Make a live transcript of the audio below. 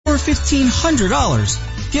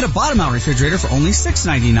$1,500. Get a bottom-out refrigerator for only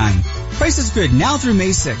 $699. Price is good now through May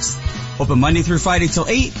 6th. Open Monday through Friday till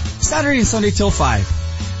 8, Saturday and Sunday till 5.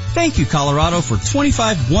 Thank you, Colorado, for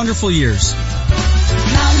 25 wonderful years.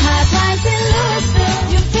 Mountain High Appliance in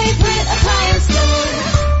Louisville, your favorite appliance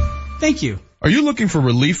store. Thank you. Are you looking for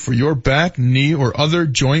relief for your back, knee, or other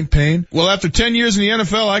joint pain? Well, after 10 years in the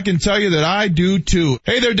NFL, I can tell you that I do too.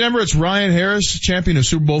 Hey there, Denver. It's Ryan Harris, champion of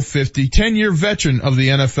Super Bowl 50, 10-year veteran of the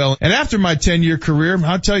NFL. And after my 10-year career,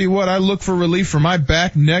 I'll tell you what, I look for relief for my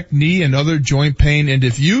back, neck, knee, and other joint pain. And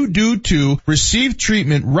if you do too, receive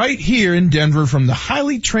treatment right here in Denver from the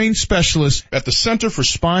highly trained specialists at the Center for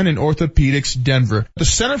Spine and Orthopedics, Denver. The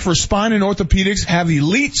Center for Spine and Orthopedics have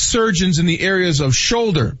elite surgeons in the areas of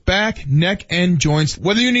shoulder, back, neck, and joints.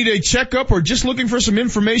 Whether you need a checkup or just looking for some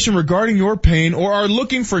information regarding your pain or are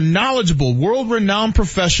looking for knowledgeable, world-renowned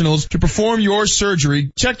professionals to perform your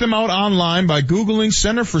surgery, check them out online by Googling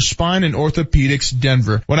Center for Spine and Orthopedics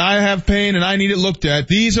Denver. When I have pain and I need it looked at,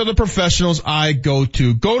 these are the professionals I go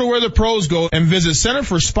to. Go to where the pros go and visit Center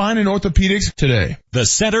for Spine and Orthopedics today. The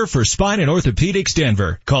Center for Spine and Orthopedics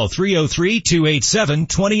Denver. Call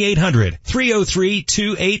 303-287-2800.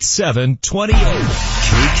 303-287-2800.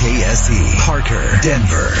 KKSE, Parker,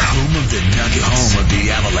 Denver, home of the Nuggets, home of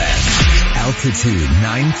the Avalanche. Altitude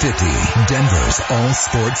 950, Denver's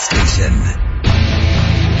all-sports station.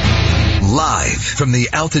 Live from the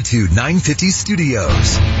Altitude 950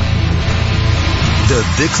 studios, the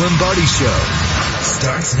Vic Lombardi Show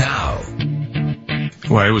starts now.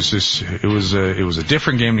 Well, it was a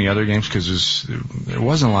different game than the other games because there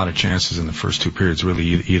wasn't a lot of chances in the first two periods really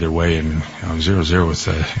either way, and 0-0 with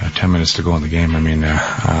 10 minutes to go in the game. I mean,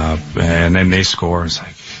 and then they score. It's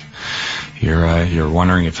like you're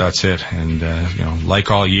wondering if that's it. And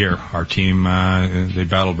like all year, our team they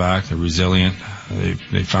battled back. They're resilient.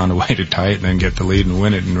 They found a way to tie it and then get the lead and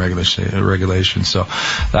win it in regulation. So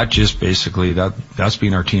that just basically that's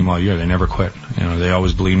been our team all year. They never quit. They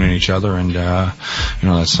always believe in each other, and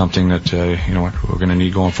that's something that we're going to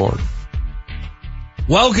need going forward.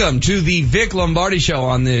 Welcome to the Vic Lombardi Show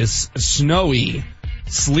on this snowy,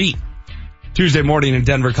 sleet Tuesday morning in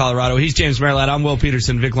Denver, Colorado. He's James Merrilat. I'm Will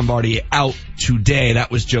Peterson. Vic Lombardi out today.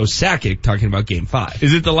 That was Joe Sakic talking about Game 5.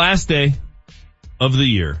 Is it the last day of the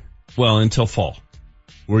year? Well, until fall,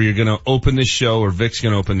 where you're going to open this show, or Vic's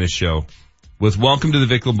going to open this show with Welcome to the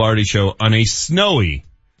Vic Lombardi Show on a snowy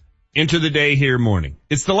into the day here morning.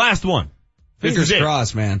 It's the last one. Fingers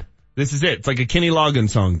crossed, man. This is it. It's like a Kenny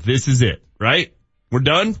Loggins song. This is it, right? We're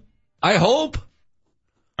done? I hope.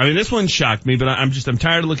 I mean, this one shocked me, but I'm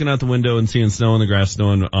tired of looking out the window and seeing snow on the grass,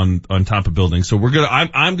 snow on top of buildings. So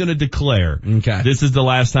I'm gonna declare. Okay. This is the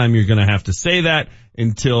last time you're gonna have to say that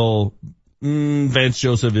until Vance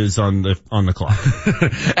Joseph is on the clock.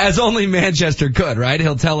 As only Manchester could, right?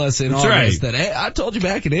 He'll tell us in That's August right. that, hey, I told you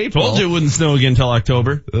back in April. Told you it wouldn't snow again until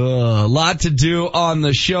October. A lot to do on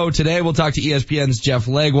the show today. We'll talk to ESPN's Jeff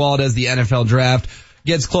Legwold as the NFL draft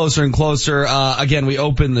gets closer and closer. Again, we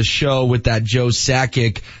opened the show with that Joe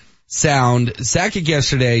Sakic sound. Sakic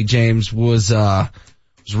yesterday, James, was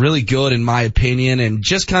really good in my opinion, and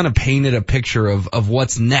just kind of painted a picture of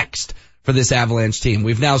what's next for this Avalanche team.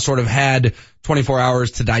 We've now sort of had 24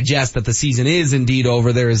 hours to digest that the season is indeed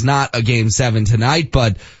over. There is not a Game 7 tonight,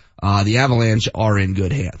 but the Avalanche are in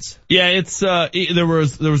good hands. Yeah, it's there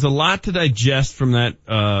was a lot to digest from that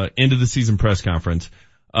end of the season press conference.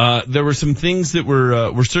 There were some things that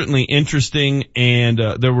were certainly interesting, and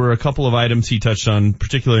there were a couple of items he touched on,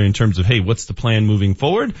 particularly in terms of, hey, what's the plan moving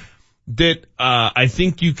forward? That I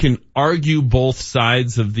think you can argue both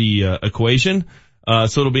sides of the equation.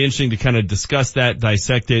 So it'll be interesting to kind of discuss that,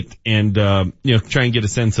 dissect it, and try and get a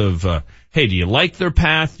sense of hey, do you like their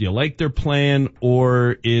path? Do you like their plan?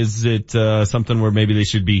 Or is it something where maybe they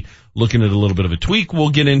should be looking at a little bit of a tweak?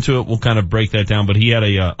 We'll get into it. We'll kind of break that down. But he had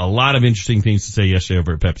a lot of interesting things to say yesterday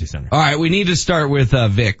over at Pepsi Center. All right, we need to start with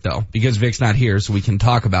Vic, though, because Vic's not here, so we can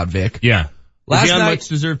talk about Vic. Yeah. Last Is he on night, much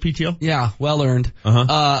deserved PTO? Yeah, well earned.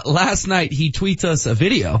 Last night he tweets us a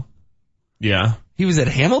video. Yeah. He was at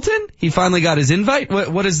Hamilton? He finally got his invite?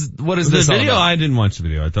 What is this the video? all about? I didn't watch the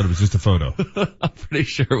video. I thought it was just a photo. I'm pretty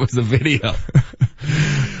sure it was a video.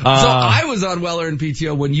 So I was on Well Earned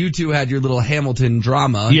PTO when you two had your little Hamilton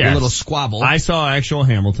drama, Yes. your little squabble. I saw actual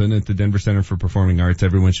Hamilton at the Denver Center for Performing Arts.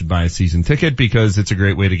 Everyone should buy a season ticket because it's a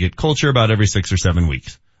great way to get culture about every 6 or 7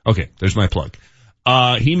 weeks. Okay, there's my plug.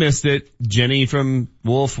 He missed it. Jenny from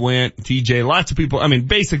Wolf went. TJ, lots of people. I mean,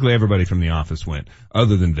 basically everybody from The Office went,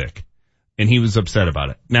 other than Vic. and he was upset about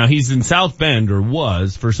it. Now he's in South Bend, or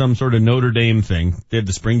was, for some sort of Notre Dame thing. They had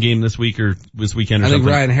the spring game this week or this weekend or something. I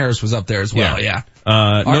think Ryan Harris was up there as well, yeah.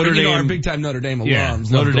 Notre Dame, our big time Notre Dame alums. yeah,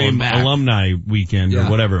 Notre Dame alumni weekend or Yeah.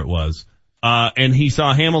 whatever it was. And he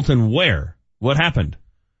saw Hamilton where? What happened?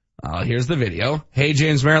 Here's the video. Hey,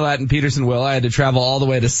 James Merrilat and Peterson Will. I had to travel all the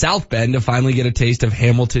way to South Bend to finally get a taste of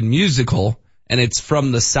Hamilton musical. And it's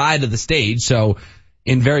from the side of the stage. So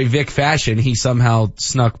in very Vic fashion, he somehow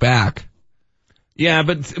snuck back. Yeah,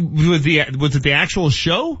 but was it the actual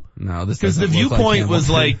show? No, this Because the doesn't look viewpoint was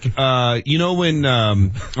Hamilton. like, you know when,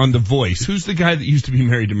 on The Voice, who's the guy that used to be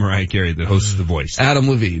married to Mariah Carey that hosts The Voice? Adam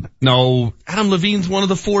Levine. No, Adam Levine's one of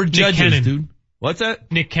the 4 judges, Cannon. dude. What's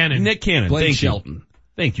that? Nick Cannon. Nick Cannon. Blake Thank Shelton. you.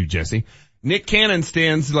 Thank you, Jesse. Nick Cannon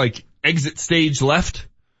stands like exit stage left.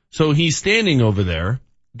 So he's standing over there.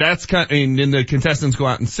 That's and then the contestants go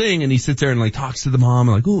out and sing, and he sits there and like talks to the mom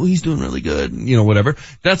and like, oh, he's doing really good. You know, whatever.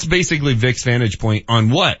 That's basically Vic's vantage point on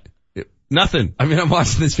what? Nothing. I mean, I'm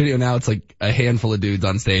watching this video now. It's like a handful of dudes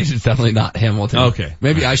on stage. It's definitely not Hamilton. Okay.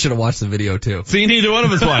 Maybe I should have watched the video too. See, neither one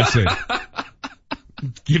of us watched it.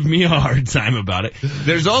 Give me a hard time about it.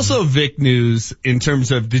 There's also Vic news in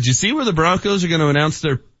terms of, did you see where the Broncos are going to announce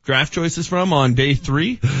their draft choices from on day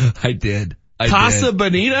 3? I did. Casa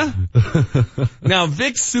Bonita? Now,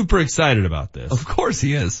 Vic's super excited about this. Of course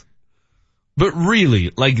he is. But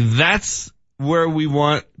really, like, that's where we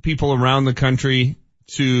want people around the country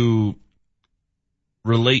to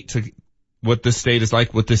relate to what this state is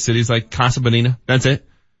like, what this city is like. Casa Bonita. That's it.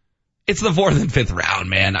 It's the 4th and 5th round,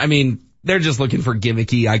 man. I mean, they're just looking for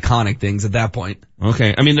gimmicky, iconic things at that point.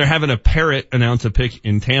 Okay. I mean, they're having a parrot announce a pick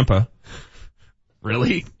in Tampa.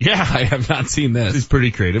 Really? Yeah. I have not seen this. It's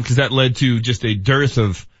pretty creative because that led to just a dearth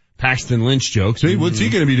of Paxton Lynch jokes. Hey, what's he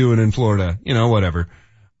going to be doing in Florida? You know, whatever.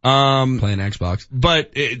 Playing Xbox.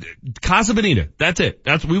 But Casa Bonita, that's it.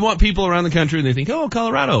 We want people around the country and they think, oh,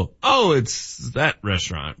 Colorado. Oh, it's that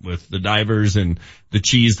restaurant with the divers and the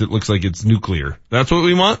cheese that looks like it's nuclear. That's what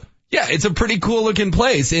we want? Yeah, it's a pretty cool looking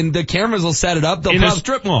place, and the cameras will set it up. They'll In a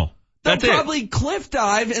strip mall. They'll That's it. probably cliff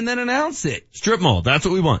dive and then announce it. Strip mall. That's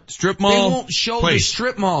what we want. Strip mall. They won't show the place.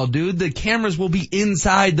 strip mall, dude. The cameras will be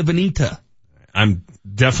inside the Bonita. I'm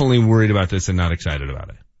definitely worried about this and not excited about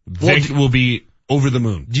it. Vic will be over the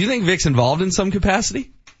moon. Do you think Vic's involved in some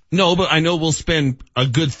capacity? No, but I know we'll spend a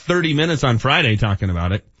good 30 minutes on Friday talking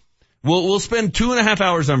about it. We'll spend 2.5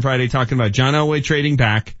 hours on Friday talking about John Elway trading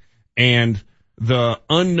back and the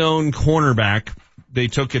unknown cornerback they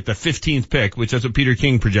took at the 15th pick, which is what Peter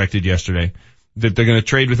King projected yesterday, that they're going to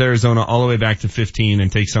trade with Arizona all the way back to 15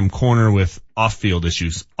 and take some corner with off-field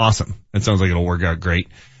issues. Awesome. That sounds like it'll work out great.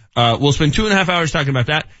 We'll spend 2.5 hours talking about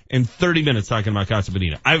that and 30 minutes talking about Casa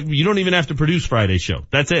Bonita. You don't even have to produce Friday's show.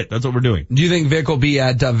 That's it. That's what we're doing. Do you think Vic will be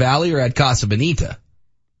at Valley or at Casa Bonita?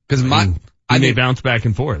 Because I may bounce back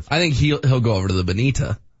and forth. I think he'll go over to the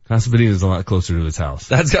Bonita. Casa Bonita is a lot closer to his house.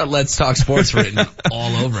 That's got Let's Talk Sports written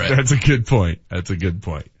all over it. That's a good point.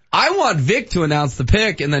 I want Vic to announce the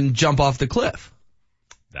pick and then jump off the cliff.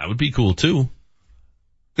 That would be cool too.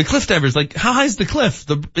 The cliff divers, like, how high is the cliff?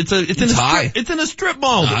 It's high. It's in a strip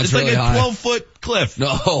mall. No, it's really like a high. 12-foot cliff.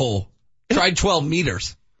 No. Try 12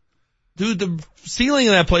 meters. Dude, the ceiling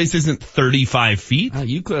of that place isn't 35 feet.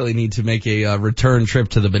 You clearly need to make a return trip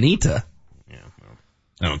to the Bonita.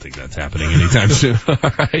 I don't think that's happening anytime soon.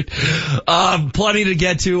 All right. Plenty to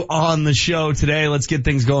get to on the show today. Let's get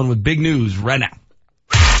things going with big news right now.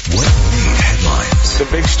 What made headlines? The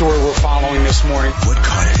big story we're following this morning. What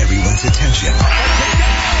caught everyone's attention?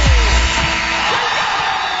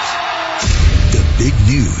 The big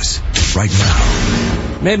news right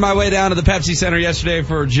now. Made my way down to the Pepsi Center yesterday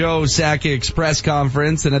for Joe Sakic's press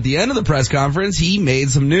conference, and at the end of the press conference, he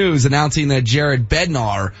made some news announcing that Jared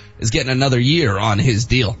Bednar is getting another year on his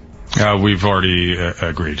deal. We've already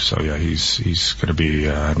agreed, so yeah, he's going to be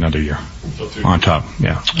another year on top.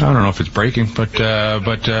 Yeah, I don't know if it's breaking, but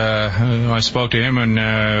I spoke to him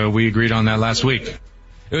and we agreed on that last week.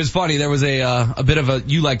 It was funny. There was a bit of a,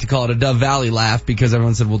 you like to call it a Dove Valley laugh, because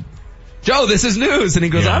everyone said, "Well, Joe, this is news," and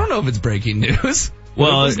he goes, "I don't know if it's breaking news."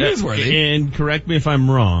 Well, it was newsworthy. And correct me if I'm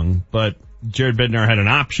wrong, but Jared Bednar had an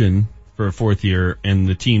option for a 4th year, and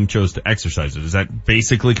the team chose to exercise it. Is that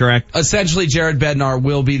basically correct? Essentially, Jared Bednar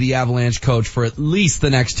will be the Avalanche coach for at least the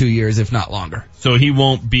next 2 years, if not longer. So he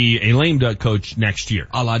won't be a lame duck coach next year.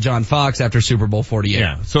 A la John Fox after Super Bowl 48.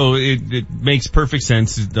 Yeah, so it makes perfect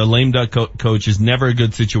sense. The lame duck coach is never a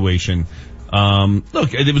good situation.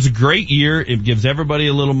 Look, it was a great year. It gives everybody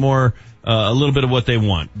a little bit of what they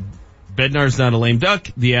want. Bednar's not a lame duck.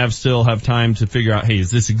 The Avs still have time to figure out, hey,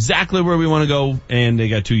 is this exactly where we want to go? And they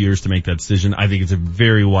got 2 years to make that decision. I think it's a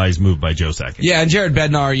very wise move by Joe Sakic. Yeah, and Jared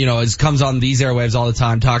Bednar, comes on these airwaves all the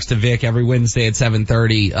time, talks to Vic every Wednesday at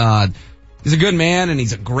 7:30. He's a good man and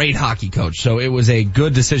he's a great hockey coach. So it was a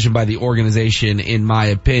good decision by the organization, in my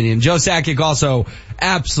opinion. Joe Sakic also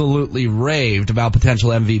absolutely raved about potential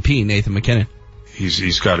MVP Nathan MacKinnon.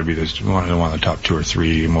 He's got to be one of the top 2 or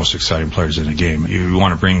 3 most exciting players in the game. You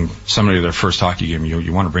want to bring somebody to their first hockey game,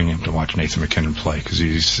 you want to bring him to watch Nathan MacKinnon play, because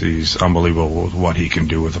he's unbelievable with what he can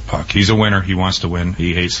do with the puck. He's a winner. He wants to win.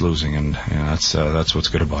 He hates losing, and that's what's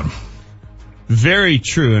good about him. Very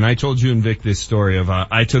true. And I told you and Vic this story of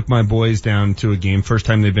I took my boys down to a game, first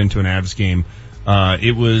time they've been to an Avs game.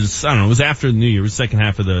 It was after the New Year. It was second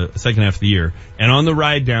half of the year. And on the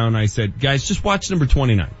ride down, I said, guys, just watch number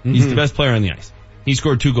 29. Mm-hmm. He's the best player on the ice. He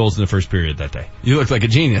scored 2 goals in the first period that day. You looked like a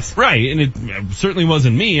genius. Right, and it certainly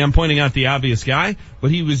wasn't me. I'm pointing out the obvious guy,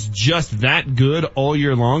 but he was just that good all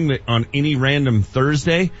year long that on any random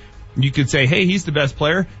Thursday, you could say, hey, he's the best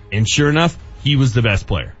player, and sure enough, he was the best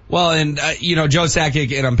player. Well, and Joe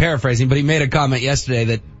Sakic, and I'm paraphrasing, but he made a comment yesterday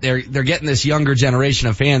that they're getting this younger generation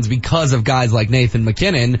of fans because of guys like Nathan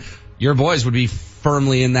MacKinnon. Your boys would be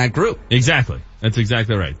firmly in that group. Exactly. That's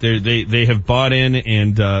exactly right. They have bought in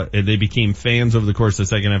and they became fans over the course of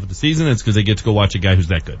the second half of the season. It's because they get to go watch a guy who's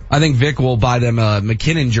that good. I think Vic will buy them a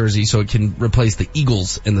MacKinnon jersey so it can replace the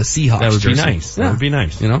Eagles and the Seahawks. That would jersey. Be nice. Yeah. That would be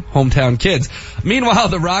nice. Hometown kids. Meanwhile,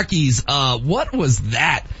 the Rockies, what was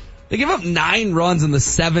that? They give up 9 runs in the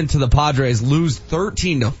 7th to the Padres, lose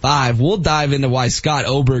 13-5. We'll dive into why Scott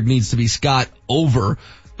Oberg needs to be Scott over.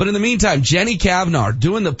 But in the meantime, Jenny Cavnar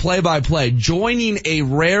doing the play-by-play, joining a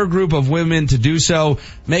rare group of women to do so,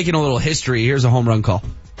 making a little history. Here's a home run call.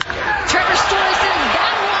 Trevor Story sends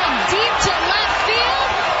that one deep to left field,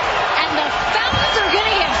 and the Falcons are going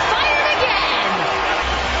to get fired again.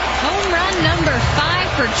 Home run number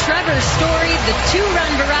 5 for Trevor Story, the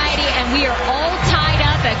 2-run variety, and we are all tied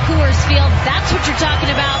up at Coors Field. That's what you're talking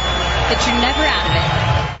about, that you're never out of it.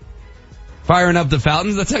 Firing up the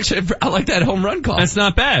Falcons. That's actually, I like that home run call. That's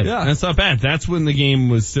not bad. Yeah. That's not bad. That's when the game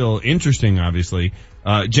was still interesting, obviously.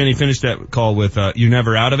 Jenny finished that call with, you're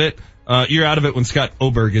never out of it. You're out of it when Scott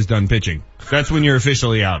Oberg is done pitching. That's when you're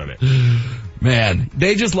officially out of it. Man,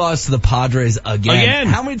 they just lost to the Padres again.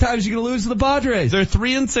 How many times are you going to lose to the Padres? They're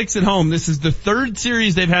 3-6 at home. This is the 3rd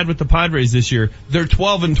series they've had with the Padres this year. They're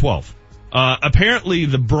 12-12. Apparently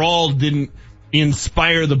the brawl didn't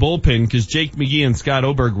inspire the bullpen because Jake McGee and Scott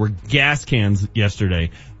Oberg were gas cans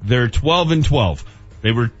yesterday. They're 12-12.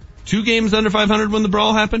 They were 2 games under 500 when the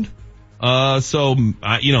brawl happened. I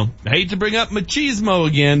hate to bring up machismo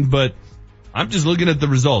again, but I'm just looking at the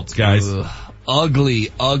results, guys.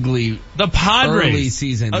 Ugly. The Padres early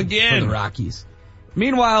season again for the Rockies.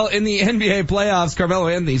 Meanwhile, in the NBA playoffs, Carmelo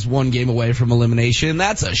Anthony's 1 game away from elimination.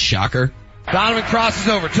 That's a shocker. Donovan crosses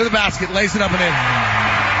over to the basket, lays it up and in.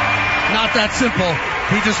 Not that simple.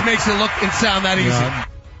 He just makes it look and sound that easy. Yeah.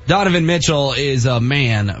 Donovan Mitchell is a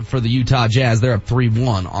man for the Utah Jazz. They're up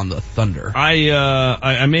 3-1 on the Thunder.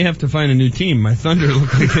 I may have to find a new team. My Thunder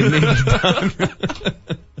look like they named Donovan.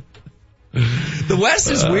 The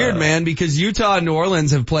West is weird, man, because Utah and New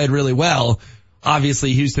Orleans have played really well.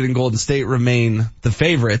 Obviously, Houston and Golden State remain the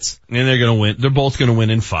favorites. And they're gonna win. They're both gonna win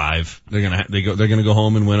in 5. They're gonna go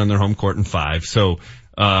home and win on their home court in 5. So,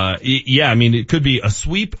 it could be a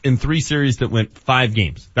sweep in 3 series that went 5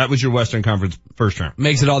 games. That was your Western Conference first round.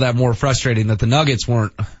 Makes it all that more frustrating that the Nuggets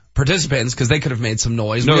weren't participants because they could have made some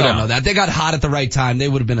noise. We all know that. They got hot at the right time. They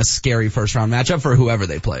would have been a scary first round matchup for whoever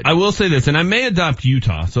they played. I will say this, and I may adopt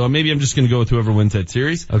Utah, so maybe I'm just going to go with whoever wins that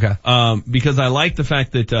series. Okay. Because I like the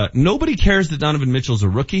fact that nobody cares that Donovan Mitchell's a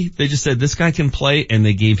rookie. They just said this guy can play, and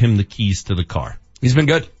they gave him the keys to the car. He's been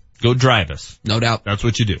good. Go drive us. No doubt. That's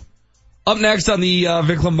what you do. Up next on the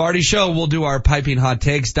Vic Lombardi Show, we'll do our piping hot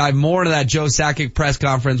takes, dive more into that Joe Sakic press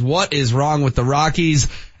conference, what is wrong with the Rockies,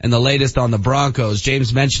 and the latest on the Broncos.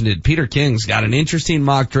 James mentioned it. Peter King's got an interesting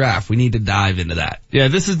mock draft. We need to dive into that. Yeah,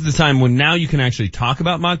 this is the time when now you can actually talk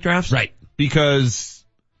about mock drafts. Right. Because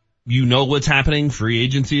you know what's happening. Free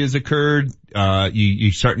agency has occurred.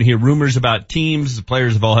 You're starting to hear rumors about teams. The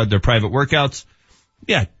players have all had their private workouts.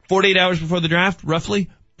 Yeah, 48 hours before the draft,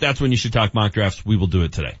 roughly. That's when you should talk mock drafts. We will do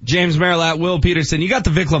it today. James Merrill, Will Peterson. You got the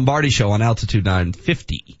Vic Lombardi Show on Altitude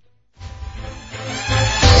 950.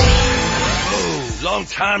 Oh, long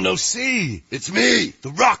time no see. It's me, the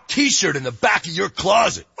Rock t-shirt in the back of your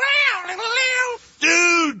closet.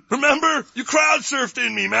 Dude, remember? You crowd surfed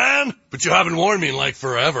in me, man. But you haven't worn me in like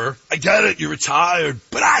forever. I get it, you're retired,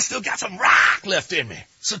 but I still got some rock left in me.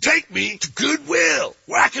 So take me to Goodwill,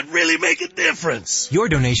 where I can really make a difference. Your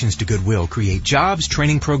donations to Goodwill create jobs,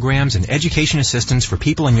 training programs, and education assistance for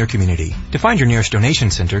people in your community. To find your nearest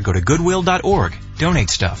donation center, go to goodwill.org.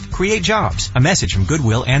 Donate stuff. Create jobs. A message from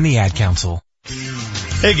Goodwill and the Ad Council.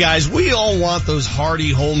 Hey guys, we all want those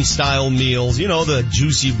hearty home-style meals. You know, the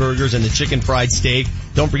juicy burgers and the chicken fried steak.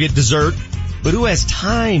 Don't forget dessert. But who has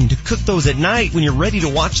time to cook those at night when you're ready to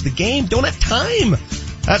watch the game? Don't have time.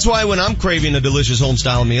 That's why when I'm craving a delicious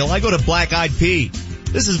home-style meal, I go to Black Eyed Pea.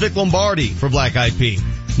 This is Vic Lombardi for Black Eyed Pea.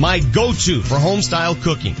 My go-to for home-style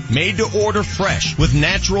cooking, made to order fresh with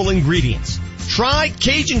natural ingredients. Try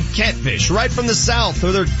Cajun catfish right from the South,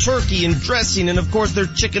 or their turkey and dressing, and of course their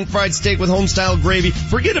chicken fried steak with home-style gravy.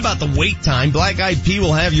 Forget about the wait time. Black Eyed Pea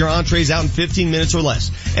will have your entrees out in 15 minutes or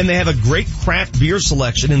less. And they have a great craft beer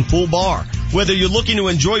selection and full bar. Whether you're looking to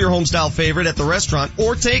enjoy your home-style favorite at the restaurant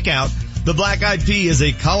or takeout, the Black Eyed Pea is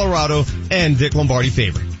a Colorado and Vic Lombardi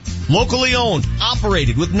favorite. Locally owned,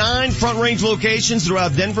 operated with 9 Front Range locations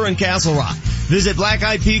throughout Denver and Castle Rock. Visit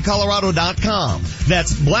blackeyedpeacolorado.com.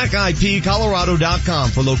 That's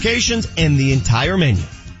blackeyedpeacolorado.com for locations and the entire menu.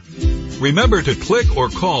 Remember to click or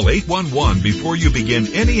call 811 before you begin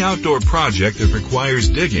any outdoor project that requires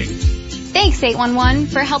digging. Thanks, 811,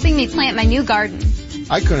 for helping me plant my new garden.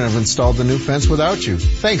 I couldn't have installed the new fence without you.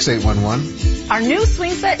 Thanks, 811. Our new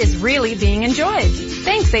swing set is really being enjoyed.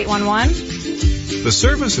 Thanks, 811. The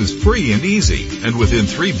service is free and easy, and within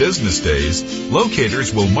 3 business days,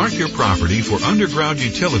 locators will mark your property for underground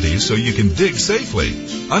utilities so you can dig safely.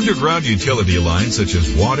 Underground utility lines such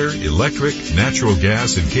as water, electric, natural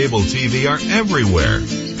gas, and cable TV are everywhere.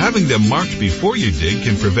 Having them marked before you dig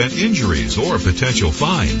can prevent injuries or potential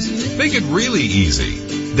fines. Make it really easy.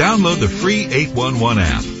 Download the free 811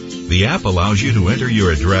 app. The app allows you to enter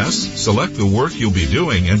your address, select the work you'll be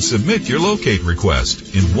doing, and submit your locate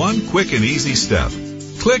request in one quick and easy step.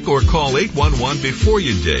 Click or call 811 before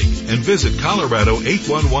you dig and visit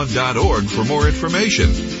Colorado811.org for more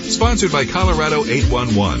information. Sponsored by Colorado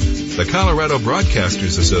 811, the Colorado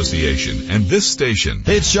Broadcasters Association, and this station.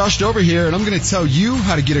 Hey, it's Josh Dover here, and I'm going to tell you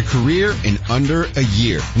how to get a career in under a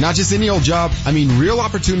year. Not just any old job, I mean real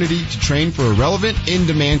opportunity to train for a relevant,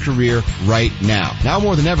 in-demand career right now. Now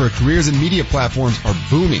more than ever, careers in media platforms are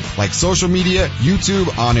booming, like social media,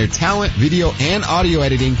 YouTube, on-air talent, video and audio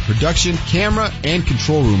editing, production, camera, and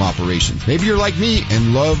control room operations. Maybe you're like me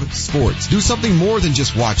and love sports. Do something more than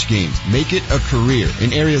just watch games. Make it a career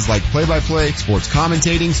in areas like play-by-play, sports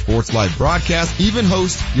commentating, sports live broadcast, even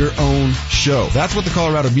host your own show. That's what the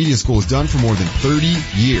Colorado Media School has done for more than 30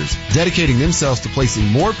 years, dedicating themselves to placing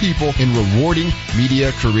more people in rewarding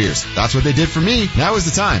media careers. That's what they did for me. Now is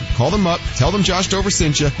the time. Call them up, tell them Josh Dover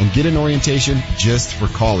sent you, and get an orientation just for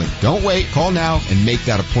calling. Don't wait. Call now and make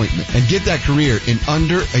that appointment and get that career in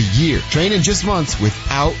under a year. Train in just months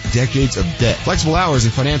without decades of debt. Flexible hours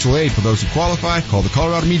and financial aid for those who qualify. Call the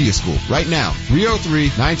Colorado Media School right now.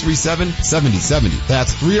 303-937-7070.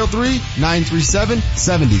 That's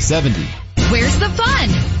 303-937-7070. Where's the fun?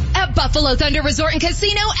 At Buffalo Thunder Resort and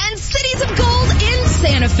Casino and Cities of Gold in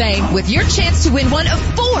Santa Fe, with your chance to win one of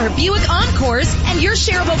 4 Buick Encores and your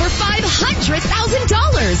share of over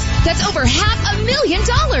 $500,000. That's over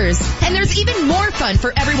 $500,000. And there's even more fun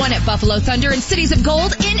for everyone at Buffalo Thunder and Cities of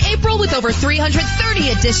Gold in April with over 330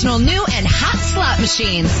 additional new and hot slot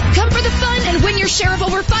machines. Come for the fun and win your share of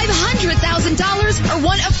over $500,000 or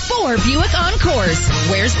one of 4 Buick Encores.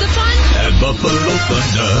 Where's the fun? At Buffalo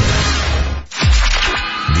Thunder.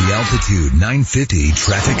 The Altitude 950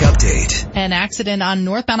 traffic update. An accident on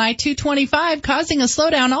northbound I-225 causing a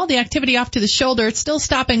slowdown. All the activity off to the shoulder. It's still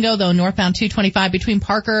stop and go though, northbound 225 between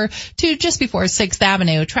Parker to just before 6th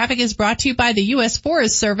Avenue. Traffic is brought to you by the U.S.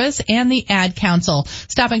 Forest Service and the Ad Council.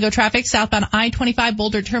 Stop and go traffic southbound I-25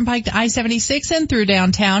 Boulder Turnpike to I-76 and through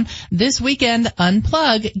downtown. This weekend,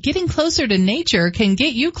 unplug. Getting closer to nature can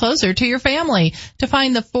get you closer to your family. To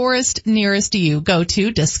find the forest nearest you, go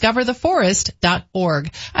to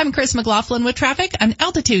discovertheforest.org. I'm Chris McLaughlin with traffic on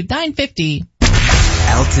Altitude 950.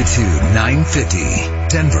 Altitude 950,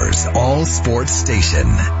 Denver's all sports station.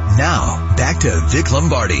 Now, back to Vic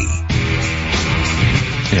Lombardi.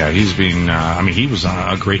 Yeah, he's been, he was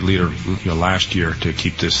a great leader, last year to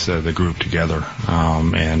keep this, the group together.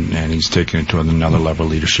 And he's taken it to another level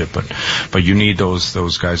of leadership. But you need those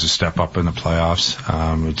guys to step up in the playoffs.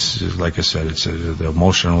 It's, like I said, it's the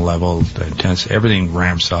emotional level, the intense, everything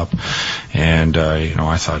ramps up. And,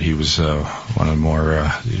 I thought he was, one of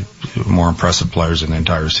the more impressive players in the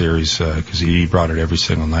entire series, cause he brought it every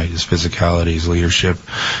single night. His physicality, his leadership,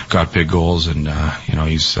 got big goals. And,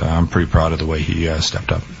 I'm pretty proud of the way he,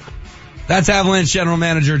 stepped up. That's Avalanche General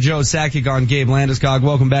Manager Joe Sakic on Gabe Landeskog.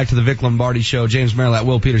 Welcome back to the Vic Lombardi Show. James Merrilat,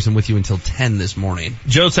 Will Peterson with you until 10 this morning.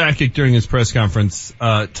 Joe Sakic during his press conference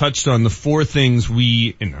touched on the four things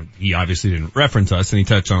he obviously didn't reference us, and he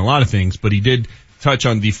touched on a lot of things, but he did touch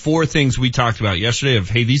on the four things we talked about yesterday of,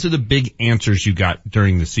 hey, these are the big answers you got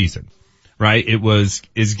during the season, right? It was,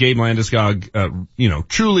 is Gabe Landeskog,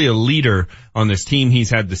 truly a leader on this team? He's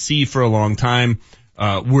had the C for a long time.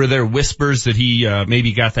 Were there whispers that he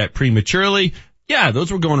maybe got that prematurely? Yeah,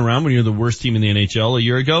 those were going around when you're the worst team in the NHL a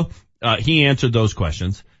year ago. He answered those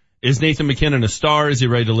questions. Is Nathan McKinnon a star? Is he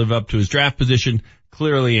ready to live up to his draft position?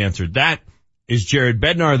 Clearly answered that. Is Jared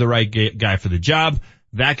Bednar the right guy for the job?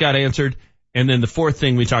 That got answered. And then the fourth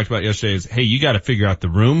thing we talked about yesterday is, hey, you got to figure out the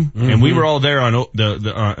room. Mm-hmm. And we were all there on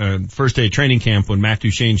the first day of training camp when Matt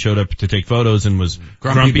Duchene showed up to take photos and was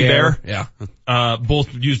Grumpy Bear. Yeah.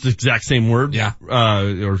 Both used the exact same word. Yeah.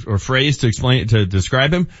 Or phrase to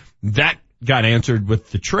describe him. That got answered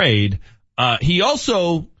with the trade. He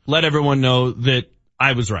also let everyone know that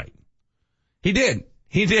I was right. He did.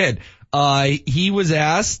 He was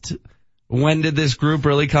asked, when did this group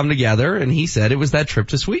really come together? And he said it was that trip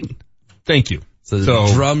to Sweden. Thank you. So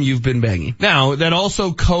the drum you've been banging. Now, that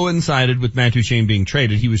also coincided with Matt Duchene being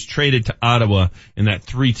traded. He was traded to Ottawa in that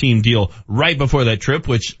 3-team deal right before that trip,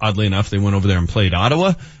 which oddly enough, they went over there and played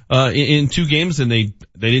Ottawa, in 2 games, and they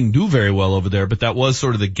didn't do very well over there, but that was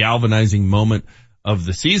sort of the galvanizing moment of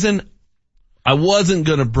the season. I wasn't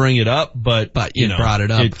gonna bring it up, but you brought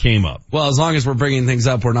it up. It came up. Well, as long as we're bringing things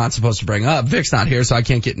up we're not supposed to bring up. Vic's not here, so I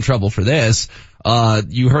can't get in trouble for this.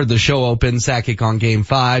 You heard the show open, Sakic on Game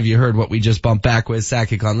 5. You heard what we just bumped back with,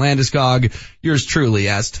 Sakic on Landeskog. Yours truly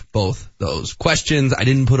asked both those questions. I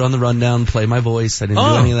didn't put on the rundown, play my voice. I didn't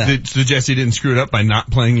do any of that. So Jesse didn't screw it up by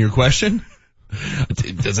not playing your question?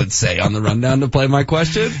 Does it say on the rundown to play my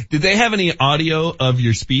question? Did they have any audio of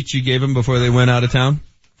your speech you gave them before they went out of town?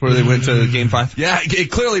 Before they went to Game 5? Yeah, it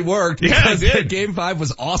clearly worked. Yeah, it did. Game 5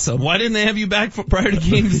 was awesome. Why didn't they have you back prior to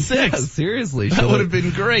Game 6? Yeah, seriously. That would have been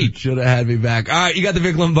great. Should have had me back. All right, you got the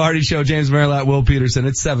Vic Lombardi Show. James Merrilat, Will Peterson.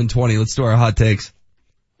 It's 7:20. Let's do our hot takes.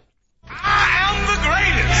 I am the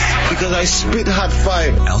greatest because I spit hot fire.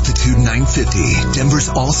 Altitude 950, Denver's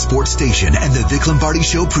all sports station, and the Vic Lombardi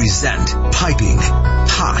Show present Piping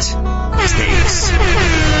Hot Takes.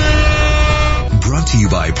 Brought to you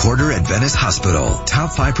by Porter Adventist Hospital.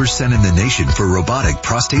 Top 5% in the nation for robotic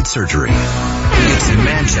prostate surgery. It's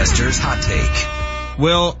Manchester's hot take.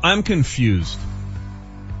 Well, I'm confused.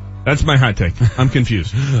 That's my hot take. I'm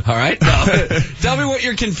confused. All right. Tell me what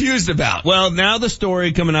you're confused about. Well, now the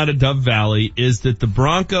story coming out of Dove Valley is that the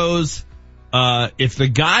Broncos, if the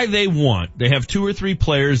guy they want, they have 2 or 3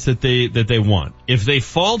 players that they want. If they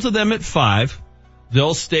fall to them at 5,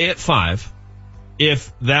 they'll stay at 5.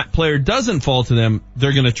 If that player doesn't fall to them,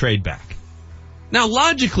 they're going to trade back. Now,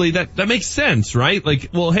 logically, that makes sense, right?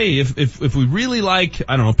 Like, well, hey, if we really like,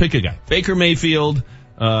 I don't know, pick a guy, Baker Mayfield,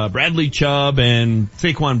 Bradley Chubb, and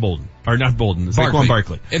Saquon Bolden, or not Bolden, Saquon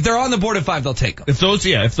Barkley. If they're on the board at 5, they'll take them. If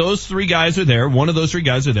those 3 guys are there, one of those 3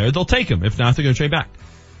 guys are there, they'll take them. If not, they're going to trade back.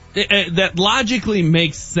 That logically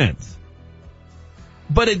makes sense.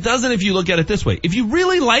 But it doesn't if you look at it this way. If you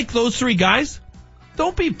really like those 3 guys,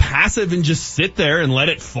 don't be passive and just sit there and let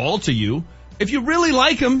it fall to you. If you really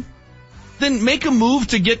like them, then make a move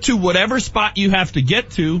to get to whatever spot you have to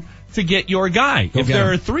get to get your guy. If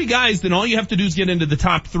there are 3 guys, then all you have to do is get into the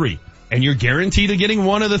top 3. And you're guaranteed of getting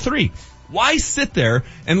one of the 3. Why sit there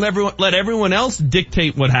and let everyone else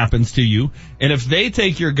dictate what happens to you? And if they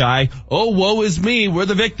take your guy, oh, woe is me, we're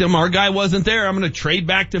the victim, our guy wasn't there, I'm going to trade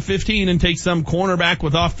back to 15 and take some cornerback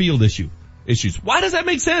with off-field issues. Why does that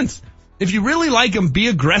make sense? If you really like him, be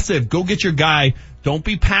aggressive. Go get your guy. Don't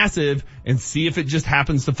be passive and see if it just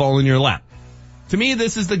happens to fall in your lap. To me,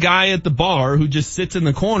 this is the guy at the bar who just sits in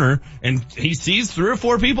the corner and he sees 3 or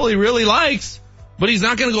 4 people he really likes, but he's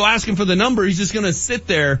not going to go ask him for the number. He's just going to sit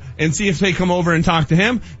there and see if they come over and talk to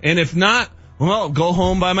him. And if not, well, go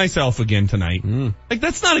home by myself again tonight. Like,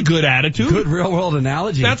 that's not a good attitude. Good real world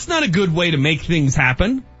analogy. That's not a good way to make things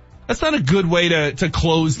happen. That's not a good way to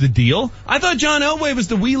close the deal. I thought John Elway was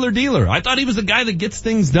the wheeler dealer. I thought he was the guy that gets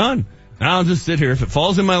things done. Now I'll just sit here. If it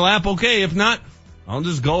falls in my lap, okay. If not, I'll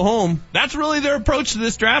just go home. That's really their approach to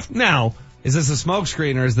this draft. Now, is this a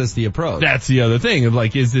smokescreen or is this the approach? That's the other thing of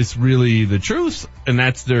like, is this really the truth? And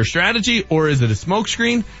that's their strategy, or is it a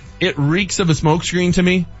smokescreen? It reeks of a smokescreen to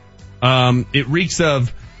me. It reeks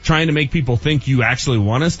of trying to make people think you actually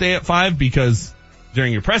want to stay at 5 because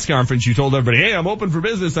during your press conference, you told everybody, hey, I'm open for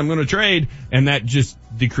business, I'm going to trade, and that just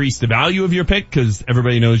decreased the value of your pick because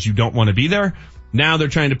everybody knows you don't want to be there. Now they're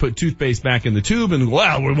trying to put toothpaste back in the tube and,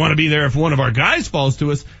 well, we want to be there if one of our guys falls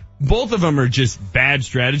to us. both of them are just bad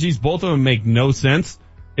strategies. Both of them make no sense.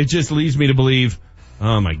 It just leads me to believe,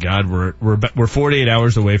 oh my God, we're 48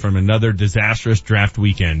 hours away from another disastrous draft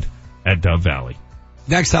weekend at Dove Valley.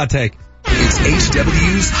 Next hot take. It's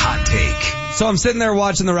HW's hot take. So I'm sitting there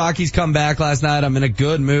watching the Rockies come back last night. I'm in a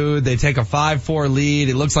good mood. They take a 5-4 lead.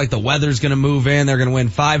 It looks like the weather's going to move in. They're going to win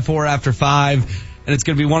 5-4 after 5. And it's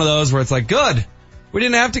going to be one of those where it's like, good. We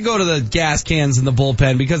didn't have to go to the gas cans in the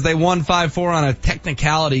bullpen because they won 5-4 on a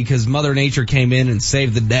technicality because Mother Nature came in and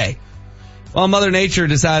saved the day. Well, Mother Nature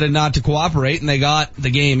decided not to cooperate and they got the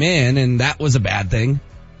game in, and that was a bad thing.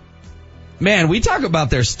 Man, we talk about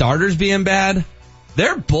their starters being bad.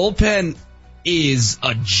 Their bullpen is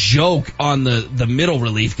a joke on the middle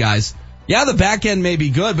relief guys. Yeah, the back end may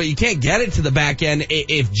be good, but you can't get it to the back end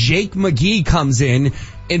if Jake McGee comes in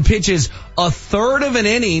and pitches a third of an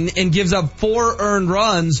inning and gives up 4 earned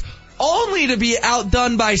runs, only to be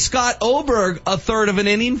outdone by Scott Oberg, a third of an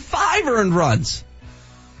inning, 5 earned runs.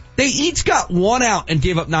 They each got 1 out and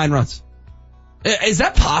gave up 9 runs. Is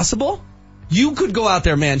that possible? You could go out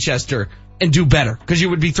there, Manchester, and do better because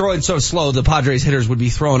you would be throwing so slow the Padres hitters would be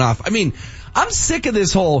thrown off. I mean, I'm sick of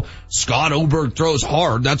this whole Scott Oberg throws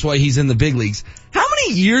hard. That's why he's in the big leagues. How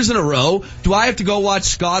many years in a row do I have to go watch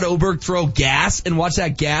Scott Oberg throw gas and watch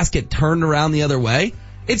that gas get turned around the other way?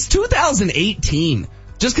 It's 2018.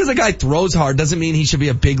 Just because a guy throws hard doesn't mean he should be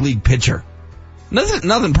a big league pitcher.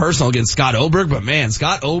 Nothing personal against Scott Oberg, but man,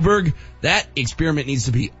 Scott Oberg, that experiment needs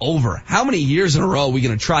to be over. How many years in a row are we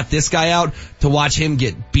going to trot this guy out to watch him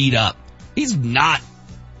get beat up? He's not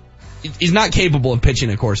capable of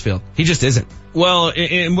pitching at Coors Field. He just isn't. Well,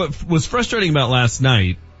 and what was frustrating about last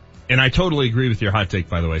night, and I totally agree with your hot take,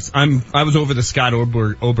 by the way. I was over the Scott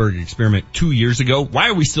Oberg experiment 2 years ago. Why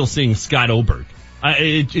are we still seeing Scott Oberg?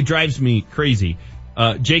 It drives me crazy.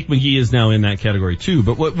 Jake McGee is now in that category too.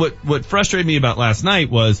 But what frustrated me about last night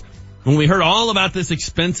was when we heard all about this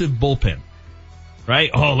expensive bullpen, right?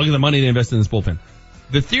 Oh, look at the money they invested in this bullpen.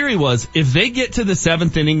 The theory was if they get to the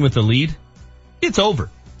 7th inning with the lead, it's over.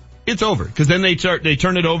 It's over. Cause then they turn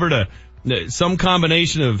it over to some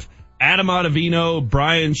combination of Adam Ottavino,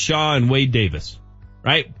 Brian Shaw, and Wade Davis,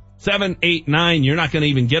 right? 7, 8, 9. You're not going to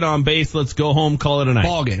even get on base. Let's go home. Call it a night.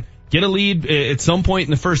 Ball game. Get a lead at some point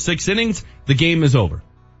in the first 6 innings. The game is over.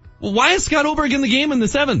 Well, why is Scott Oberg in the game in the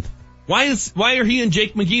 7th? Why are he and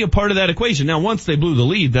Jake McGee a part of that equation? Now, once they blew the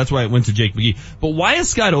lead, that's why it went to Jake McGee. But why is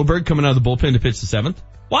Scott Oberg coming out of the bullpen to pitch the 7th?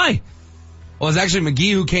 Why? Well, it's actually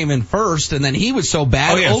McGee who came in first, and then he was so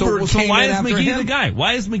bad. Oh, yeah. Oberg so why is McGee him. the guy?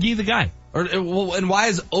 Why is McGee the guy? And why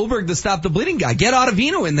is Oberg the stop the bleeding guy? Get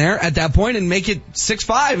Ottavino in there at that point and make it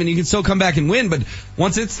 6-5, and you can still come back and win. But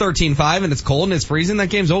once it's 13-5 and it's cold and it's freezing, that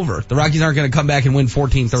game's over. The Rockies aren't going to come back and win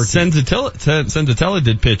 14-13. Senzatella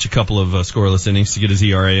did pitch a couple of scoreless innings to get his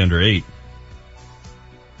ERA under 8.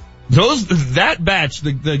 That batch,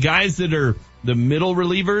 the guys that are the middle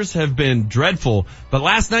relievers have been dreadful. But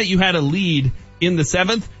last night you had a lead in the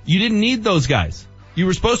 7th. You didn't need those guys. You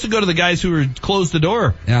were supposed to go to the guys who were close the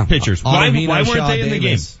door pitchers. Why weren't they in the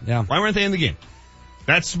game? Yeah. Why weren't they in the game?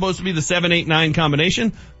 That's supposed to be the 7, 8, 9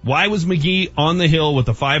 combination. Why was McGee on the hill with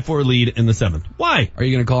a 5-4 lead in the 7th? Why? Are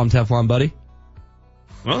you going to call him Teflon Buddy?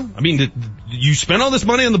 Well, I mean, you spent all this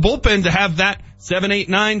money on the bullpen to have that 7, 8,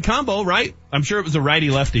 9 combo, right? I'm sure it was a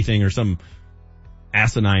righty-lefty thing or some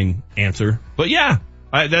asinine answer. But yeah,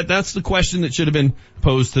 that's the question that should have been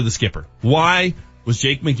posed to the skipper. Why was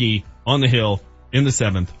Jake McGee on the hill in the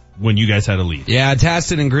 7th when you guys had a lead? Yeah,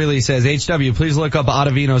 Taston and Greeley says, HW, please look up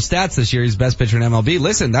Ottavino's stats this year. He's best pitcher in MLB.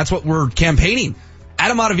 Listen, that's what we're campaigning.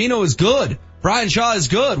 Adam Ottavino is good. Brian Shaw is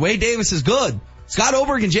good. Wade Davis is good. Scott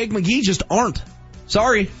Oberg and Jake McGee just aren't.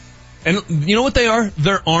 Sorry. And you know what they are?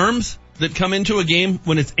 They're arms that come into a game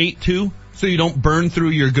when it's 8-2 so you don't burn through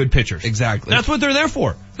your good pitchers. Exactly. That's what they're there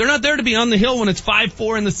for. They're not there to be on the hill when it's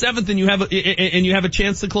 5-4 in the 7th and you have a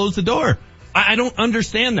chance to close the door. I don't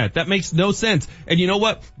understand that. That makes no sense. And you know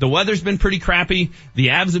what? The weather's been pretty crappy. The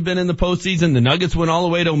Avs have been in the postseason. The Nuggets went all the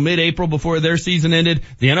way to mid-April before their season ended.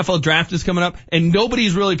 The NFL draft is coming up, and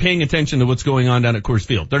nobody's really paying attention to what's going on down at Coors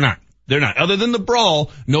Field. They're not. Other than the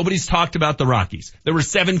brawl, nobody's talked about the Rockies. There were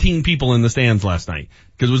 17 people in the stands last night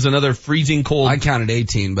because it was another freezing cold. I counted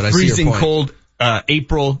 18, but I see your point. Freezing cold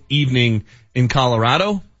April evening in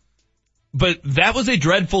Colorado. But that was a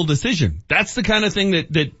dreadful decision. That's the kind of thing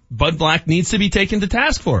that Bud Black needs to be taken to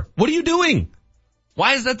task for. What are you doing?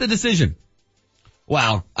 Why is that the decision?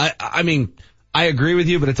 Wow. I mean, I agree with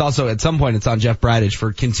you, but it's also, at some point, it's on Jeff Bridich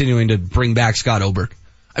for continuing to bring back Scott Oberg.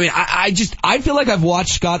 I mean, I feel like I've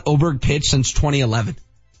watched Scott Oberg pitch since 2011.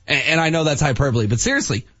 And I know that's hyperbole, but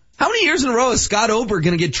seriously, how many years in a row is Scott Oberg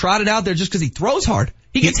going to get trotted out there just because he throws hard?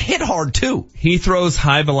 He gets hit hard too. He throws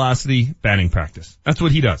high velocity batting practice. That's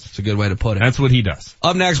what he does. That's a good way to put it. That's what he does.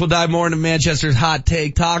 Up next, we'll dive more into Manchester's hot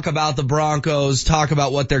take, talk about the Broncos, talk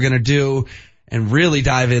about what they're going to do, and really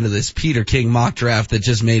dive into this Peter King mock draft that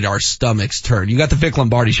just made our stomachs turn. You got the Vic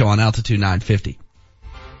Lombardi Show on Altitude 950.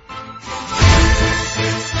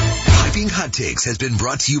 Piping Hot Takes has been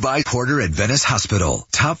brought to you by Porter at Venice Hospital.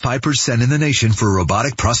 Top 5% in the nation for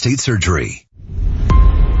robotic prostate surgery.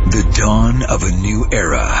 The dawn of a new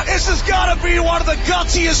era. This has got to be one of the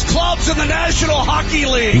gutsiest clubs in the National Hockey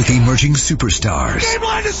League. With emerging superstars. Game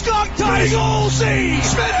line to Scott, Tidy, Olsey,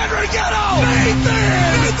 Smith, Enriquetto,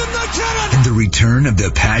 Nathan McKinnon. And the return of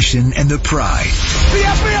the passion and the pride. The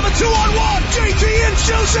FBM a 2-on-1. JT and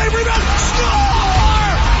Jose rebound.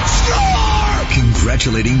 Score!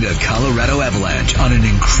 Congratulating the Colorado Avalanche on an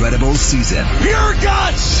incredible season. Pure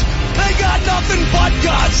guts! They got nothing but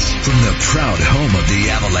guts! From the proud home of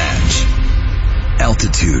the Avalanche.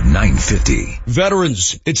 Altitude 950.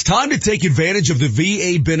 Veterans, it's time to take advantage of the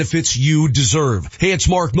VA benefits you deserve. Hey, it's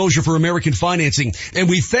Mark Mosher for American Financing, and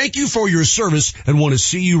we thank you for your service and want to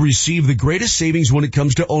see you receive the greatest savings when it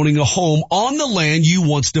comes to owning a home on the land you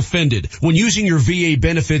once defended. When using your VA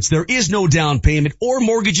benefits, there is no down payment or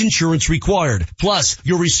mortgage insurance required. Plus,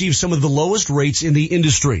 you'll receive some of the lowest rates in the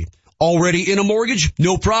industry. Already in a mortgage?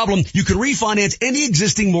 No problem. You can refinance any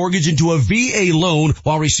existing mortgage into a VA loan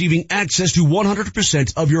while receiving access to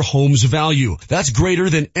 100% of your home's value. That's greater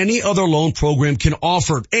than any other loan program can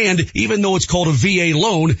offer. And even though it's called a VA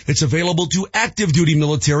loan, it's available to active duty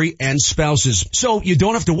military and spouses. So you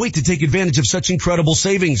don't have to wait to take advantage of such incredible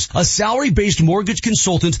savings. A salary-based mortgage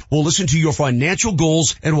consultant will listen to your financial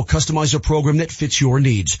goals and will customize a program that fits your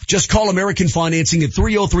needs. Just call American Financing at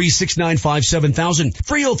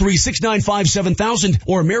 303-695-7000, 303-695-7000,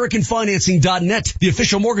 or AmericanFinancing.net, the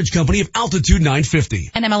official mortgage company of Altitude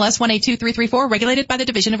 950. NMLS 182334, regulated by the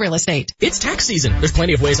Division of Real Estate. It's tax season. There's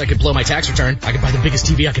plenty of ways I could blow my tax return. I could buy the biggest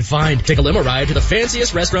TV I can find, take a limo ride to the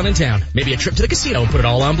fanciest restaurant in town, maybe a trip to the casino and put it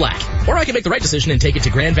all on black. Or I could make the right decision and take it to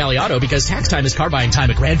Grand Valley Auto because tax time is car buying time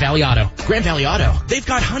at Grand Valley Auto. Grand Valley Auto. They've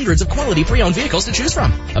got hundreds of quality pre-owned vehicles to choose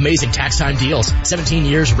from. Amazing tax time deals, 17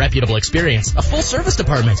 years reputable experience, a full service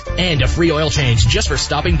department, and a free oil change just for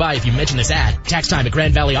stopping by if you mention this ad. Tax time at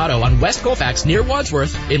Grand Valley Auto on West Colfax near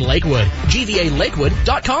Wadsworth in Lakewood.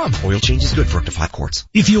 GVALakewood.com. Oil change is good for up to 5 quarts.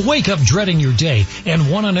 If you wake up dreading your day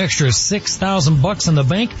and want an extra $6,000 in the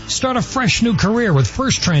bank, start a fresh new career with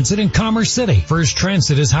First Transit in Commerce City. First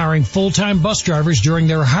Transit is hiring full-time bus drivers during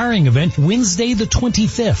their hiring event Wednesday the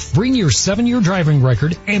 25th. Bring your 7-year driving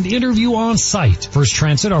record and interview on site. First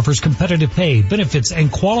Transit offers competitive pay, benefits,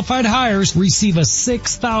 and qualified hires receive a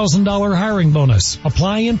 $6,000 hiring bonus.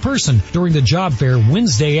 Apply in person during the job fair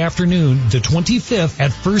Wednesday afternoon, the 25th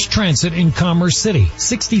at First Transit in Commerce City,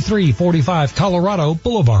 6345 Colorado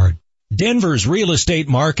Boulevard. Denver's real estate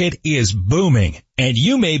market is booming, and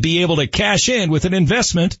you may be able to cash in with an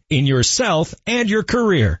investment in yourself and your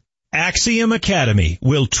career. Axiom Academy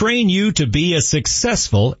will train you to be a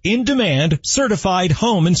successful, in-demand, certified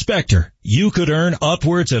home inspector. You could earn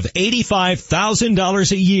upwards of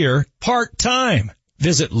 $85,000 a year part-time.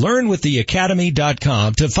 Visit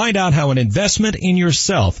learnwiththeacademy.com to find out how an investment in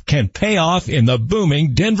yourself can pay off in the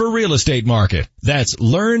booming Denver real estate market. That's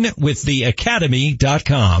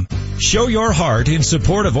learnwiththeacademy.com. Show your heart in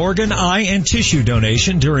support of organ, eye, and tissue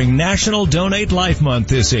donation during National Donate Life Month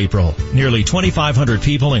this April. Nearly 2,500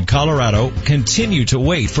 people in Colorado continue to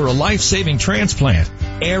wait for a life-saving transplant.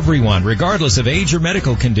 Everyone, regardless of age or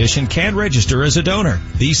medical condition, can register as a donor.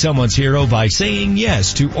 Be someone's hero by saying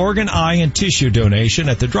yes to organ, eye, and tissue donation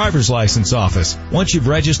at the driver's license office. Once you've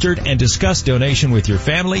registered and discussed donation with your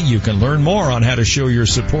family, you can learn more on how to show your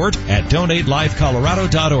support at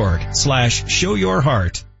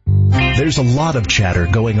donatelifecolorado.org/showyourheart. There's a lot of chatter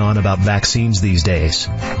going on about vaccines these days,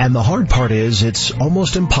 and the hard part is it's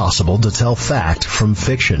almost impossible to tell fact from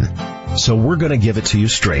fiction. So we're going to give it to you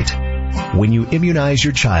straight. When you immunize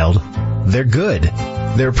your child, they're good.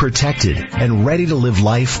 They're protected and ready to live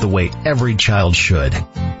life the way every child should.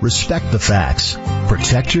 Respect the facts.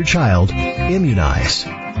 Protect your child. Immunize.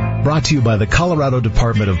 Brought to you by the Colorado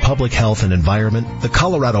Department of Public Health and Environment, the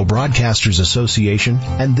Colorado Broadcasters Association,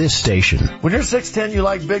 and this station. When you're 6'10", you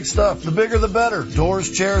like big stuff. The bigger the better.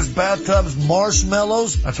 Doors, chairs, bathtubs,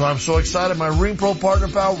 marshmallows. That's why I'm so excited. My Rheem Pro partner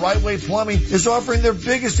pal, Right Way Plumbing, is offering their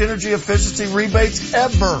biggest energy efficiency rebates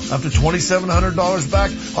ever. Up to $2,700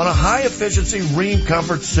 back on a high-efficiency Rheem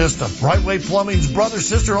comfort system. Right Way Plumbing's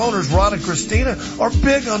brother-sister owners, Ron and Christina, are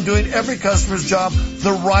big on doing every customer's job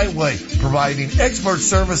the right way, providing expert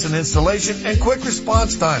service and installation and quick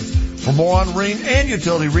response times. For more on Rheem and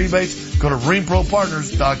utility rebates, go to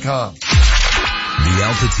RheemProPartners.com. The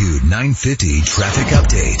Altitude 950 traffic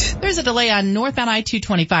update. There's a delay on northbound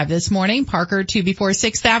I-225 this morning, Parker to before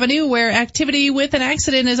 6th Avenue, where activity with an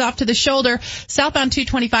accident is off to the shoulder. Southbound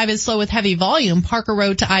 225 is slow with heavy volume, Parker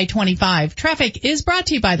Road to I-25. Traffic is brought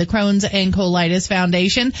to you by the Crohn's and Colitis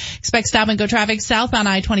Foundation. Expect stop and go traffic southbound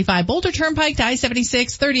I-25, Boulder Turnpike to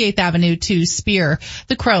I-76, 38th Avenue to Spear.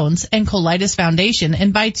 The Crohn's and Colitis Foundation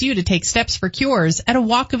invites you to take steps for cures at a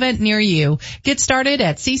walk event near you. Get started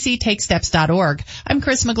at cctakesteps.org. I'm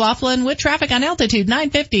Chris McLaughlin with traffic on Altitude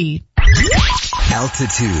 950.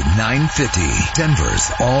 Altitude 950,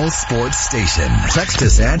 Denver's all sports station. Text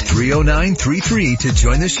us at 30933 to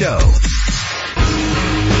join the show.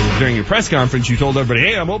 During your press conference, you told everybody,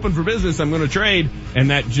 hey, I'm open for business, I'm going to trade. And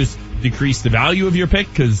that just decreased the value of your pick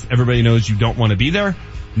because everybody knows you don't want to be there.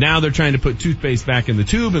 Now they're trying to put toothpaste back in the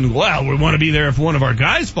tube and, well, we want to be there if one of our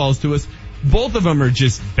guys falls to us. Both of them are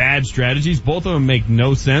just bad strategies. Both of them make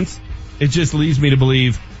no sense. It just leads me to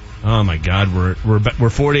believe, oh my God, we're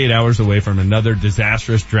 48 hours away from another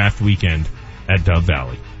disastrous draft weekend at Dove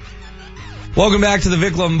Valley. Welcome back to the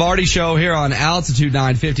Vic Lombardi Show here on Altitude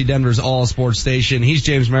 950, Denver's all sports station. He's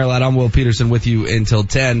James Merrilat. I'm Will Peterson with you until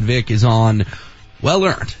 10. Vic is on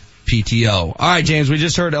well-earned PTO. All right, James, we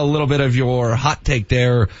just heard a little bit of your hot take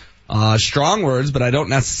there. Strong words, but I don't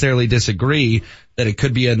necessarily disagree that it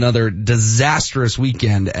could be another disastrous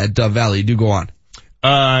weekend at Dove Valley. Do go on.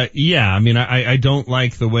 Yeah, I mean, I don't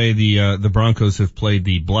like the way the Broncos have played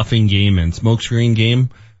the bluffing game and smokescreen game,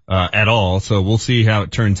 at all. So we'll see how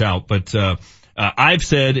it turns out. But, I've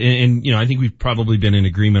said, and I think we've probably been in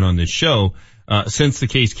agreement on this show, since the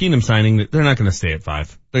Case Keenum signing that they're not going to stay at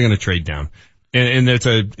 5. They're going to trade down. And it's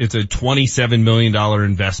a $27 million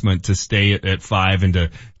investment to stay at 5 and to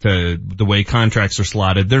the way contracts are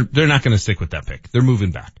slotted. They're not going to stick with that pick. They're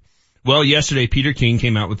moving back. Well, yesterday Peter King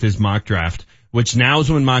came out with his mock draft, which now is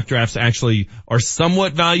when mock drafts actually are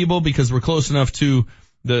somewhat valuable because we're close enough to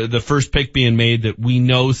the first pick being made that we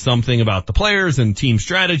know something about the players and team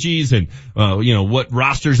strategies and, what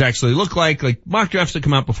rosters actually look like. Like mock drafts that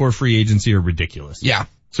come out before free agency are ridiculous. Yeah.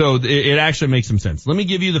 So it actually makes some sense. Let me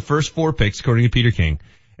give you the first 4 picks according to Peter King,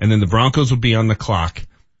 and then the Broncos will be on the clock,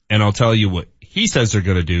 and I'll tell you what he says they're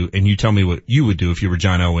going to do, and you tell me what you would do if you were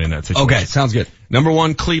John Elway in that situation. Okay, sounds good. Number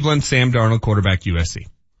 1, Cleveland, Sam Darnold, quarterback, USC.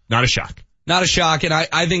 Not a shock. Not a shock, and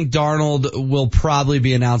I think Darnold will probably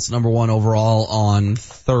be announced number 1 overall on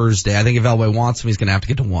Thursday. I think if Elway wants him, he's going to have to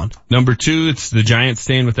get to 1. Number 2, it's the Giants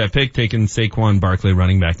staying with that pick, taking Saquon Barkley,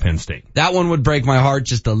 running back, Penn State. That one would break my heart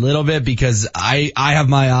just a little bit because I have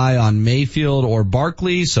my eye on Mayfield or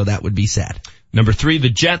Barkley, so that would be sad. Number 3, the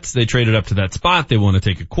Jets, they traded up to that spot. They want to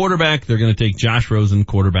take a quarterback. They're going to take Josh Rosen,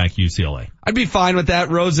 quarterback, UCLA. I'd be fine with that.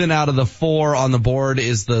 Rosen out of the 4 on the board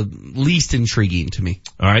is the least intriguing to me.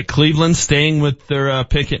 All right, Cleveland staying with their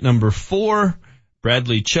pick at number 4.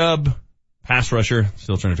 Bradley Chubb, pass rusher.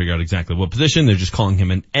 Still trying to figure out exactly what position. They're just calling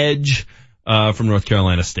him an edge from North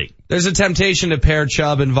Carolina State. There's a temptation to pair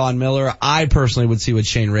Chubb and Von Miller. I personally would see what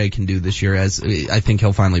Shane Ray can do this year, as I think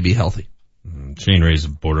he'll finally be healthy. Shane Ray's a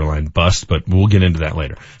borderline bust, but we'll get into that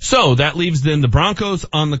later. So that leaves then the Broncos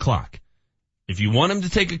on the clock. If you want him to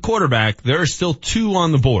take a quarterback, there are still 2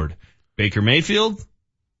 on the board. Baker Mayfield,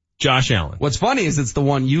 Josh Allen. What's funny is it's the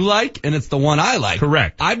one you like and it's the one I like.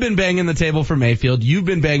 Correct. I've been banging the table for Mayfield. You've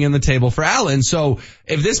been banging the table for Allen. So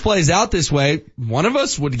if this plays out this way, one of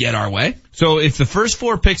us would get our way. So if the first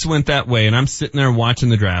 4 picks went that way and I'm sitting there watching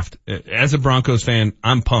the draft, as a Broncos fan,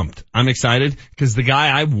 I'm pumped. I'm excited because the guy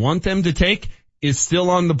I want them to take is still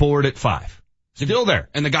on the board at 5. Still there.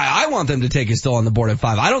 And the guy I want them to take is still on the board at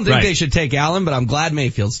 5. I don't think they should take Allen, but I'm glad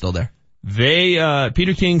Mayfield's still there.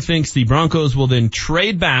 Peter King thinks the Broncos will then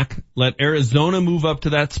trade back, let Arizona move up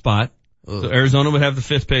to that spot. So Arizona would have the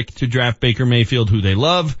 5th pick to draft Baker Mayfield, who they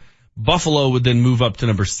love. Buffalo would then move up to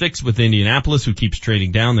number 6 with Indianapolis, who keeps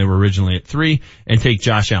trading down. They were originally at 3, and take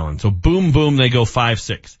Josh Allen. So boom, boom, they go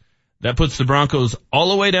 5-6. That puts the Broncos all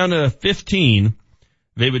the way down to 15.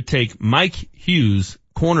 They would take Mike Hughes,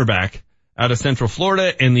 cornerback, out of Central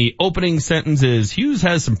Florida, and the opening sentence is, Hughes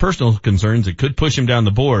has some personal concerns that could push him down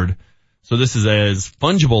the board. So this is as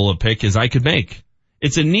fungible a pick as I could make.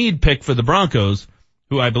 It's a need pick for the Broncos,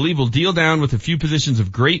 who I believe will deal down with a few positions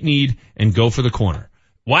of great need and go for the corner.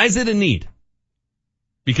 Why is it a need?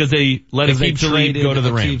 Because they let Aqib Talib go to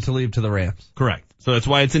the Rams. Aqib Talib to the Rams. Correct. So that's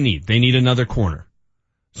why it's a need. They need another corner.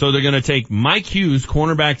 So they're going to take Mike Hughes,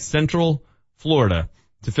 cornerback, Central Florida,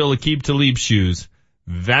 to fill Aqib Talib's shoes.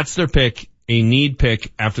 That's their pick, a need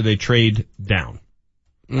pick after they trade down.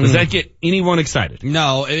 Does that get anyone excited?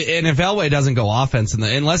 No, and if Elway doesn't go offense,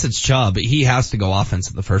 unless it's Chubb, he has to go offense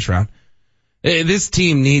in the first round. This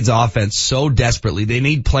team needs offense so desperately. They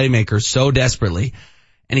need playmakers so desperately.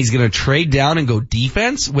 and he's going to trade down and go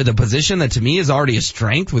defense with a position that to me is already a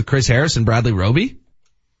strength with Chris Harris and Bradley Roby?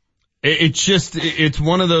 It's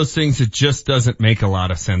one of those things that just doesn't make a lot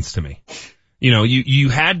of sense to me. You know, you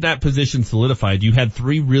had that position solidified. You had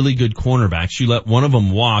 3 really good cornerbacks. You let one of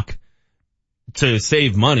them walk to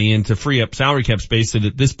save money and to free up salary cap space that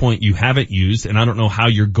at this point you haven't used, and I don't know how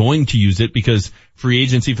you're going to use it because free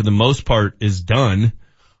agency for the most part is done.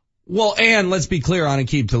 Well, and let's be clear on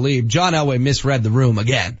Aqib Talib. John Elway misread the room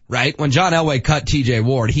again, right? When John Elway cut TJ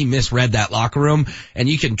Ward, he misread that locker room. And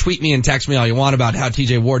you can tweet me and text me all you want about how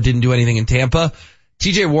TJ Ward didn't do anything in Tampa.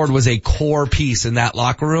 TJ Ward was a core piece in that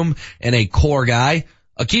locker room and a core guy.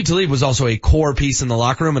 Aqib Talib was also a core piece in the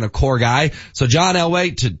locker room and a core guy. So John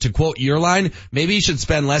Elway, to quote your line, maybe he should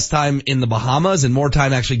spend less time in the Bahamas and more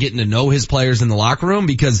time actually getting to know his players in the locker room,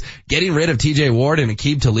 because getting rid of TJ Ward and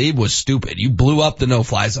Aqib Talib was stupid. You blew up the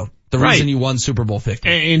no-fly zone. The reason you won Super Bowl 50.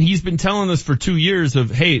 And he's been telling us for 2 years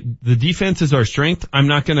of, hey, the defense is our strength. I'm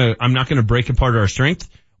not gonna break apart our strength.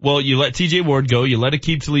 Well, you let TJ Ward go, you let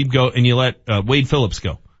Aqib Talib go, and you let Wade Phillips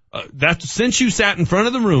go. That's since you sat in front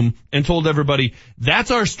of the room and told everybody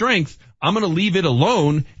that's our strength, I'm going to leave it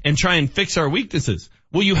alone and try and fix our weaknesses.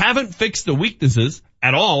 Well, you haven't fixed the weaknesses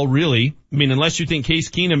at all, really. I mean, unless you think Case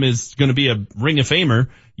Keenum is going to be a Ring of Famer,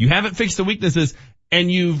 you haven't fixed the weaknesses,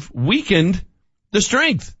 and you've weakened the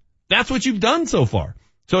strength. That's what you've done so far.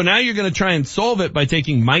 So now you're going to try and solve it by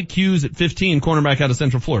taking Mike Hughes at 15, cornerback out of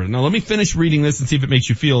Central Florida. Now let me finish reading this and see if it makes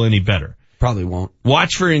you feel any better. Probably won't.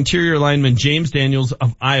 Watch for interior lineman James Daniels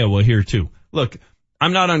of Iowa here too. Look,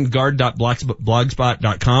 I'm not on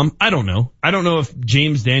guard.blogspot.com. I don't know. I don't know if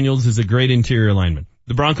James Daniels is a great interior lineman.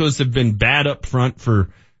 The Broncos have been bad up front for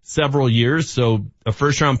several years, so a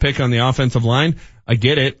first-round pick on the offensive line, I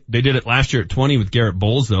get it. They did it last year at 20 with Garrett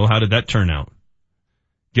Bowles, though. How did that turn out?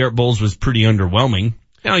 Garrett Bowles was pretty underwhelming.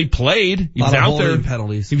 Now, he played. He was out there.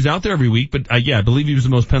 Penalties. He was out there every week, but I believe he was the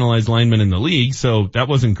most penalized lineman in the league, so that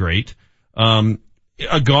wasn't great.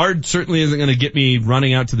 A guard certainly isn't going to get me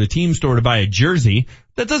running out to the team store to buy a jersey.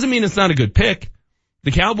 That doesn't mean it's not a good pick.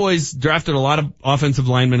 The Cowboys drafted a lot of offensive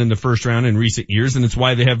linemen in the first round in recent years, and it's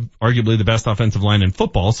why they have arguably the best offensive line in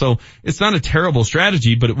football. So it's not a terrible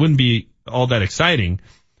strategy, but it wouldn't be all that exciting.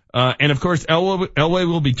 And of course, Elway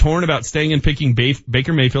will be torn about staying and picking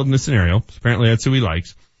Baker Mayfield in this scenario. Apparently that's who he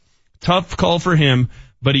likes. Tough call for him,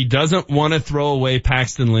 but he doesn't want to throw away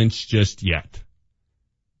Paxton Lynch just yet.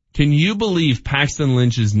 Can you believe Paxton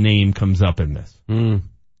Lynch's name comes up in this?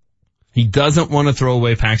 He doesn't want to throw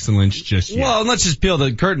away Paxton Lynch just yet. Well, let's just peel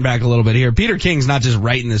the curtain back a little bit here. Peter King's not just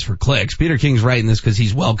writing this for clicks. Peter King's writing this because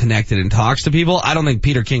he's well connected and talks to people. I don't think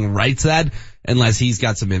Peter King writes that unless he's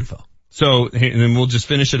got some info. So, and then we'll just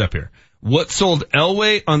finish it up here. What sold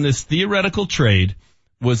Elway on this theoretical trade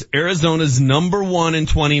was Arizona's number 1 in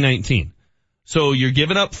 2019. So you're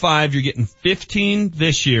giving up 5, you're getting 15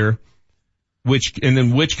 this year, which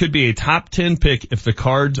could be a top 10 pick if the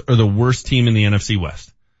Cards are the worst team in the NFC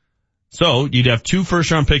West. So you'd have 2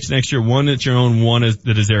 first round picks next year, 1 that's your own, 1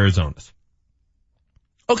 that is Arizona's.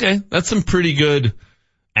 Okay, that's some pretty good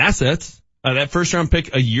assets. That first round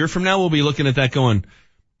pick a year from now, we'll be looking at that going,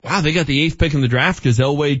 wow, they got the 8th pick in the draft because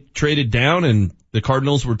Elway traded down and the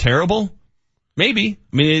Cardinals were terrible? Maybe.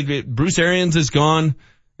 I mean, Bruce Arians is gone.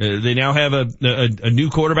 They now have a new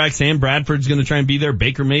quarterback. Sam Bradford's going to try and be there.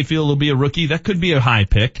 Baker Mayfield will be a rookie. That could be a high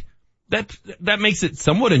pick. That makes it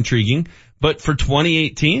somewhat intriguing. But for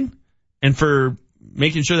 2018 and for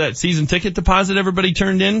making sure that season ticket deposit everybody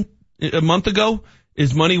turned in a month ago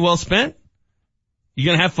is money well spent? You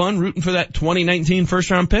going to have fun rooting for that 2019 first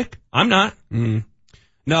round pick? I'm not.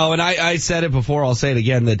 No, and I said it before, I'll say it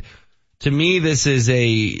again, that to me this is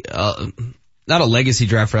not a legacy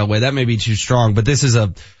draft for Elway, that may be too strong, but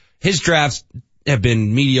his drafts have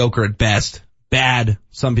been mediocre at best, bad,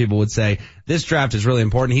 some people would say. This draft is really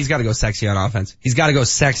important. He's got to go sexy on offense. He's got to go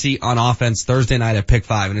sexy on offense Thursday night at pick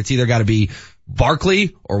 5, and it's either got to be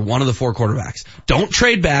Barkley or one of the 4 quarterbacks. Don't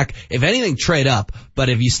trade back. If anything, trade up. But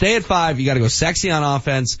if you stay at 5, you got to go sexy on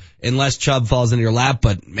offense unless Chubb falls into your lap.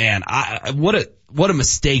 But man, what a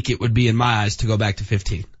mistake it would be in my eyes to go back to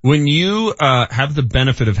 15. When you have the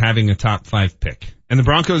benefit of having a top 5 pick, and the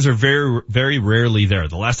Broncos are very, very rarely there.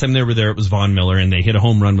 The last time they were there, it was Von Miller, and they hit a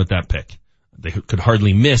home run with that pick. They could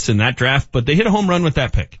hardly miss in that draft, but they hit a home run with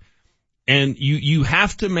that pick. And you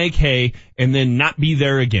have to make hay and then not be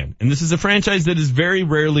there again. And this is a franchise that is very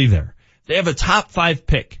rarely there. They have a top 5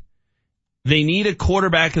 pick. They need a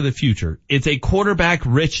quarterback of the future. It's a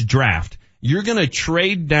quarterback-rich draft. You're going to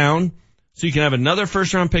trade down so you can have another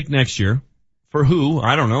first-round pick next year. For who?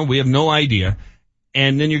 I don't know. We have no idea.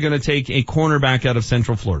 And then you're going to take a cornerback out of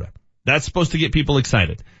Central Florida. That's supposed to get people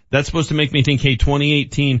excited. That's supposed to make me think, hey,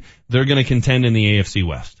 2018, they're going to contend in the AFC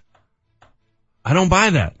West. I don't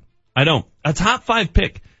buy that. I don't. A top 5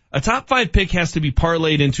 pick has to be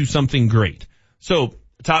parlayed into something great. So,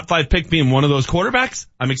 top 5 pick being one of those quarterbacks,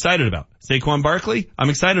 I'm excited about. Saquon Barkley, I'm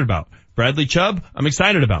excited about. Bradley Chubb, I'm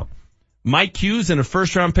excited about. Mike Hughes in a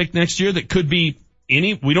first round pick next year that could be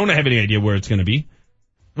we don't have any idea where it's going to be.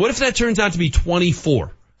 What if that turns out to be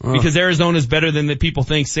 24? Because Arizona's better than the people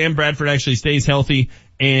think. Sam Bradford actually stays healthy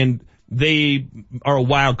and they are a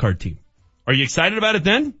wild card team. Are you excited about it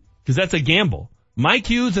then? Because that's a gamble. Mike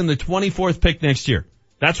Hughes in the 24th pick next year.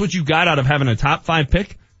 That's what you got out of having a top 5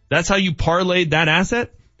 pick? That's how you parlayed that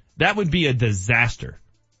asset? That would be a disaster.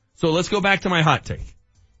 So let's go back to my hot take.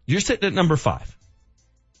 You're sitting at number 5.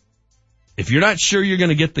 If you're not sure you're going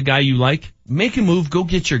to get the guy you like, make a move. Go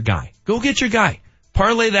get your guy. Go get your guy.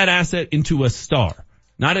 Parlay that asset into a star,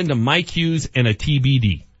 not into Mike Hughes and a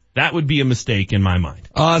TBD. That would be a mistake in my mind.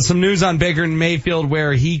 Some news on Baker Mayfield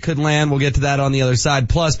where he could land. We'll get to that on the other side.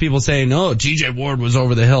 Plus people saying, no, TJ Ward was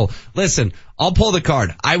over the hill. Listen, I'll pull the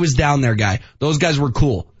card. I was down there, guy. Those guys were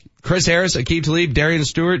cool. Chris Harris, Aqib Talib, Darian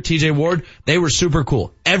Stewart, TJ Ward, they were super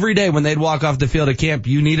cool. Every day when they'd walk off the field at camp,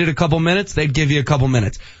 you needed a couple minutes, they'd give you a couple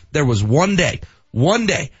minutes. There was one day,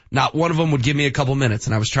 not one of them would give me a couple minutes,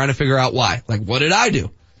 and I was trying to figure out why. Like, what did I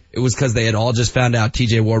do? It was because they had all just found out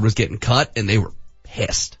TJ Ward was getting cut, and they were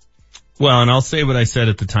pissed. Well, and I'll say what I said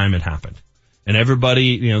at the time it happened. And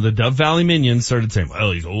everybody, the Dove Valley minions started saying,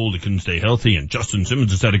 well, he's old, he couldn't stay healthy, and Justin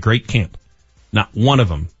Simmons just had a great camp. Not one of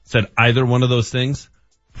them said either one of those things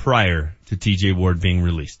prior to TJ Ward being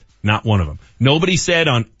released. Not one of them. Nobody said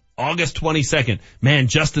on August 22nd, man,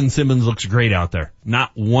 Justin Simmons looks great out there.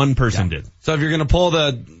 Not one person did. So if you're going to pull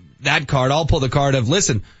that card, I'll pull the card of,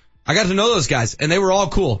 listen, I got to know those guys, and they were all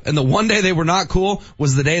cool. And the one day they were not cool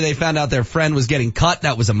was the day they found out their friend was getting cut.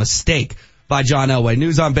 That was a mistake by John Elway.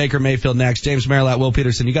 News on Baker Mayfield next. James Merrillat, Will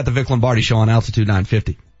Peterson. You got the Vic Lombardi Show on Altitude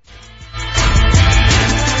 950.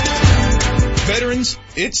 Veterans,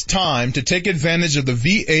 it's time to take advantage of the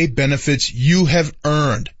VA benefits you have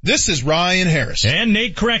earned. This is Ryan Harris. And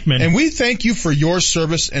Nate Kreckman. And we thank you for your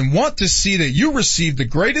service and want to see that you receive the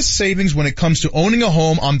greatest savings when it comes to owning a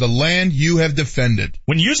home on the land you have defended.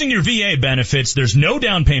 When using your VA benefits, there's no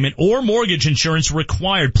down payment or mortgage insurance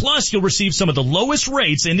required. Plus, you'll receive some of the lowest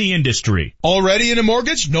rates in the industry. Already in a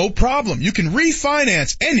mortgage? No problem. You can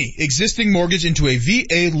refinance any existing mortgage into a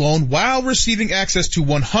VA loan while receiving access to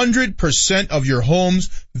 100% of your home's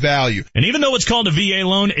value. And even though it's called a VA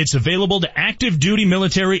loan, it's available to active duty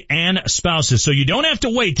military and spouses, so you don't have to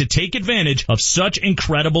wait to take advantage of such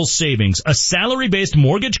incredible savings. A salary-based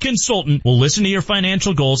mortgage consultant will listen to your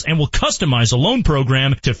financial goals and will customize a loan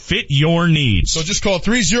program to fit your needs. So just call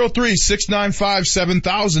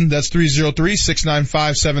 303-695-7000. That's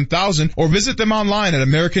 303-695-7000, or visit them online at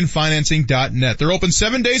AmericanFinancing.net. They're open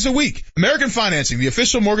 7 days a week. American Financing, the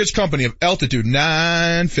official mortgage company of Altitude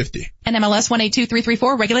 950. NMLS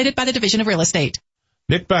 182334, regulated by the Division of Real Estate.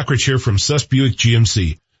 Nick Backridge here from Suss Buick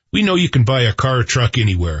GMC. We know you can buy a car or truck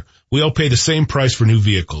anywhere. We all pay the same price for new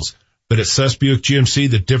vehicles. But at Suss Buick GMC,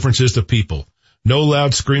 the difference is the people. No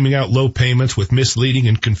loud screaming out low payments with misleading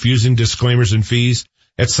and confusing disclaimers and fees.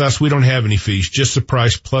 At Suss, we don't have any fees, just the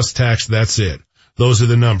price plus tax, that's it. Those are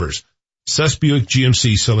the numbers. Suss Buick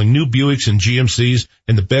GMC, selling new Buicks and GMCs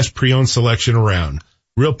and the best pre-owned selection around.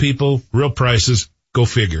 Real people, real prices, go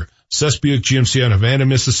figure. Suss Buick GMC on Havana,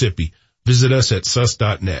 Mississippi. Visit us at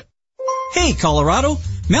suss.net. Hey, Colorado!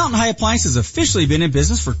 Mountain High Appliance has officially been in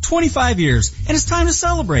business for 25 years, and it's time to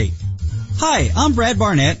celebrate. Hi, I'm Brad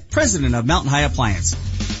Barnett, president of Mountain High Appliance.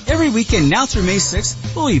 Every weekend now through May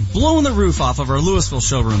 6th, we'll be blowing the roof off of our Louisville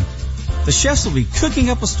showroom. The chefs will be cooking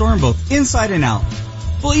up a storm both inside and out.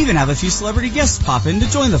 We'll even have a few celebrity guests pop in to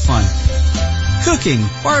join the fun. Cooking,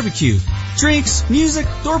 barbecue, drinks, music,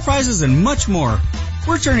 door prizes, and much more.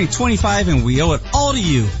 We're turning 25 and we owe it all to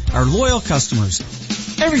you, our loyal customers.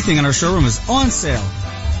 Everything in our showroom is on sale.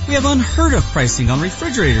 We have unheard of pricing on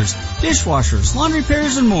refrigerators, dishwashers, laundry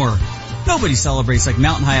pairs, and more. Nobody celebrates like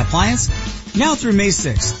Mountain High Appliance. Now through May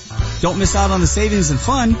 6th. Don't miss out on the savings and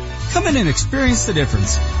fun. Come in and experience the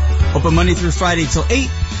difference. Open Monday through Friday till 8,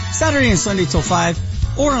 Saturday and Sunday till 5,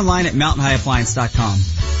 or online at mountainhighappliance.com.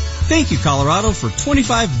 Thank you, Colorado, for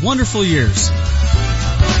 25 wonderful years.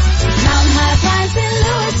 Mountain High Appliance in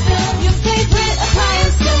Louisville, your favorite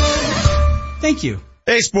appliance store. Thank you.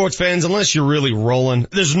 Hey, sports fans, unless you're really rolling,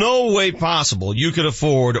 there's no way possible you could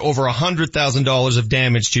afford over $100,000 of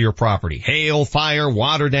damage to your property. Hail, fire,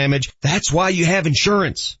 water damage. That's why you have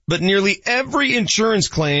insurance. But nearly every insurance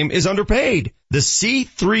claim is underpaid. The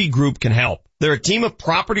C3 Group can help. They're a team of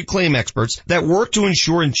property claim experts that work to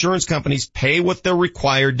ensure insurance companies pay what they're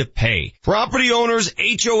required to pay. Property owners,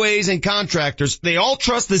 HOAs, and contractors, they all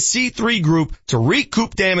trust the C3 Group to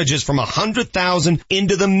recoup damages from $100,000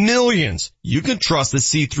 into the millions. You can trust the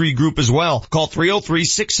C3 Group as well. Call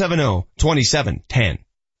 303-670-2710.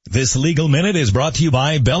 This Legal Minute is brought to you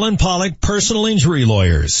by Bell & Pollock Personal Injury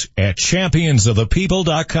Lawyers at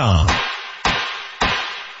championsofthepeople.com.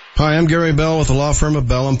 Hi, I'm Gary Bell with the law firm of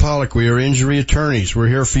Bell & Pollock. We are injury attorneys. We're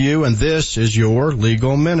here for you, and this is your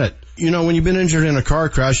Legal Minute. You know, when you've been injured in a car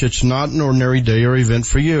crash, it's not an ordinary day or event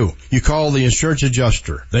for you. You call the insurance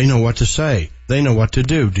adjuster. They know what to say. They know what to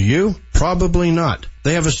do. Do you? Probably not.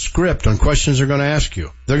 They have a script on questions they're going to ask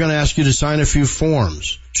you. They're going to ask you to sign a few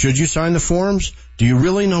forms. Should you sign the forms? Do you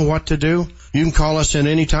really know what to do? You can call us at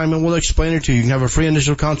any time and we'll explain it to you. You can have a free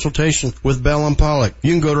initial consultation with Bell & Pollock.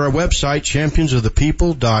 You can go to our website,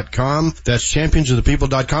 championsofthepeople.com. That's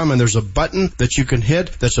championsofthepeople.com, and there's a button that you can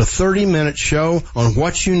hit that's a 30-minute show on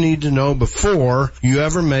what you need to know before you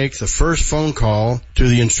ever make the first phone call to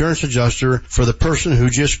the insurance adjuster for the person who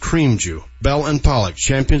just creamed you. Bell & Pollock,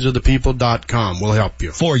 championsofthepeople.com will help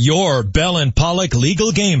you. For your Bell & Pollock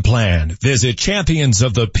legal game plan, visit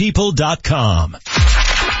championsofthepeople.com.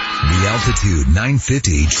 The Altitude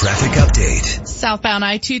 950 traffic update. Southbound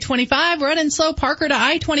I-225 running slow Parker to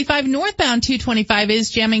I-25. Northbound 225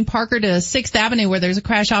 is jamming Parker to 6th Avenue where there's a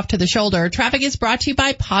crash off to the shoulder. Traffic is brought to you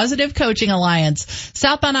by Positive Coaching Alliance.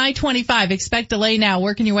 Southbound I-25, expect delay now,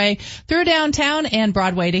 working your way through downtown and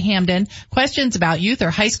Broadway to Hamden. Questions about youth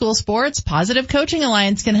or high school sports? Positive Coaching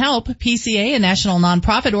Alliance can help. PCA, a national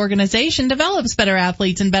nonprofit organization, develops better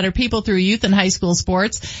athletes and better people through youth and high school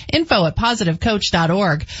sports. Info at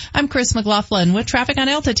positivecoach.org. I'm Chris McLaughlin with traffic on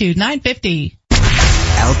Altitude 950.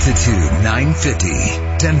 Altitude 950,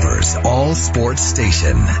 Denver's all sports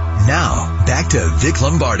station. Now, back to Vic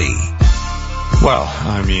Lombardi. Well,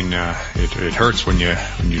 I mean, it hurts when you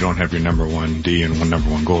don't have your number one D and number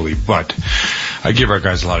one goalie, but I give our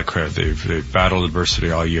guys a lot of credit. They've battled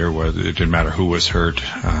adversity all year, where it didn't matter who was hurt.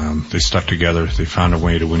 They stuck together. They found a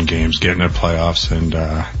way to win games, get into the playoffs, and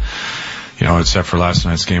you know, except for last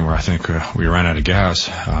night's game where I think we ran out of gas.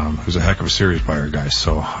 It was a heck of a series by our guys.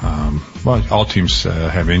 So, well, all teams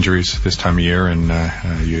have injuries this time of year, and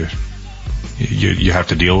you have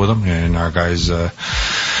to deal with them. And our guys, they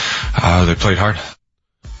played hard.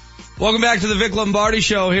 Welcome back to the Vic Lombardi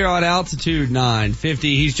Show here on Altitude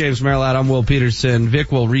 950. He's James Merrilat. I'm Will Peterson.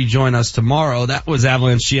 Vic will rejoin us tomorrow. That was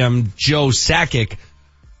Avalanche GM Joe Sakic.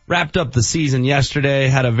 Wrapped up the season yesterday,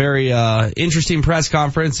 had a very interesting press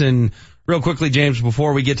conference. And real quickly, James,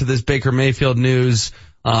 before we get to this Baker Mayfield news,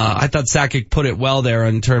 I thought Sakic put it well there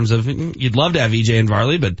in terms of you'd love to have EJ and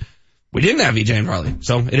Varley, but we didn't have EJ and Varley.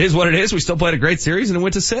 So it is what it is. We still played a great series and it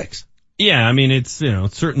went to 6. Yeah, I mean, it's, you know,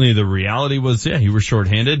 certainly the reality was, yeah, you were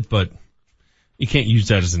shorthanded, but you can't use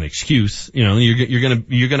that as an excuse. You know,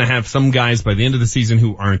 you're gonna have some guys by the end of the season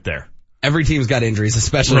who aren't there. Every team's got injuries,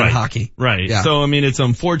 especially in hockey. Right. Yeah. So, I mean, it's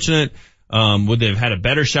unfortunate. Would they have had a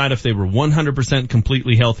better shot if they were 100%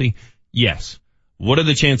 completely healthy? Yes. What are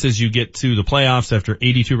the chances you get to the playoffs after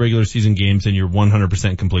 82 regular season games and you're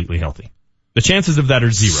 100% completely healthy? The chances of that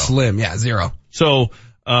are 0. Slim, yeah, 0. So,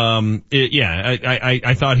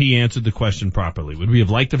 I thought he answered the question properly. Would we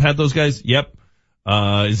have liked to have had those guys? Yep.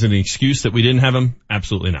 Is it an excuse that we didn't have them?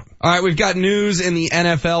 Absolutely not. All right, we've got news in the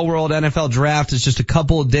NFL world. NFL draft is just a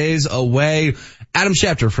couple of days away. Adam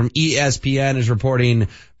Schefter from ESPN is reporting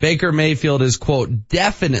Baker Mayfield is, quote,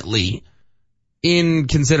 definitely in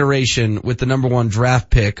consideration with the number 1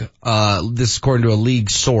 draft pick. This is according to a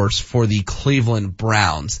league source for the Cleveland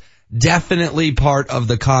Browns. Definitely part of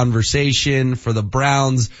the conversation for the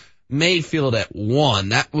Browns. Mayfield at 1.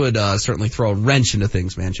 That would certainly throw a wrench into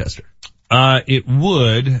things, Manchester. It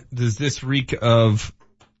would. Does this reek of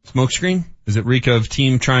smokescreen? Does it reek of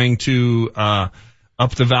team trying to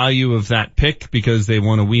up the value of that pick because they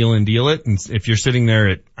want to wheel and deal it? And if you're sitting there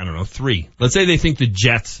at, I don't know, 3. Let's say they think the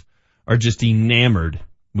Jets are just enamored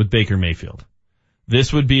with Baker Mayfield.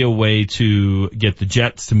 This would be a way to get the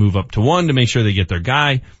Jets to move up to 1 to make sure they get their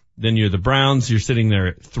guy. Then you're the Browns. You're sitting there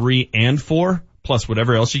at 3 and 4 plus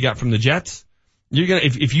whatever else you got from the Jets. You're gonna,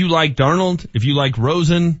 if you like Darnold, if you like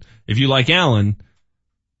Rosen, if you like Allen,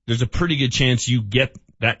 there's a pretty good chance you get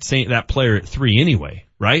that player at 3 anyway,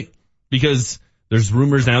 right? Because there's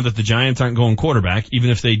rumors now that the Giants aren't going quarterback. Even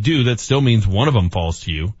if they do, that still means one of them falls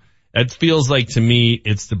to you. It feels like to me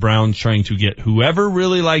it's the Browns trying to get whoever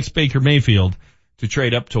really likes Baker Mayfield to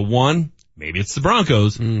trade up to 1. Maybe it's the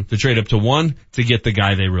Broncos to trade up to 1 to get the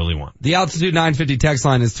guy they really want. The Altitude 950 text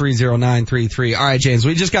line is 30933. All right, James,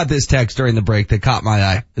 we just got this text during the break that caught my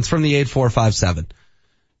eye. It's from the 8457.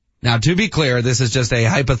 Now, to be clear, this is just a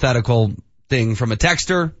hypothetical thing from a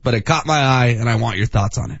texter, but it caught my eye and I want your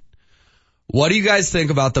thoughts on it. What do you guys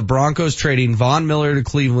think about the Broncos trading Von Miller to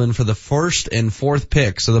Cleveland for the 1st and 4th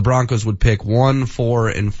pick? So the Broncos would pick 1, 4,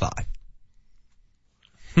 and 5.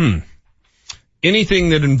 Anything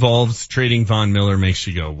that involves trading Von Miller makes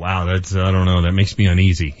you go, wow, I don't know, that makes me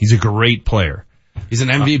uneasy. He's a great player. He's an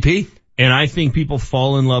MVP. And I think people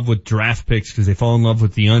fall in love with draft picks because they fall in love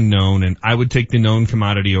with the unknown, and I would take the known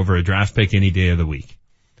commodity over a draft pick any day of the week.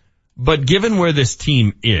 But given where this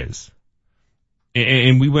team is,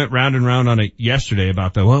 and we went round and round on it yesterday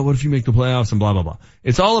about what if you make the playoffs and blah, blah, blah.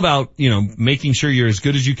 It's all about, making sure you're as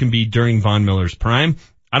good as you can be during Von Miller's prime.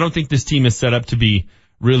 I don't think this team is set up to be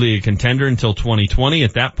really a contender until 2020.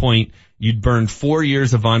 At that point, you'd burned 4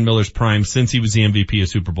 years of Von Miller's prime since he was the MVP of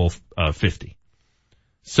Super Bowl 50.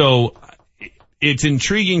 So it's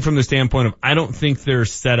intriguing from the standpoint of I don't think they're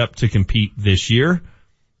set up to compete this year.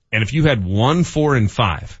 And if you had 1, 4, and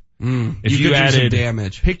 5, if you added do some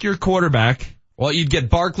damage, pick your quarterback. Well, you'd get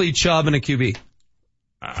Barkley, Chubb, and a QB.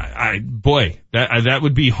 That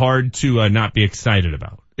would be hard to not be excited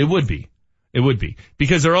about. It would be.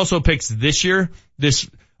 Because there are also picks this year.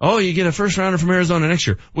 You get a first rounder from Arizona next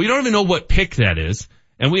year. Well, you don't even know what pick that is.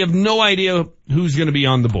 And we have no idea who's going to be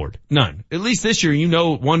on the board. None. At least this year,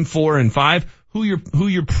 1, 4, and 5, who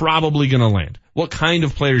you're probably going to land. What kind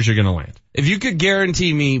of players you're going to land. If you could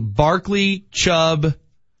guarantee me Barkley, Chubb,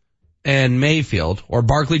 and Mayfield, or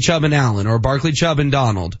Barkley, Chubb, and Allen, or Barkley, Chubb, and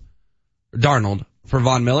Darnold for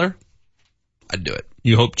Von Miller, I'd do it.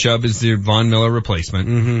 You hope Chubb is the Von Miller replacement.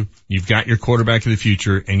 Mm-hmm. You've got your quarterback of the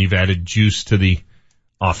future, and you've added juice to the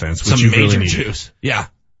offense, which some you major really need. Juice. Yeah.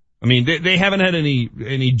 I mean, they haven't had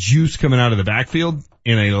any juice coming out of the backfield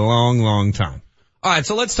in a long, long time. All right,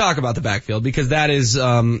 so let's talk about the backfield because that is,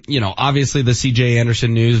 obviously the C.J.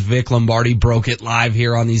 Anderson news. Vic Lombardi broke it live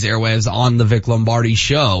here on these airwaves on the Vic Lombardi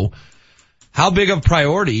show. How big of a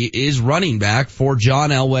priority is running back for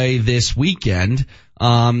John Elway this weekend?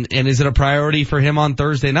 And is it a priority for him on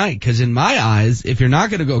Thursday night? Because in my eyes, if you're not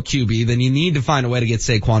going to go QB, then you need to find a way to get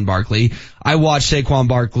Saquon Barkley. I watched Saquon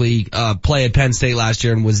Barkley play at Penn State last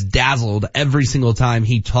year and was dazzled every single time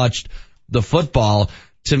he touched the football.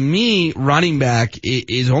 To me, running back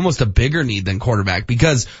is almost a bigger need than quarterback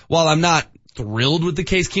because while I'm not thrilled with the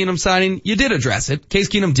Case Keenum signing, you did address it. Case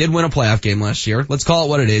Keenum did win a playoff game last year. Let's call it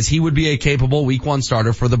what it is. He would be a capable week 1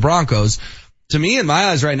 starter for the Broncos. To me, in my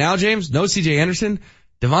eyes right now, James, no C.J. Anderson,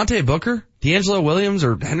 Devontae Booker, D'Angelo Williams,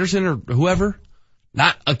 or Henderson, or whoever,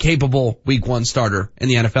 not a capable week 1 starter in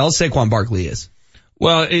the NFL. Saquon Barkley is.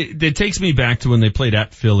 Well, it takes me back to when they played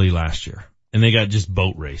at Philly last year, and they got just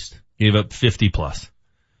boat raced. Gave up 50 plus.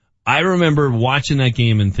 I remember watching that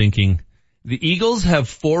game and thinking, the Eagles have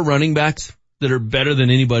 4 running backs that are better than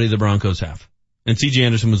anybody the Broncos have. And C.J.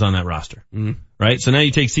 Anderson was on that roster. Right? So now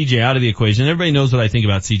you take C.J. out of the equation. Everybody knows what I think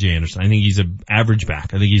about C.J. Anderson. I think he's an average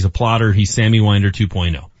back. I think he's a plotter. He's Sammy Winder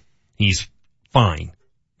 2.0. He's fine.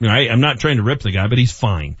 Right? I'm not trying to rip the guy, but he's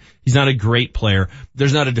fine. He's not a great player.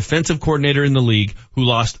 There's not a defensive coordinator in the league who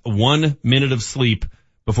lost 1 minute of sleep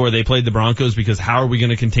before they played the Broncos because how are we going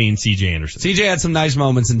to contain C.J. Anderson? C.J. had some nice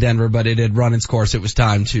moments in Denver, but it had run its course. It was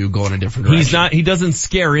time to go in a different direction. He doesn't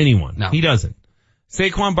scare anyone. No. He doesn't.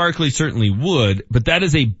 Saquon Barkley certainly would, but that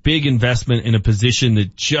is a big investment in a position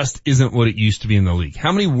that just isn't what it used to be in the league.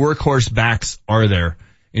 How many workhorse backs are there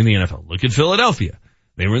in the NFL? Look at Philadelphia.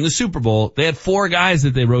 They were in the Super Bowl. They had 4 guys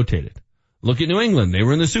that they rotated. Look at New England. They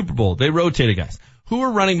were in the Super Bowl. They rotated guys. Who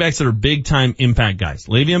are running backs that are big-time impact guys?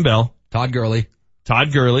 Le'Veon Bell. Todd Gurley.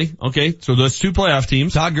 Okay, so those 2 playoff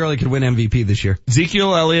teams. Todd Gurley could win MVP this year.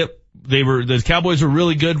 Ezekiel Elliott. The Cowboys were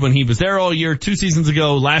really good when he was there all year. 2 seasons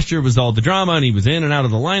ago, last year was all the drama and he was in and out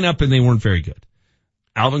of the lineup and they weren't very good.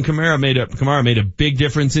 Alvin Kamara made a big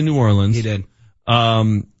difference in New Orleans. He did.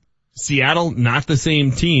 Seattle, not the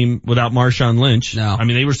same team without Marshawn Lynch. No. I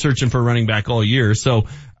mean, they were searching for a running back all year. So,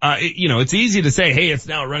 it's easy to say, hey, it's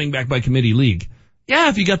now a running back by committee league. Yeah,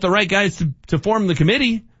 if you got the right guys to form the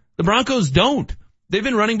committee. The Broncos don't. They've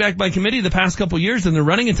been running back by committee the past couple of years and their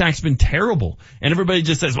running attack's been terrible. And everybody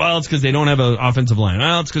just says, well, it's because they don't have an offensive line.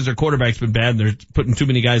 Well, it's because their quarterback's been bad and they're putting too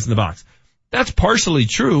many guys in the box. That's partially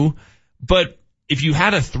true, but if you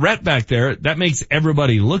had a threat back there, that makes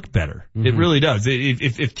everybody look better. Mm-hmm. It really does.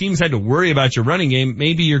 If teams had to worry about your running game,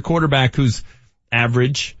 maybe your quarterback who's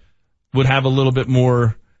average would have a little bit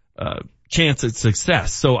more chance at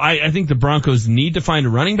success. So I think the Broncos need to find a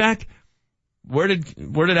running back. Where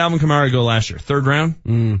did Alvin Kamara go last year? 3rd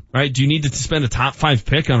round? Right? Do you need to spend a top 5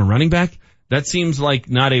 pick on a running back? That seems like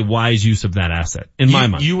not a wise use of that asset, in my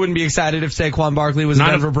mind. You wouldn't be excited if Saquon Barkley was a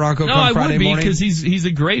Denver Bronco come Friday morning? No, I would be because he's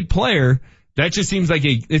a great player. That just seems like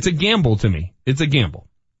it's a gamble to me. It's a gamble.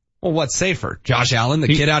 Well, what's safer? Josh Allen, the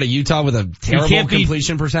kid out of Utah with a terrible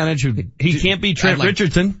completion percentage. He can't be Trent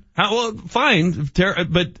Richardson. Fine,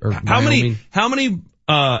 but how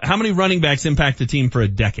many running backs impact the team for a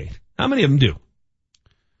decade? How many of them do?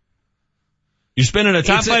 You're spending a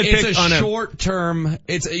top 5 pick on a short term.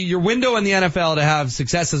 It's your window in the NFL to have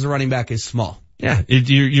success as a running back is small. Yeah,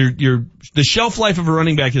 the shelf life of a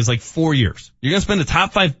running back is like 4 years. You're gonna spend a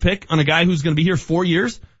top 5 pick on a guy who's gonna be here 4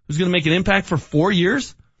 years, who's gonna make an impact for 4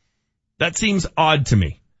 years? That seems odd to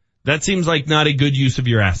me. That seems like not a good use of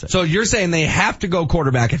your assets. So you're saying they have to go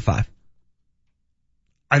quarterback at 5?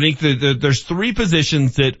 I think that there's 3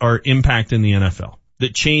 positions that are impact in the NFL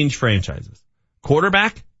that change franchises.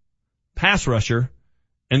 Quarterback, pass rusher,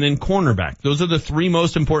 and then cornerback. Those are the 3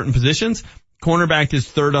 most important positions. Cornerback is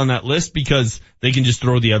third on that list because they can just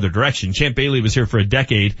throw the other direction. Champ Bailey was here for a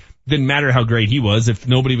decade. Didn't matter how great he was. If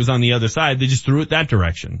nobody was on the other side, they just threw it that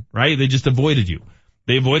direction, right? They just avoided you.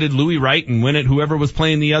 They avoided Louis Wright and went at whoever was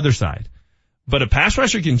playing the other side. But a pass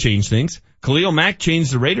rusher can change things. Khalil Mack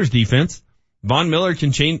changed the Raiders defense. Von Miller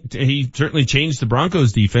can change, he certainly changed the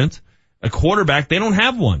Broncos defense. A quarterback, they don't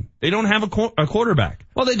have one. They don't have a quarterback.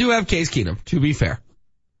 Well, they do have Case Keenum, to be fair.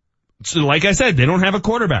 So like I said, they don't have a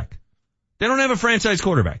quarterback. They don't have a franchise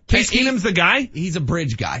quarterback. Case Keenum's the guy. He's a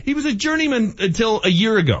bridge guy. He was a journeyman until a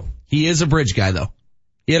year ago. He is a bridge guy though.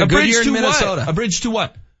 He had a good year in Minnesota. A bridge to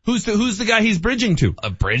what? Who's the guy he's bridging to? A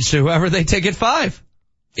bridge to whoever they take at 5.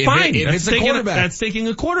 Fine. If it's a quarterback. That's taking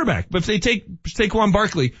a quarterback. But if they take Saquon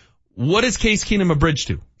Barkley, what is Case Keenum a bridge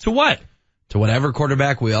to? To what? To whatever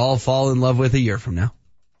quarterback we all fall in love with a year from now.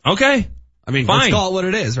 Okay. I mean, fine. Let's call it what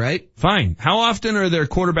it is, right? Fine. How often are there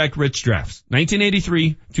quarterback-rich drafts?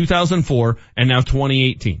 1983, 2004, and now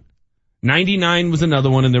 2018. 99 was another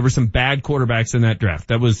one, and there were some bad quarterbacks in that draft.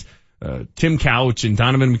 That was Tim Couch and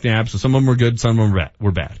Donovan McNabb, so some of them were good, some of them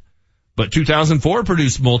were bad. But 2004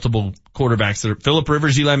 produced multiple quarterbacks. Phillip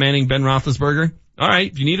Rivers, Eli Manning, Ben Roethlisberger. All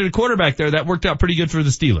right, if you needed a quarterback there, that worked out pretty good for the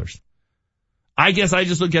Steelers. I guess I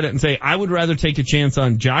just look at it and say, I would rather take a chance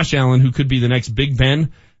on Josh Allen, who could be the next Big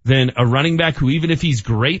Ben, than a running back who, even if he's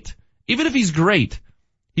great, he's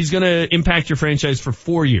going to impact your franchise for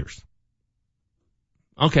 4 years.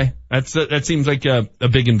 Okay, that seems like a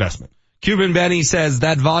big investment. Cuban Benny says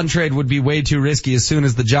that Vaughn trade would be way too risky. As soon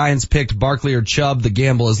as the Giants picked Barkley or Chubb, the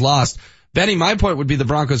gamble is lost. Benny, my point would be the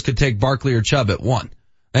Broncos could take Barkley or Chubb at 1.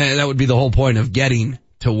 And that would be the whole point of getting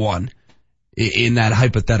to 1 in that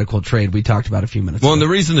hypothetical trade we talked about a few minutes ago. Well, and the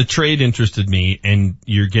reason the trade interested me, and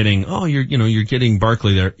you're getting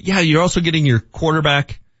Barkley there. Yeah, you're also getting your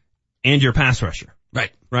quarterback and your pass rusher.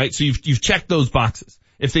 Right? So you've checked those boxes.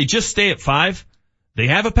 If they just stay at 5, they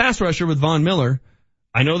have a pass rusher with Von Miller.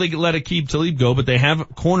 I know they let Aqib Talib go, but they have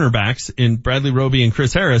cornerbacks in Bradley Roby and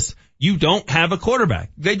Chris Harris. You don't have a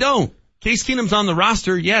quarterback. They don't. Case Keenum's on the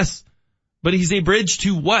roster, yes, but he's a bridge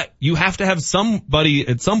to what? You have to have somebody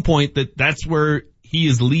at some point that's where he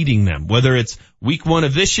is leading them, whether it's week 1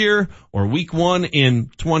 of this year or week 1 in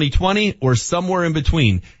 2020 or somewhere in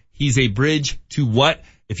between. He's a bridge to what?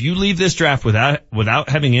 If you leave this draft without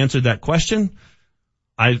having answered that question,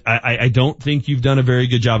 I don't think you've done a very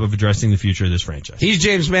good job of addressing the future of this franchise. He's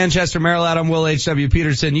James Manchester, Merrill I'm Will H.W.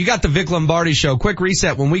 Peterson. You got the Vic Lombardi Show. Quick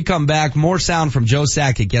reset when we come back. More sound from Joe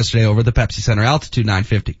Sakic yesterday over at the Pepsi Center. Altitude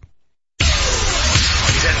 950.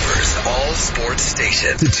 Denver's all-sports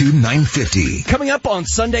station. Altitude 950. Coming up on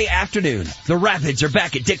Sunday afternoon, the Rapids are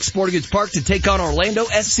back at Dick's Sporting Goods Park to take on Orlando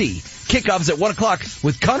SC. Kickoffs at 1 o'clock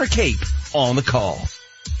with Connor Cape on the call.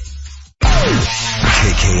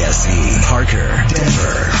 KKSE, Parker,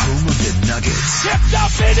 Denver, home of the Nuggets. Tipped up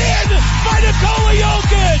and in by Nikola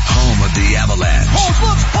Jokic. Home of the Avalanche.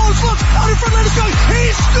 Holmes looks, out in front, let it go. He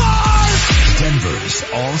scores! Denver's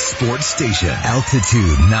all-sports station,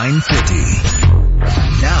 Altitude 950.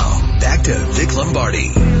 Now, back to Vic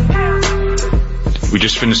Lombardi. We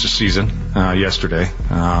just finished the season yesterday,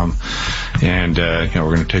 and we're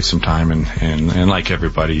going to take some time and like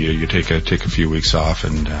everybody, you take a few weeks off,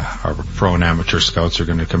 and our pro and amateur scouts are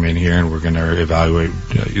going to come in here, and we're going to evaluate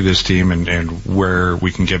this team and where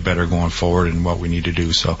we can get better going forward and what we need to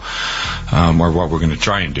do, so or what we're going to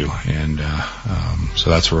try and do, and so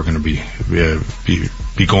that's where we're going to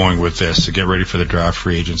be going with this to get ready for the draft,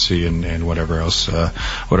 free agency, and whatever else,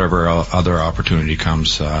 whatever other opportunity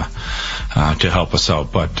comes to help us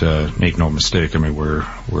out. But make no mistake, I mean, we're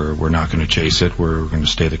not going to chase it. We're going to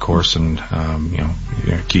stay the course and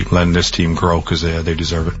keep letting this team grow because they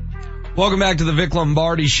deserve it. Welcome back to the Vic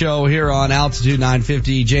Lombardi Show here on Altitude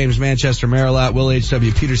 950. James Manchester, Merrill Will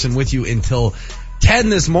H.W. Peterson with you until 10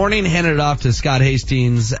 this morning. Handed it off to Scott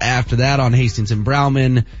Hastings after that on Hastings and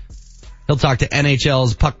Browman. He'll talk to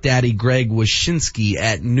NHL's puck daddy Greg Wyshynski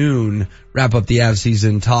at noon. Wrap up the Avs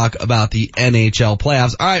season, talk about the NHL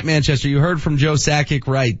playoffs. All right, Manchester, you heard from Joe Sakic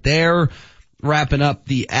right there. Wrapping up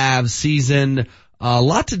the Avs season. A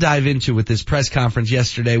lot to dive into with this press conference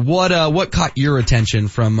yesterday. What caught your attention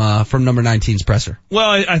from number 19's presser? Well,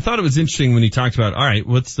 I thought it was interesting when he talked about, all right,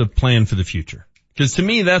 what's the plan for the future? Because to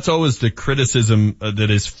me, that's always the criticism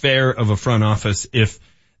that is fair of a front office if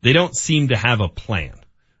they don't seem to have a plan,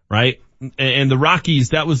 right? And the Rockies,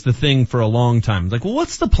 that was the thing for a long time. Like, well,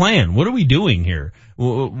 what's the plan? What are we doing here?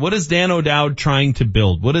 What is Dan O'Dowd trying to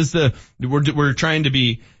build? What is we're trying to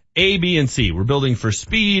be A, B, and C. We're building for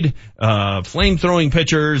speed, flame-throwing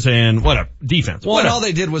pitchers, and whatever, defense. Well, and all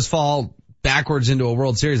they did was fall backwards into a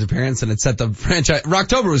World Series appearance, and it set the franchise.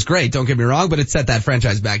 Rocktober was great, don't get me wrong, but it set that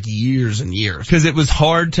franchise back years and years. Because it was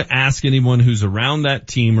hard to ask anyone who's around that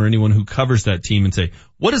team or anyone who covers that team and say,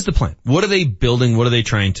 what is the plan? What are they building? What are they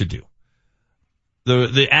trying to do?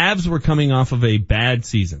 The Avs were coming off of a bad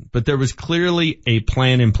season, but there was clearly a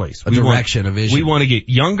plan in place. A direction, a vision. We want to get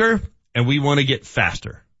younger, and we want to get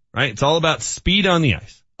faster. Right? It's all about speed on the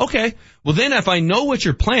ice. Okay. Well, then if I know what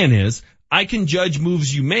your plan is, I can judge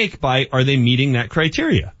moves you make by, are they meeting that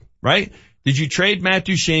criteria? Right? Did you trade Matt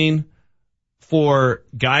Duchene for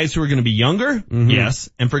guys who are going to be younger? Mm-hmm. Yes.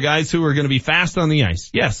 And for guys who are going to be fast on the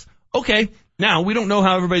ice? Yes. Okay. Now, we don't know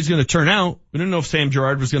how everybody's going to turn out. We don't know if Sam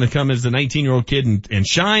Girard was going to come as a 19-year-old kid and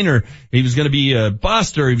shine, or he was going to be a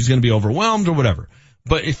bust, or he was going to be overwhelmed, or whatever.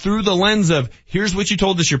 But through the lens of, here's what you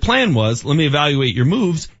told us your plan was, let me evaluate your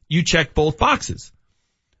moves, you check both boxes.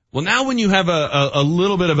 Well, now when you have a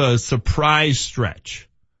little bit of a surprise stretch,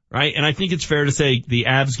 right? And I think it's fair to say the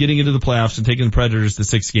Avs getting into the playoffs and taking the Predators to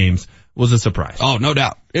 6 games was a surprise. Oh, no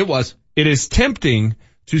doubt. It was. It is tempting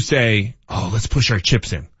to say, oh, let's push our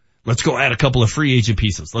chips in. Let's go add a couple of free agent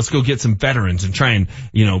pieces. Let's go get some veterans and try and,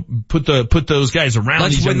 put those guys around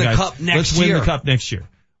these young guys. Let's win the cup next year.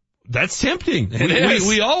 That's tempting.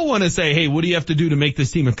 We all want to say, hey, what do you have to do to make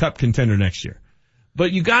this team a cup contender next year?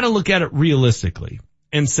 But you got to look at it realistically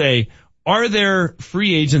and say, are there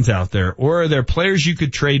free agents out there, or are there players you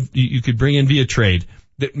could bring in via trade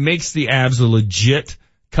that makes the Avs a legit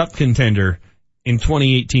cup contender in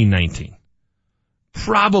 2018-19?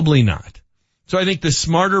 Probably not. So I think the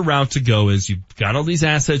smarter route to go is you've got all these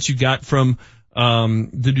assets you got from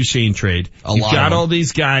the Duchene trade. You've got all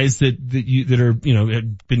these guys that are,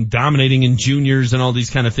 have been dominating in juniors and all these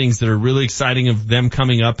kind of things that are really exciting of them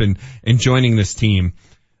coming up and joining this team.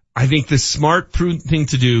 I think the smart, prudent thing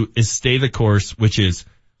to do is stay the course, which is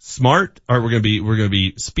smart. Or we're going to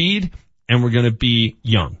be speed, and we're going to be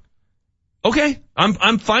young. Okay.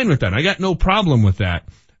 I'm fine with that. I got no problem with that.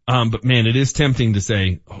 But man, it is tempting to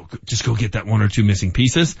say, oh, just go get that one or two missing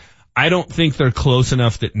pieces. I don't think they're close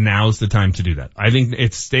enough that now's the time to do that. I think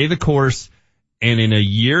it's stay the course, and in a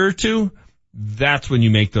year or two, that's when you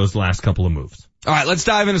make those last couple of moves. All right, let's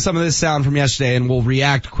dive into some of this sound from yesterday, and we'll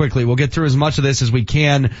react quickly. We'll get through as much of this as we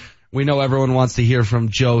can. We know everyone wants to hear from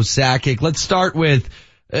Joe Sakic. Let's start with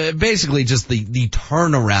basically just the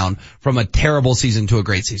turnaround from a terrible season to a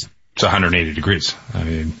great season. It's 180 degrees. I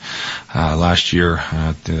mean, last year,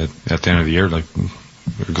 at the end of the year, like,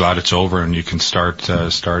 we're glad it's over and you can start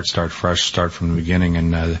fresh, start from the beginning.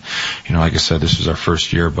 And, like I said, this was our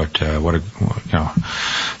first year, but, the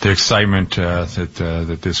excitement,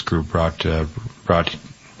 that this group brought to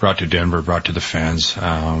Denver, brought to the fans.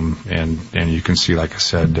 And you can see, like I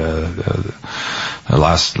said, the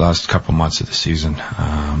last couple months of the season,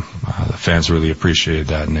 the fans really appreciated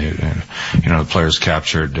that, and the players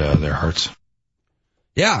captured, their hearts.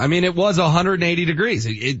 Yeah, I mean, it was 180 degrees.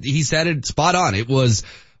 He said it spot on. It was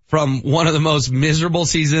from one of the most miserable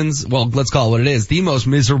seasons, well, let's call it what it is, the most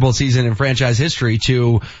miserable season in franchise history,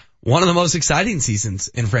 to one of the most exciting seasons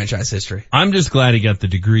in franchise history. I'm just glad he got the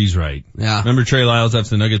degrees right. Yeah. Remember Trey Lyles after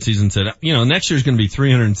the Nugget season said, next year's going to be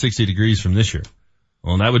 360 degrees from this year.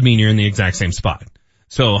 Well, that would mean you're in the exact same spot.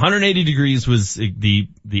 So 180 degrees was the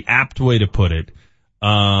apt way to put it.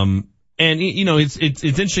 And it's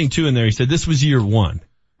interesting too in there. He said this was year 1,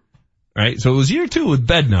 right? So it was year 2 with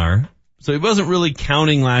Bednar. So he wasn't really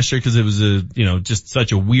counting last year because it was just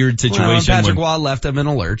such a weird situation. Well, Patrick Waugh left him in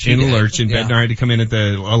a lurch. And Bednar had to come in at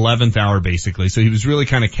the 11th hour basically. So he was really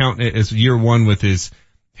kind of counting it as year 1 with his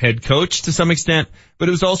head coach to some extent, but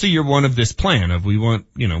it was also year 1 of this plan of we want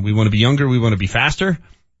to be younger, we want to be faster.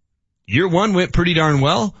 Year 1 went pretty darn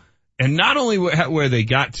well. And not only where they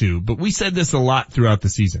got to, but we said this a lot throughout the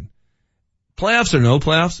season. Playoffs or no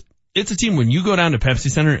playoffs, it's a team when you go down to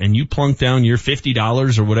Pepsi Center and you plunk down your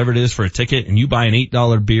 $50 or whatever it is for a ticket and you buy an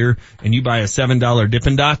 $8 beer and you buy a $7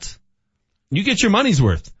 Dippin' Dots, you get your money's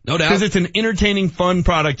worth. No doubt. Because it's an entertaining, fun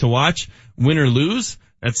product to watch, win or lose.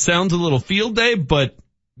 That sounds a little field day, but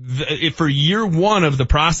for year one of the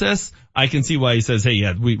process, I can see why he says, hey,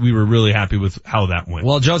 yeah, we were really happy with how that went.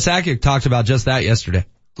 Well, Joe Sakic talked about just that yesterday.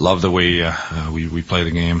 Love the way we play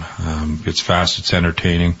the game. It's fast, it's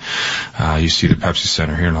entertaining. You see the Pepsi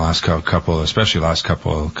Center here in the last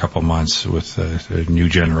couple months with a new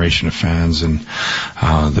generation of fans, and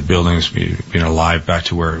the building's being alive back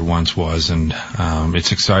to where it once was, and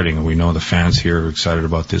it's exciting. We know the fans here are excited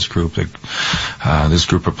about this group. This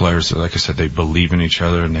group of players, like I said, they believe in each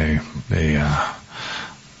other, and they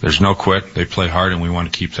there's no quit. They play hard, and we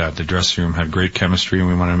want to keep that. The dressing room had great chemistry, and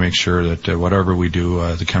we want to make sure that whatever we do,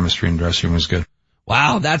 the chemistry in the dressing room is good.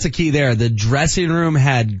 Wow, that's a key there. The dressing room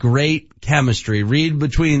had great chemistry. Read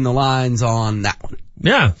between the lines on that one.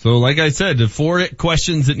 Yeah, so like I said, the 4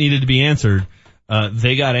 questions that needed to be answered,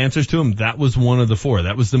 they got answers to them. That was one of the 4.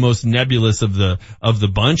 That was the most nebulous of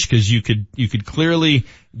the bunch, because you could clearly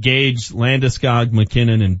gauge Landeskog,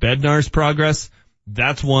 McKinnon, and Bednar's progress.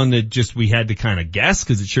 That's one that we had to kind of guess,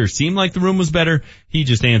 because it sure seemed like the room was better. He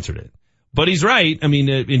just answered it. But he's right. I mean,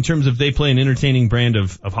 in terms of they play an entertaining brand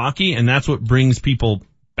of hockey, and that's what brings people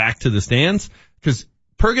back to the stands. Because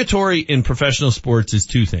purgatory in professional sports is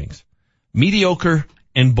 2 things: mediocre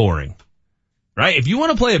and boring. Right? If you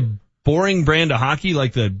want to play a boring brand of hockey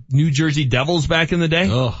like the New Jersey Devils back in the day,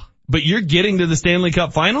 but you're getting to the Stanley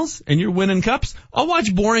Cup Finals and you're winning cups, I'll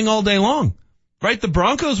watch boring all day long. Right? The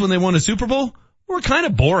Broncos, when they won a Super Bowl, were kind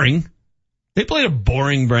of boring. They played a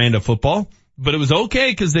boring brand of football, but it was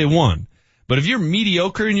okay because they won. But if you're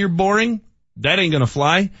mediocre and you're boring, that ain't gonna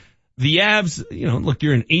fly. The Avs, look,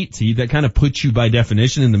 you're an 8 seed. That kind of puts you by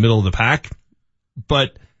definition in the middle of the pack.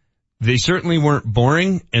 But they certainly weren't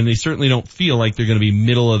boring, and they certainly don't feel like they're gonna be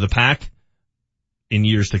middle of the pack in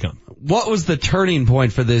years to come. What was the turning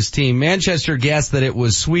point for this team? Manchester guessed that it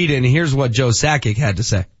was Sweden. Here's what Joe Sakic had to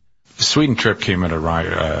say. The Sweden trip came at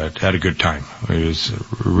a good time. It was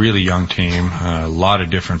a really young team, a lot of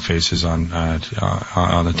different faces on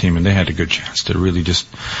the team, and they had a good chance to really just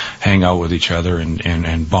hang out with each other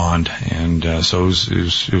and bond. And so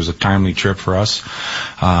it was a timely trip for us.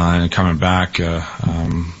 And coming back,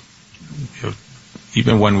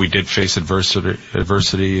 even when we did face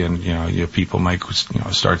adversity, and people might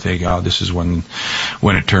start thinking, oh, this is when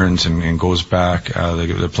it turns and goes back.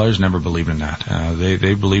 The players never believed in that.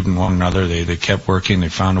 They believed in one another. They kept working. They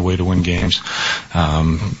found a way to win games.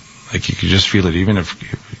 Like you could just feel it. Even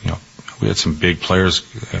if we had some big players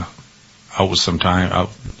out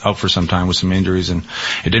for some time with some injuries, and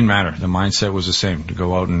it didn't matter. The mindset was the same: to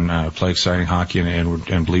go out and play exciting hockey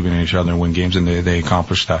and believe in each other and win games, and they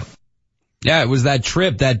accomplished that. Yeah, it was that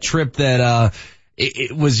trip that,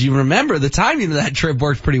 it was, you remember the timing of that trip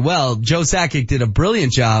worked pretty well. Joe Sakic did a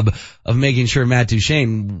brilliant job of making sure Matt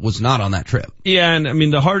Duchene was not on that trip. Yeah, and I mean,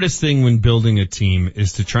 the hardest thing when building a team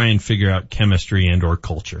is to try and figure out chemistry and or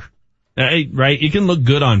culture. Right? It can look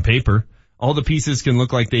good on paper. All the pieces can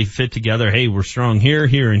look like they fit together. Hey, we're strong here,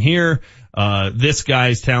 here, and here. This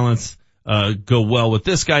guy's talents, go well with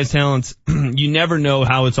this guy's talents. You never know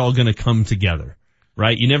how it's all gonna come together.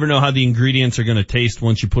 Right? You never know how the ingredients are going to taste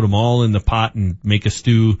once you put them all in the pot and make a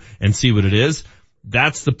stew and see what it is.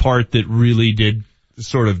 That's the part that really did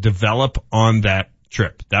sort of develop on that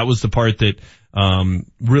trip. That was the part that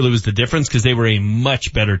really was the difference, because they were a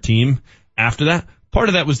much better team after that. Part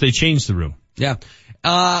of that was they changed the room. Yeah.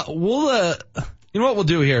 We'll you know what we'll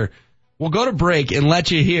do here? We'll go to break and let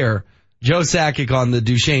you hear Joe Sakic on the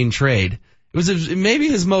Duchene trade. It was maybe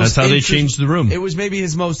his most. That's how they changed the room. It was maybe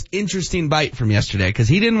his most interesting bite from yesterday, because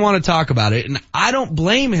he didn't want to talk about it, and I don't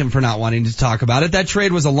blame him for not wanting to talk about it. That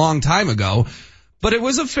trade was a long time ago, but it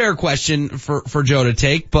was a fair question for Joe to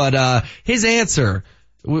take. But his answer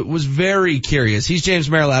was very curious. He's James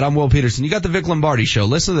Merilatt. I'm Will Peterson. You got the Vic Lombardi Show.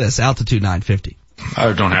 Listen to this. Altitude 950.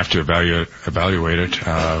 I don't have to evaluate it.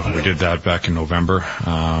 We did that back in November.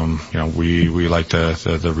 We like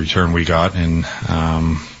the return we got, and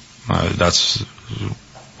that's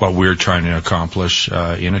what we're trying to accomplish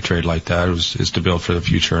in a trade like that is to build for the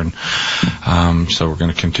future, and so we're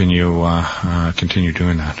going to continue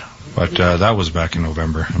doing that. But that was back in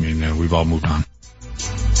November. I mean, we've all moved on.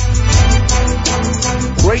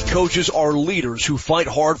 Great coaches are leaders who fight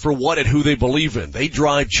hard for what and who they believe in. They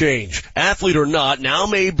drive change. Athlete or not, now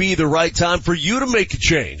may be the right time for you to make a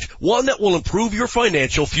change, one that will improve your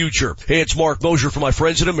financial future. Hey, it's Mark Mosier from my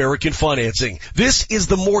friends at American Financing. This is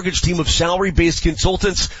the mortgage team of salary-based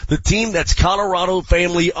consultants, the team that's Colorado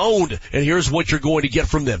family owned. And here's what you're going to get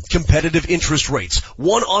from them. Competitive interest rates,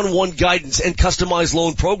 one-on-one guidance, and customized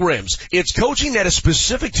loan programs. It's coaching that is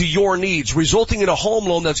specific to your needs, resulting in a home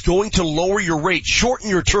loan that's going to lower your rate,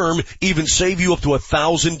 shorten your term, even save you up to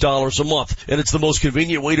 $1,000 a month. And it's the most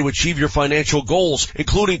convenient way to achieve your financial goals,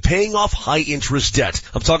 including paying off high interest debt.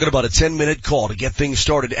 I'm talking about a 10-minute call to get things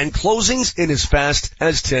started and closings in as fast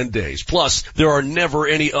as 10 days. Plus, there are never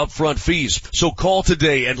any upfront fees. So call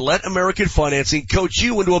today and let American Financing coach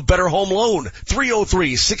you into a better home loan.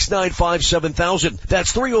 303-695-7000.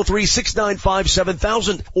 That's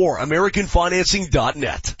 303-695-7000 or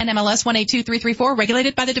AmericanFinancing.net. NMLS 182334,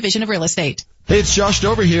 regulated by the Division of Real Estate. Hey, it's Josh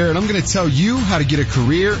Dover here, and I'm going to tell you how to get a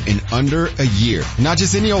career in under a year. Not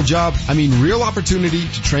just any old job, I mean real opportunity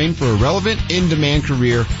to train for a relevant, in-demand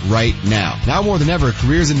career right now. Now more than ever,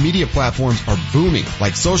 careers in media platforms are booming,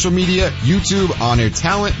 like social media, YouTube, on-air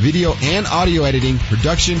talent, video and audio editing,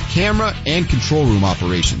 production, camera, and control room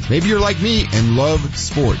operations. Maybe you're like me and love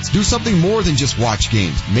sports. Do something more than just watch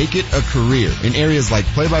games. Make it a career in areas like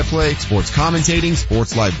play-by-play, sports commentating,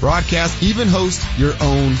 sports live broadcast, even host your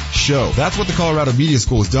own show. That's what the Colorado Media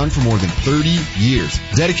School has done for more than 30 years,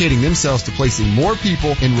 dedicating themselves to placing more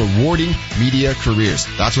people in rewarding media careers.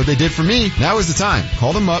 That's what they did for me. Now is the time.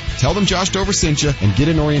 Call them up, tell them Josh Dover sent you, and get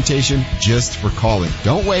an orientation just for calling.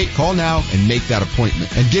 Don't wait. Call now and make that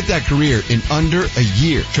appointment and get that career in under a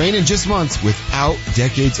year. Train in just months without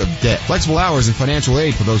decades of debt. Flexible hours and financial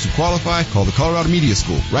aid for those who qualify. Call the Colorado Media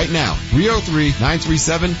School right now.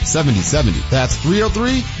 303-937-7070. That's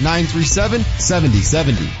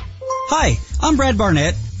 303-937-7070. Hi, I'm Brad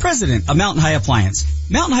Barnett, president of Mountain High Appliance.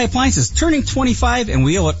 Mountain High Appliance is turning 25 and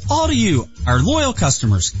we owe it all to you, our loyal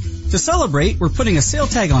customers. To celebrate, we're putting a sale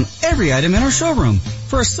tag on every item in our showroom.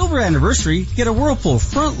 For our silver anniversary, get a Whirlpool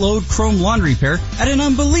front load chrome laundry pair at an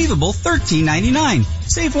unbelievable $13.99.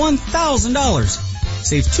 Save $1,000.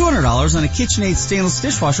 Save $200 on a KitchenAid stainless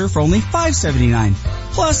dishwasher for only $5.79.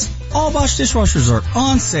 Plus, all Bosch dishwashers are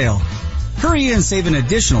on sale. Hurry in and save an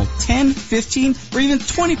additional 10, 15, or even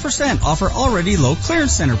 20% off our already low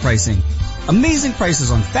clearance center pricing. Amazing prices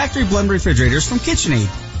on factory blend refrigerators from KitchenAid,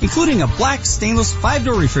 including a black stainless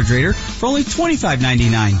 5-door refrigerator for only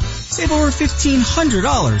 $25.99. Save over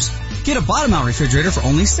 $1,500. Get a bottom-out refrigerator for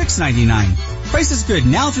only $6.99. Price is good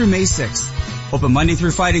now through May 6th. Open Monday through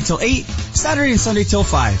Friday till 8, Saturday and Sunday till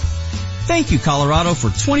 5. Thank you, Colorado, for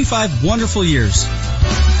 25 wonderful years.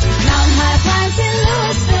 Mountain High Appliance in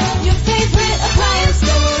Louisville, your favorite appliance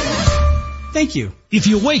store. Thank you. If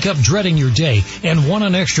you wake up dreading your day and want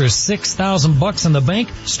an extra $6,000 in the bank,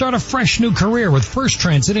 start a fresh new career with First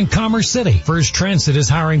Transit in Commerce City. First Transit is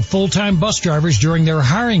hiring full-time bus drivers during their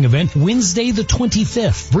hiring event Wednesday the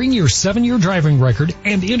 25th. Bring your 7-year driving record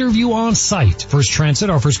and interview on site. First Transit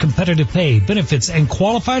offers competitive pay, benefits, and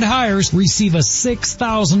qualified hires receive a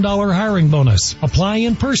 $6,000 hiring bonus. Apply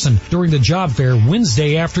in person during the job fair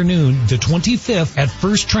Wednesday afternoon the 25th at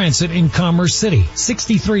First Transit in Commerce City,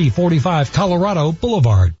 6345 Colorado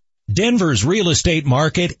Boulevard. Denver's real estate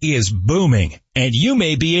market is booming, and you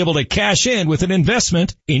may be able to cash in with an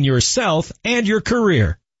investment in yourself and your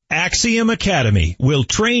career. Axiom Academy will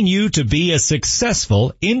train you to be a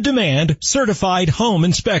successful, in-demand, certified home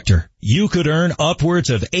inspector. You could earn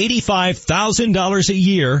upwards of $85,000 a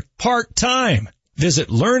year part-time. Visit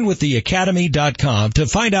learnwiththeacademy.com to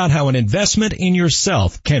find out how an investment in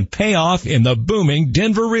yourself can pay off in the booming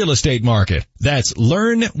Denver real estate market. That's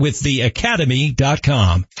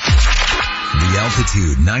learnwiththeacademy.com. The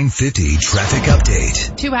Altitude 950 traffic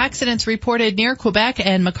update. 2 accidents reported near Quebec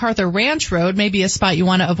and MacArthur Ranch Road may be a spot you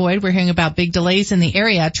want to avoid. We're hearing about big delays in the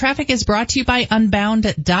area. Traffic is brought to you by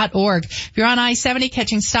Unbound.org. If you're on I-70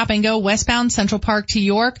 catching stop and go westbound Central Park to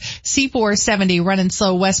York, C470 running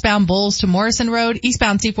slow westbound Bulls to Morrison Road,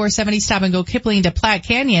 eastbound C470 stop and go Kipling to Platte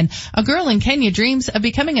Canyon. A girl in Kenya dreams of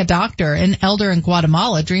becoming a doctor. An elder in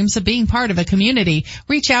Guatemala dreams of being part of a community.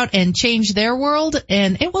 Reach out and change their world,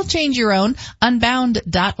 and it will change your own.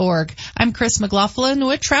 Unbound.org. I'm Chris McLaughlin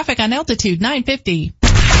with traffic on Altitude 950.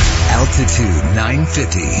 Altitude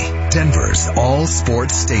 950, Denver's all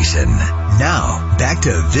sports station. Now, back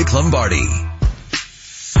to Vic Lombardi.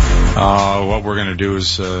 What we're going to do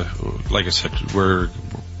is, like I said, we're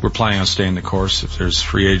planning on staying the course. If there's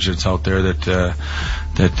free agents out there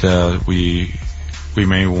that we we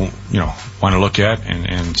may, want to look at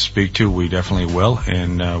and speak to, we definitely will,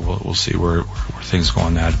 and we'll see where things go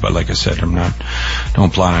on that. But like I said,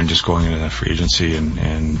 don't plan on just going into that free agency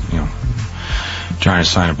and trying to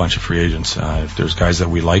sign a bunch of free agents. If there's guys that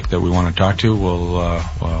we like that we want to talk to,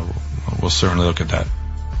 we'll certainly look at that.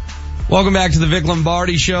 Welcome back to the Vic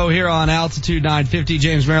Lombardi Show here on Altitude 950.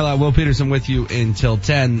 James Merrill, Will Peterson with you until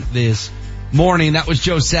 10 this morning. That was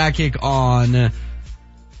Joe Sakic on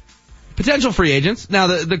potential free agents. Now,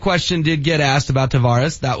 the question did get asked about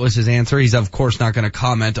Tavares. That was his answer. He's, of course, not going to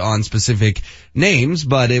comment on specific names,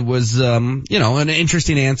 but it was, an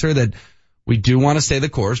interesting answer that we do want to stay the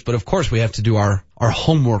course, but of course we have to do our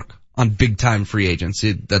homework on big-time free agents.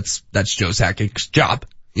 That's Joe Sakic's job,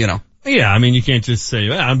 Yeah, I mean, you can't just say,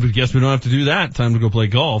 I guess we don't have to do that. Time to go play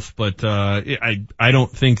golf. But, I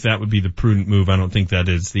don't think that would be the prudent move. I don't think that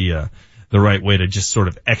is the right way to just sort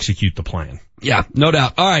of execute the plan. Yeah, no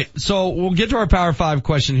doubt. All right. So we'll get to our Power 5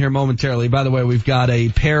 question here momentarily. By the way, we've got a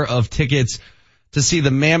pair of tickets to see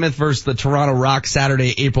the Mammoth versus the Toronto Rock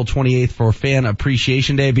Saturday, April 28th for Fan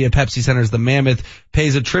Appreciation Day via Pepsi Center's The Mammoth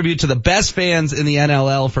pays a tribute to the best fans in the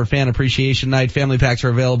NLL for Fan Appreciation Night. Family packs are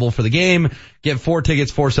available for the game. Get 4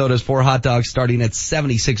 tickets, 4 sodas, 4 hot dogs starting at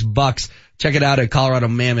 $76. Check it out at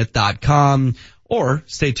coloradomammoth.com or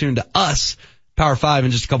stay tuned to us. Power 5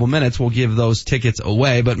 in just a couple minutes. We'll give those tickets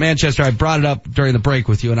away. But Manchester, I brought it up during the break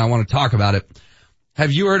with you and I want to talk about it.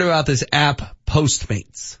 Have you heard about this app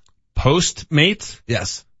Postmates? Postmates?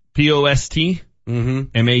 Yes. P-O-S-T? Mm-hmm.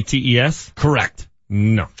 M-A-T-E-S? Correct.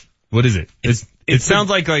 No. What is it? It sounds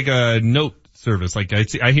like a note service. Like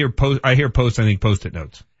I hear post, I think Post-it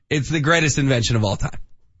notes. It's the greatest invention of all time.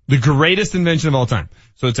 The greatest invention of all time.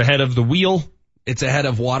 So it's ahead of the wheel. It's ahead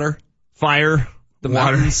of water. Fire. The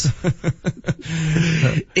mountains.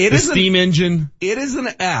 The steam engine. It is an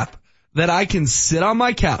app that I can sit on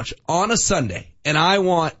my couch on a Sunday and I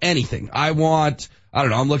want anything. I don't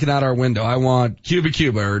know, I'm looking out our window. I want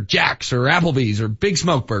Cuba or Jack's or Applebee's or Big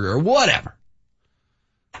Smoke Burger or whatever.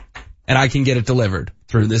 And I can get it delivered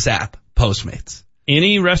through this app, Postmates.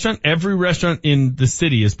 Any restaurant, every restaurant in the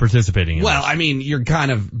city is participating in Well, this. I mean, you're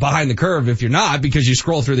kind of behind the curve if you're not because you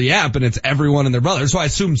scroll through the app and it's everyone and their brother. So I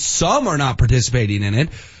assume some are not participating in it.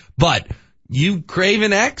 But you crave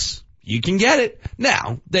an X, you can get it.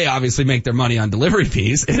 Now, they obviously make their money on delivery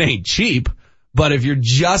fees. It ain't cheap. But if you're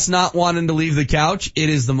just not wanting to leave the couch, it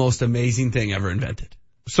is the most amazing thing ever invented.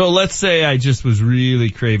 So let's say I just was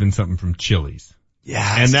really craving something from Chili's.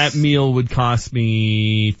 Yes. And that meal would cost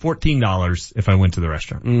me $14 if I went to the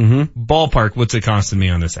restaurant. Mm-hmm. Ballpark, what's it costing me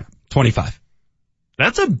on this app? $25.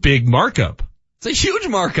 That's a big markup. It's a huge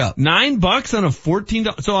markup. $9 on a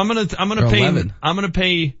 $14. So I'm gonna pay 11. I'm gonna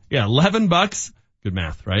pay $11. Good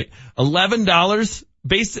math, right? $11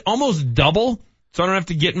 almost double. So I don't have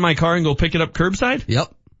to get in my car and go pick it up curbside?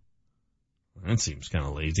 Yep. That seems kind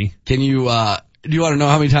of lazy. Can you, do you want to know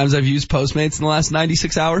how many times I've used Postmates in the last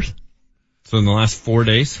 96 hours? So in the last 4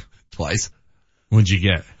 days? Twice. What'd you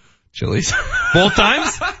get? Chili's. Both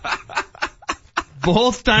times?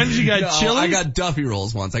 Both times you got Chili's? I got Duffy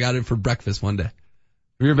Rolls once. I got it for breakfast one day. Have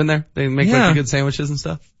you ever been there? They make like the good sandwiches and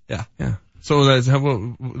stuff? Yeah. Yeah. So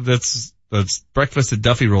that's breakfast at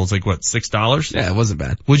Duffy Rolls, like what, $6? Yeah, it wasn't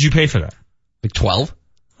bad. What'd you pay for that? Like 12.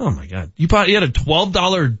 Oh my God. You had a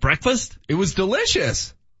 $12 breakfast? It was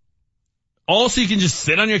delicious. Also, you can just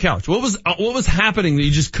sit on your couch. What was happening that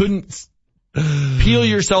you just couldn't peel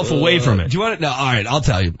yourself away from it? Do you want to? No, all right, I'll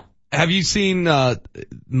tell you. Have you seen,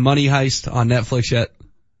 Money Heist on Netflix yet?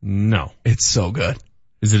 No. It's so good.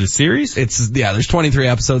 Is it a series? There's 23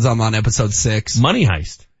 episodes. I'm on episode 6. Money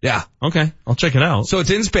Heist. Yeah. Okay. I'll check it out. So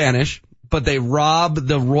it's in Spanish, but they rob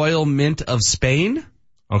the Royal Mint of Spain.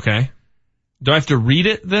 Okay. Do I have to read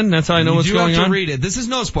it then? That's how I know what's going on? You have to read it. This is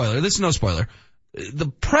no spoiler.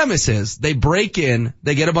 The premise is they break in,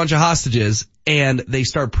 they get a bunch of hostages, and they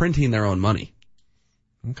start printing their own money.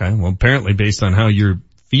 Okay. Well, apparently based on how you're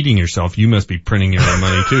feeding yourself, you must be printing your own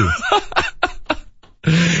money too.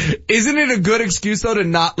 Isn't it a good excuse though to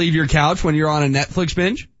not leave your couch when you're on a Netflix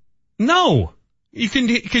binge? No.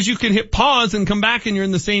 Because you can hit pause and come back and you're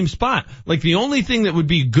in the same spot. Like the only thing that would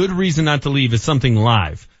be good reason not to leave is something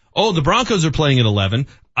live. Oh, the Broncos are playing at 11.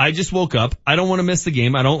 I just woke up. I don't want to miss the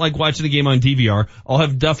game. I don't like watching the game on DVR. I'll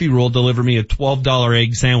have Duffy Roll deliver me a $12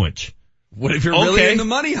 egg sandwich. What if you're really in the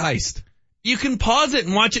Money Heist? You can pause it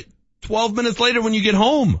and watch it 12 minutes later when you get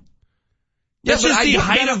home. That's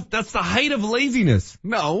just that's the height of laziness.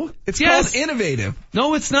 No, it's called innovative.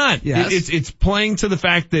 No, it's not. Yes. It's playing to the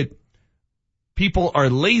fact that people are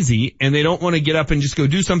lazy and they don't want to get up and just go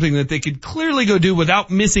do something that they could clearly go do without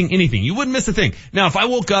missing anything. You wouldn't miss a thing. Now, if I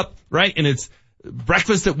woke up, right, and it's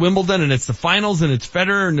breakfast at Wimbledon and it's the finals and it's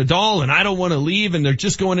Federer and Nadal and I don't want to leave and they're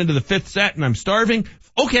just going into the 5th set and I'm starving.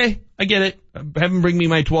 Okay, I get it. Have them bring me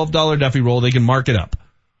my $12 Duffy roll. They can mark it up.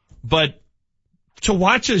 But to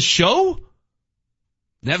watch a show?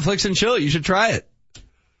 Netflix and chill. You should try it.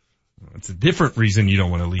 It's a different reason you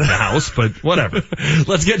don't want to leave the house, but whatever.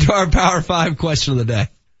 Let's get to our Power 5 question of the day.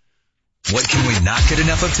 What can we not get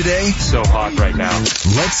enough of today? So hot right now.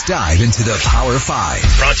 Let's dive into the Power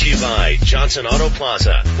 5. Brought to you by Johnson Auto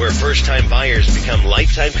Plaza, where first-time buyers become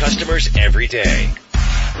lifetime customers every day.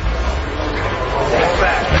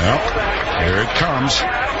 Well, here it comes.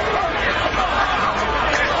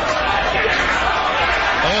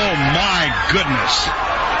 Oh my goodness.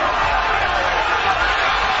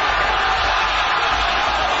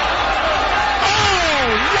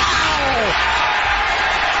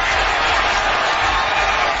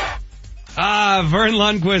 Vern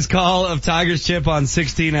Lundquist's call of Tigers chip on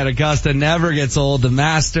 16 at Augusta never gets old. The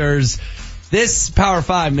Masters. This Power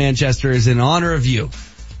 5, Manchester, is in honor of you.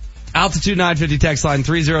 Altitude 950 text line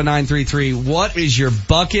 30933. What is your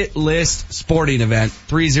bucket list sporting event?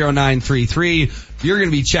 30933. You're going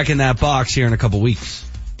to be checking that box here in a couple weeks.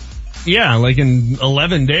 Yeah, like in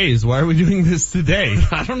 11 days. Why are we doing this today?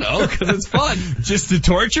 I don't know, because it's fun. Just to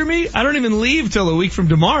torture me? I don't even leave till a week from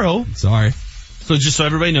tomorrow. Sorry. So just so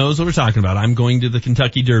everybody knows what we're talking about, I'm going to the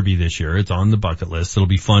Kentucky Derby this year. It's on the bucket list. It'll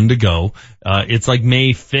be fun to go. It's like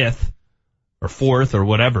May 5th or 4th or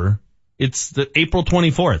whatever. It's the April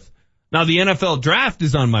 24th. Now the NFL draft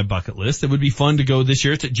is on my bucket list. It would be fun to go this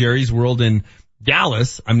year. It's at Jerry's World in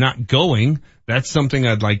Dallas. I'm not going. That's something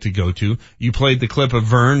I'd like to go to. You played the clip of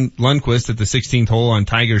Vern Lundquist at the 16th hole on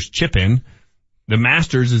Tigers chip-in. The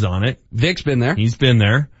Masters is on it. Vic's been there. He's been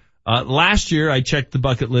there. Last year I checked the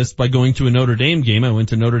bucket list by going to a Notre Dame game. I went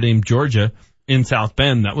to Notre Dame, Georgia in South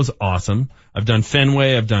Bend. That was awesome. I've done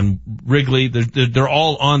Fenway. I've done Wrigley. They're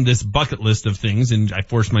all on this bucket list of things, and I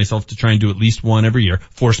forced myself to try and do at least one every year.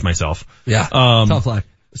 Forced myself. Yeah. Tough life.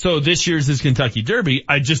 So this year's is Kentucky Derby.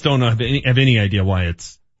 I just don't have any idea why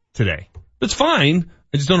it's today. It's fine.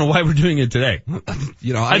 I just don't know why we're doing it today.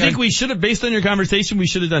 You know, I think we should have, based on your conversation, we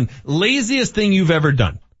should have done laziest thing you've ever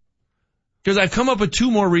done. Because I've come up with 2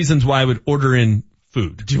 more reasons why I would order in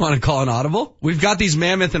food. Do you want to call an audible? We've got these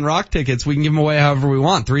Mammoth and Rock tickets. We can give them away however we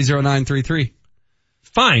want. 30933.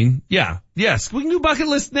 Fine. Yeah. Yes. We can do bucket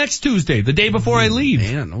list next Tuesday, the day before I leave.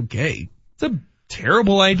 Man, okay. It's a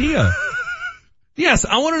terrible idea. Yes,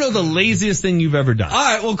 I want to know the laziest thing you've ever done. All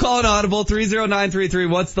right, we'll call an audible. 30933.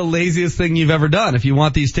 What's the laziest thing you've ever done? If you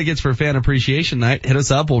want these tickets for Fan Appreciation Night, hit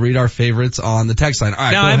us up. We'll read our favorites on the text line. All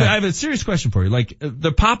right, now I have a serious question for you. Like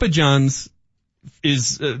the Papa John's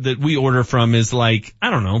is that we order from is like, I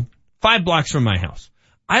don't know, 5 blocks from my house.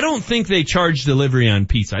 I don't think they charge delivery on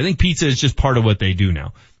pizza. I think pizza is just part of what they do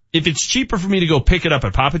now. If it's cheaper for me to go pick it up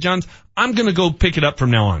at Papa John's, I'm going to go pick it up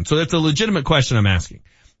from now on. So that's a legitimate question I'm asking.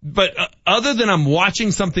 But other than I'm watching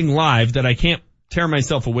something live that I can't tear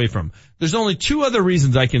myself away from, there's only 2 other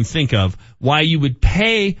reasons I can think of why you would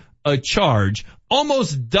pay a charge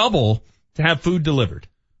almost double to have food delivered.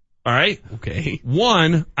 All right? Okay.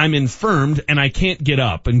 1, I'm infirmed and I can't get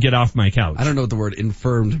up and get off my couch. I don't know what the word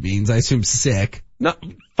infirmed means. I assume sick. No,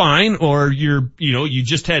 fine. Or you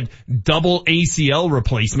just had double ACL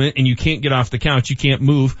replacement and you can't get off the couch. You can't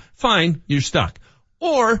move. Fine. You're stuck.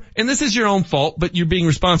 Or, and this is your own fault, but you're being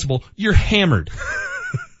responsible, you're hammered.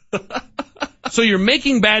 So you're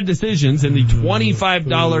making bad decisions and the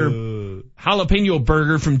 $25 jalapeno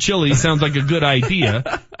burger from Chili's sounds like a good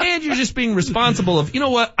idea. And you're just being responsible of, you know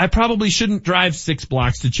what, I probably shouldn't drive 6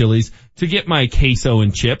 blocks to Chili's to get my queso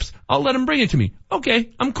and chips. I'll let them bring it to me.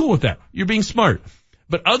 Okay, I'm cool with that. You're being smart.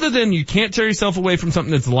 But other than you can't tear yourself away from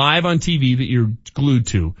something that's live on TV that you're glued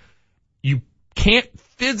to, you can't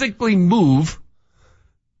physically move,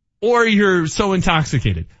 or you're so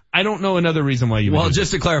intoxicated. I don't know another reason why you would. Well,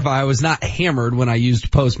 just to clarify, I was not hammered when I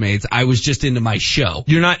used Postmates. I was just into my show.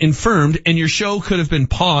 You're not infirmed, and your show could have been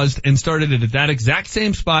paused and started at that exact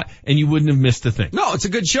same spot, and you wouldn't have missed a thing. No, it's a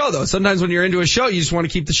good show, though. Sometimes when you're into a show, you just want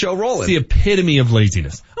to keep the show rolling. It's the epitome of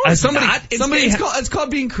laziness. No, it's not. It's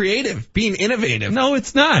called being creative, being innovative. No,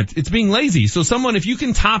 it's not. It's being lazy. So if you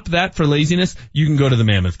can top that for laziness, you can go to the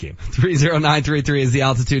Mammoth game. 30933 is the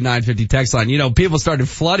Altitude 950 text line. You know, people started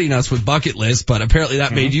flooding us with bucket lists, but apparently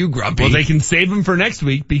that made you grumpy. Well, they can save them for next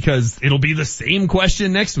week because it'll be the same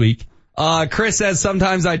question next week. Chris says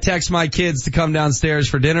sometimes I text my kids to come downstairs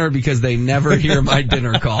for dinner because they never hear my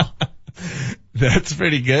dinner call. That's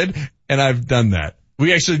pretty good. And I've done that.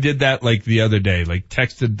 We actually did that like the other day, like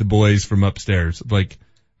texted the boys from upstairs. Like,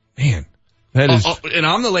 man, That is. And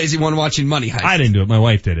I'm the lazy one watching Money Heist. I didn't do it. My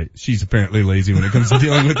wife did it. She's apparently lazy when it comes to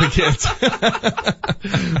dealing with the kids.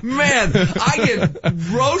 Man, I get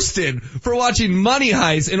roasted for watching Money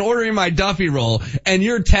Heist and ordering my Duffy roll, and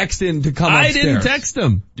you're texting to come upstairs. I didn't text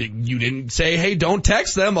them. You didn't say, hey, don't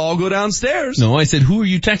text them, I'll go downstairs. No, I said, who are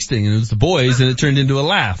you texting? And it was the boys, and it turned into a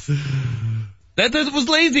laugh. That was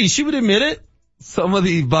lazy. She would admit it. Some of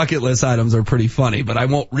the bucket list items are pretty funny, but I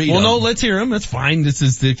won't read them. Well, no, let's hear them. That's fine.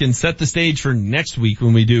 They can set the stage for next week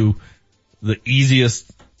when we do the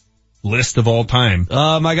easiest list of all time.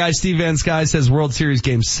 My guy Steve Van Sky says World Series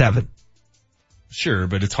Game 7. Sure,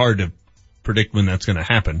 but it's hard to predict when that's going to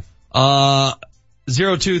happen.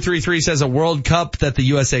 0233 says a World Cup that the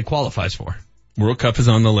USA qualifies for. World Cup is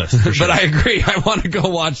on the list, for sure. But I agree. I want to go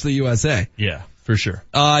watch the USA. Yeah, for sure.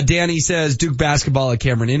 Danny says Duke basketball at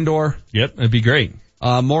Cameron Indoor. Yep, that'd be great.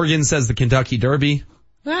 Morgan says the Kentucky Derby.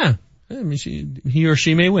 I mean, he or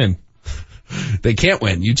she may win. They can't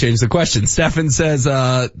win. You changed the question. Stefan says,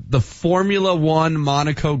 the Formula One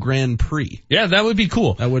Monaco Grand Prix. Yeah, that would be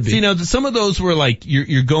cool. That would be. See, now, some of those were like,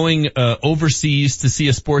 you're going, overseas to see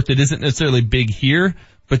a sport that isn't necessarily big here,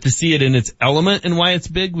 but to see it in its element and why it's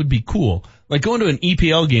big would be cool. Like going to an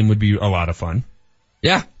EPL game would be a lot of fun.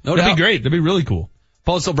 Yeah, no doubt. That'd be great. That'd be really cool.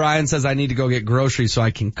 Postal Brian says, I need to go get groceries so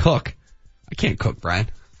I can cook. I can't cook, Brian.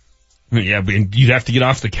 Yeah, but you'd have to get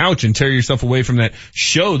off the couch and tear yourself away from that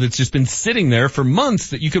show that's just been sitting there for months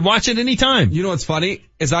that you could watch at any time. You know what's funny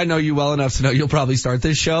is I know you well enough to know you'll probably start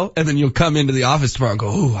this show and then you'll come into the office tomorrow and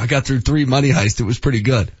go, ooh, I got through 3 Money Heist. It was pretty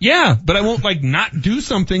good. Yeah, but I won't not do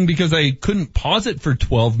something because I couldn't pause it for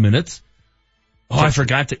 12 minutes. Oh, I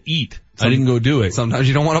forgot to eat. I didn't go do it. Sometimes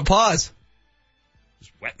you don't want to pause.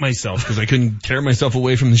 Wet myself because I couldn't tear myself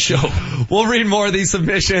away from the show. We'll read more of these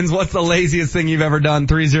submissions. What's the laziest thing you've ever done?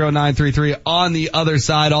 30933 on the other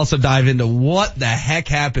side. Also dive into what the heck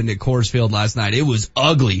happened at Coors Field last night. It was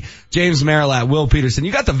ugly. James Marilat, Will Peterson.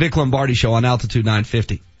 You got the Vic Lombardi Show on Altitude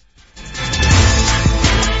 950.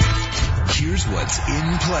 Here's what's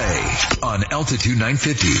in play on Altitude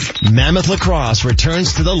 950. Mammoth Lacrosse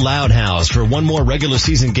returns to the Loud House for one more regular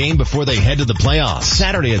season game before they head to the playoffs.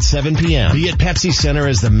 Saturday at 7 p.m. Be at Pepsi Center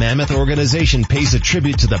as the Mammoth organization pays a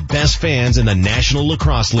tribute to the best fans in the National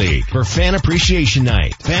Lacrosse League for Fan Appreciation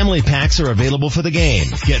Night. Family packs are available for the game.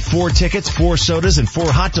 Get 4 tickets, 4 sodas, and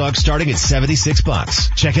 4 hot dogs starting at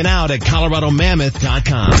 $76. Check it out at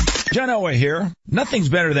ColoradoMammoth.com. John Elway here. Nothing's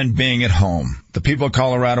better than being at home. The people of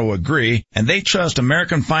Colorado agree, and they trust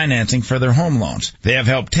American Financing for their home loans. They have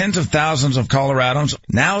helped tens of thousands of Coloradans.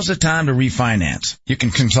 Now's the time to refinance. You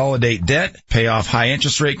can consolidate debt, pay off high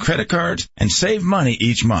interest rate credit cards, and save money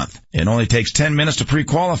each month. It only takes 10 minutes to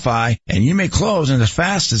pre-qualify, and you may close in as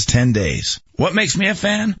fast as 10 days. What makes me a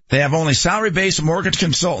fan? They have only salary-based mortgage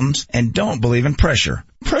consultants and don't believe in pressure.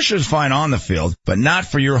 Pressure is fine on the field, but not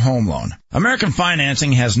for your home loan. American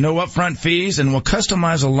Financing has no upfront fees and will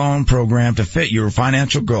customize a loan program to fit your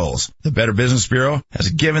financial goals. The Better Business Bureau has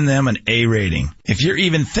given them an A rating. If you're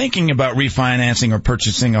even thinking about refinancing or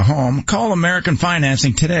purchasing a home, call American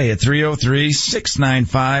Financing today at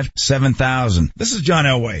 303-695-7000. This is John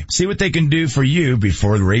Elway. See what they can do for you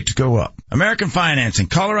before the rates go up. American Financing,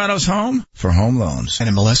 Colorado's home for home loans.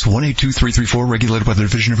 NMLS 182334, regulated by the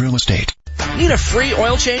Division of Real Estate. Need a free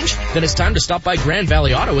oil change? Then it's time to stop by Grand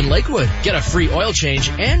Valley Auto in Lakewood. Get a free oil change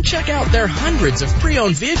and check out their hundreds of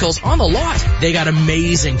pre-owned vehicles on the lot. They got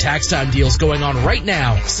amazing tax time deals going on right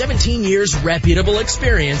now. 17 years reputable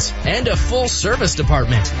experience and a full service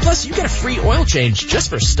department. Plus you get a free oil change just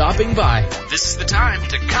for stopping by. This is the time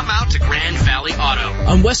to come out to Grand Valley Auto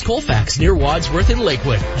on West Colfax near Wadsworth in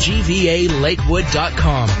Lakewood.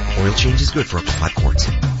 GVALakewood.com. Oil change is good for up to 5 quarts.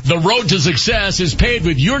 The road to success is paved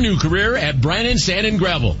with your new career at Brannan Sand and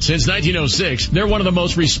Gravel. Since 1906, they're one of the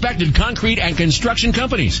most respected concrete and construction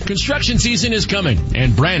companies. Construction season is coming,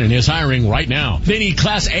 and Brannan is hiring right now. They need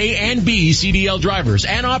Class A and B CDL drivers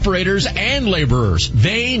and operators and laborers.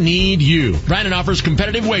 They need you. Brannan offers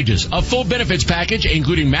competitive wages, a full benefits package,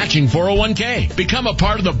 including matching 401k. Become a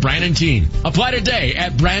part of the Brannan team. Apply today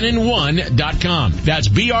at Brannan1.com. That's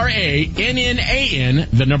BRANNAN,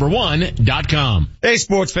 the number 1.com. Hey,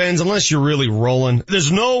 sports fans, unless you're really rolling,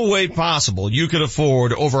 there's no way possible you could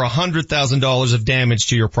afford over $100,000 of damage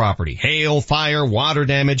to your property. Hail, fire, water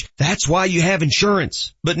damage. That's why you have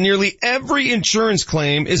insurance. But nearly every insurance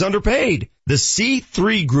claim is underpaid. The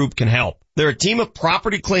C3 Group can help. They're a team of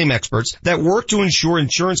property claim experts that work to ensure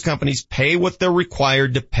insurance companies pay what they're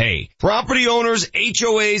required to pay. Property owners,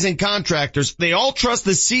 HOAs, and contractors, they all trust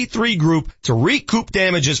the C3 Group to recoup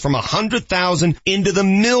damages from $100,000 into the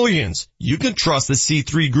millions. You can trust the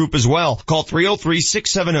C3 Group as well. Call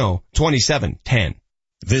 303-670-2710.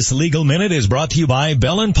 This Legal Minute is brought to you by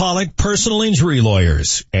Bell & Pollock Personal Injury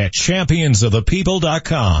Lawyers at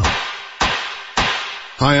championsofthepeople.com.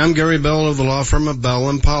 Hi, I'm Gary Bell of the law firm of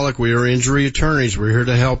Bell & Pollock. We are injury attorneys. We're here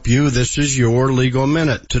to help you. This is your Legal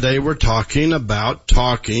Minute. Today we're talking about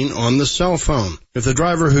talking on the cell phone. If the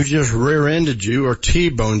driver who just rear-ended you or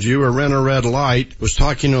T-boned you or ran a red light was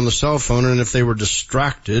talking on the cell phone, and if they were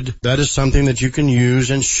distracted, that is something that you can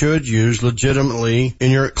use and should use legitimately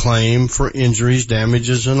in your claim for injuries,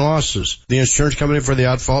 damages, and losses. The insurance company for the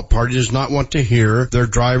at-fault party does not want to hear their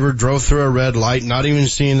driver drove through a red light, not even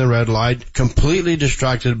seeing the red light, completely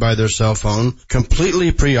distracted by their cell phone,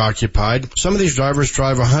 completely preoccupied. Some of these drivers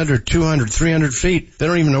drive 100, 200, 300 feet. They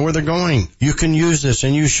don't even know where they're going. You can use this,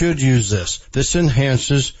 and you should use this. This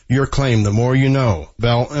enhances your claim. The more you know.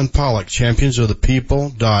 Bell & Pollock,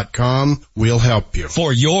 championsofthepeople.com. We'll help you.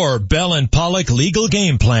 For your Bell & Pollock legal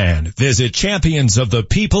game plan, visit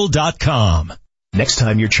championsofthepeople.com. Next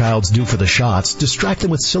time your child's due for the shots, distract them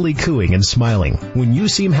with silly cooing and smiling. When you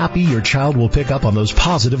seem happy, your child will pick up on those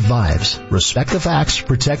positive vibes. Respect the facts,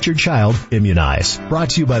 protect your child, immunize. Brought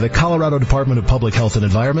to you by the Colorado Department of Public Health and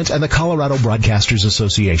Environment and the Colorado Broadcasters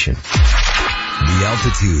Association. The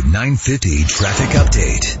Altitude 950 traffic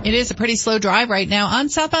update. It is a pretty slow drive right now on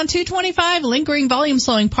southbound 225, lingering volume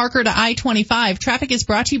slowing Parker to I-25. Traffic is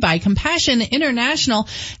brought to you by Compassion International.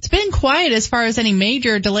 It's been quiet as far as any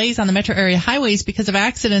major delays on the metro area highways because of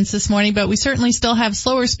accidents this morning, but we certainly still have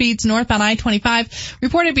slower speeds north on I-25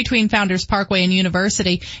 reported between Founders Parkway and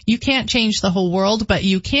University. You can't change the whole world, but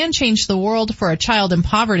you can change the world for a child in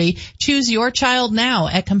poverty. Choose your child now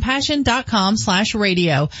at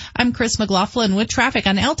compassion.com/radio. I'm Chris McLaughlin with traffic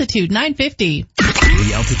on Altitude 950.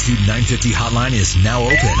 The Altitude 950 hotline is now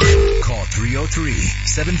open. Call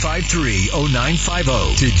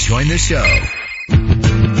 303-753-0950 to join the show. And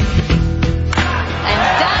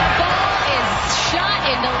that ball is shot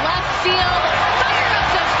into left field. Fire up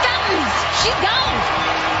the fountains. She's gone.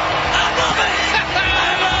 I love it.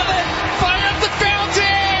 I love it. Fire up the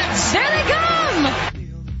fountains. There they come.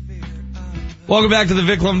 Welcome back to the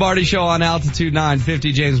Vic Lombardi Show on Altitude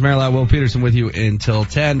 950. James Merrill, Will Peterson with you until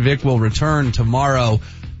 10. Vic will return tomorrow.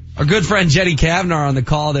 Our good friend Jenny Kavnar on the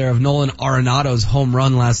call there of Nolan Arenado's home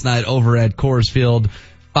run last night over at Coors Field.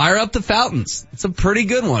 Fire up the fountains. It's a pretty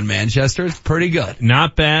good one, Manchester. It's pretty good.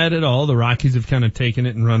 Not bad at all. The Rockies have kind of taken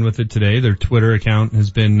it and run with it today. Their Twitter account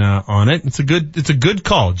has been on it. It's a good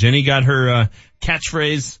call. Jenny got her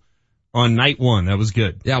catchphrase on night one. That was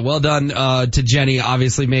good. Yeah, well done to Jenny.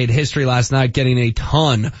 Obviously made history last night, getting a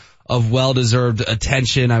ton of well-deserved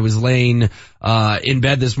attention. I was laying in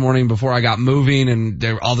bed this morning before I got moving, and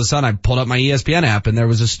all of a sudden I pulled up my ESPN app, and there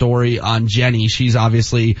was a story on Jenny. She's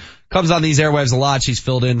obviously comes on these airwaves a lot. She's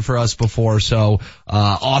filled in for us before, so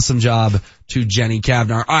awesome job to Jenny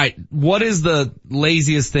Kavnar. All right, what is the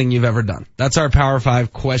laziest thing you've ever done? That's our Power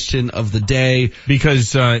 5 question of the day.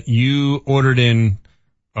 Because you ordered in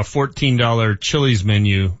a $14 Chili's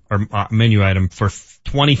menu or menu item for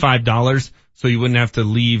 $25, so you wouldn't have to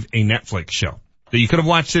leave a Netflix show that you could have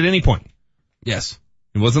watched at any point. Yes.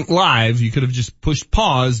 It wasn't live. You could have just pushed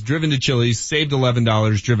pause, driven to Chili's, saved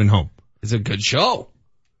 $11, driven home. It's a good show.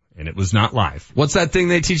 And it was not live. What's that thing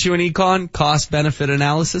they teach you in econ? Cost-benefit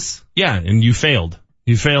analysis? Yeah, and you failed.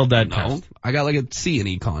 You failed that test. I got like a C in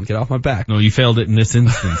econ. Get off my back. No, you failed it in this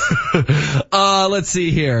instance. Let's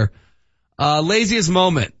see here. Laziest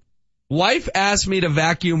moment. Wife asked me to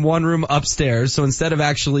vacuum one room upstairs, so instead of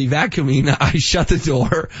actually vacuuming, I shut the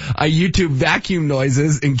door, I YouTube vacuum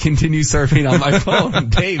noises, and continue surfing on my phone.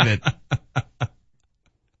 David.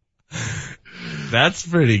 That's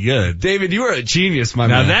pretty good. David, you are a genius, my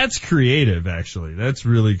man. Now that's creative, actually. That's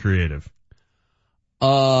really creative.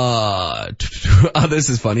 This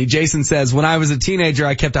is funny. Jason says, when I was a teenager,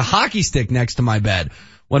 I kept a hockey stick next to my bed.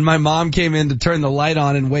 When my mom came in to turn the light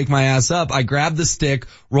on and wake my ass up, I grabbed the stick,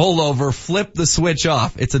 roll over, flip the switch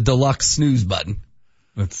off. It's a deluxe snooze button.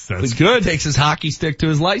 That's good. Takes his hockey stick to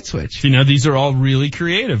his light switch. See, now these are all really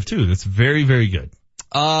creative too. That's very, very good.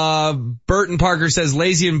 Burton Parker says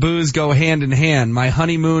lazy and booze go hand in hand. My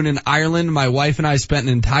honeymoon in Ireland, my wife and I spent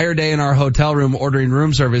an entire day in our hotel room ordering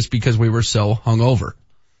room service because we were so hungover.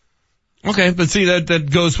 Okay, but see that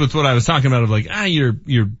goes with what I was talking about of like,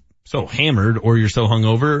 you're so hammered or you're so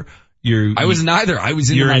hungover. I was neither. I was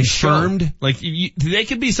in my infirmed. show. Like they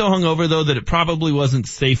could be so hungover though that it probably wasn't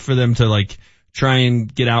safe for them to like try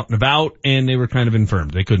and get out and about, and they were kind of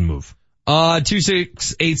infirmed. They couldn't move.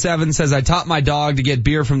 2687 says, I taught my dog to get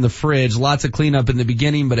beer from the fridge. Lots of cleanup in the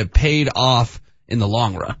beginning, but it paid off in the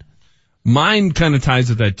long run. Mine kind of ties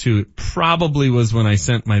with that too. It probably was when I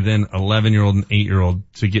sent my then 11-year-old and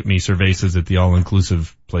 8-year-old to get me cervezas at the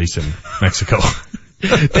all-inclusive place in Mexico.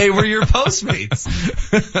 They were your Postmates.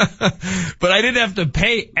 But I didn't have to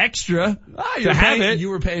pay extra to have it. You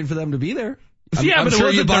were paying for them to be be there. But it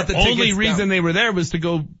wasn't the only reason they were there was to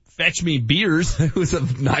go fetch me beers. It was a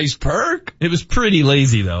nice perk. It was pretty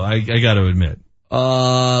lazy though, I gotta admit.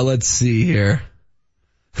 Let's see here.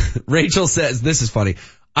 Rachel says, this is funny.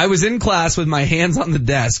 I was in class with my hands on the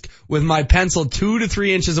desk with my pencil 2 to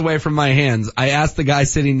 3 inches away from my hands. I asked the guy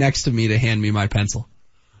sitting next to me to hand me my pencil.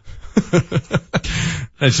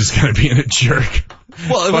 That's just kind of being a jerk.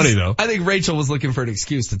 Well, it funny was, though. I think Rachel was looking for an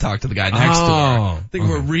excuse to talk to the guy next to her. I think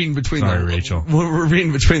we're reading between Rachel. We're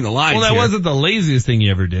reading between the lines. Well, that here. wasn't the laziest thing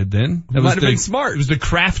you ever did then. That might have been smart. It was the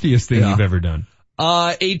craftiest thing you've ever done.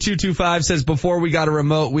 8225 says before we got a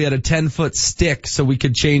remote, we had a 10-foot stick so we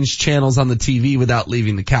could change channels on the TV without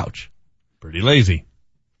leaving the couch. Pretty lazy.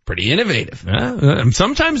 Pretty innovative.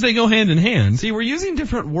 Sometimes they go hand in hand. See, we're using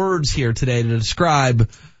different words here today to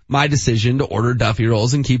describe my decision to order Duffy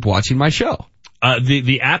Rolls and keep watching my show.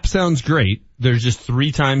 The app sounds great. There's just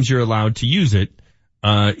 3 times you're allowed to use it,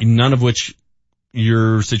 none of which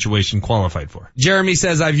your situation qualified for. Jeremy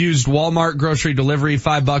says, I've used Walmart grocery delivery,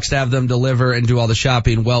 $5 to have them deliver and do all the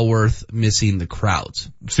shopping. Well worth missing the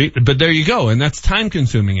crowds. See, but there you go. And that's time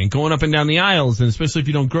consuming and going up and down the aisles. And especially if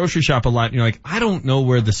you don't grocery shop a lot and you're like, I don't know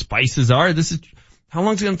where the spices are. How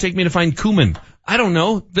long is it going to take me to find cumin? I don't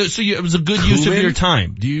know. So it was a good use of your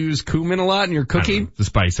time. Do you use cumin a lot in your cooking? The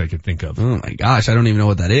spice I could think of. Oh my gosh, I don't even know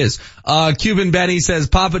what that is. Cuban Benny says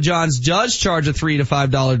Papa John's does charge a $3 to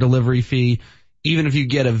 $5 delivery fee, even if you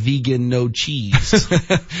get a vegan no cheese.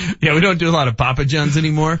 Yeah, we don't do a lot of Papa John's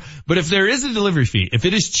anymore. But if there is a delivery fee, if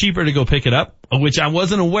it is cheaper to go pick it up, which I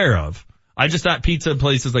wasn't aware of, I just thought pizza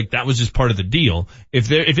places like that was just part of the deal. If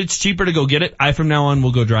it's cheaper to go get it, from now on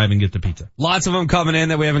will go drive and get the pizza. Lots of them coming in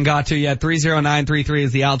that we haven't got to yet. 30933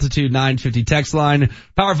 is the Altitude 950 text line.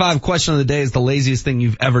 Power 5 question of the day is the laziest thing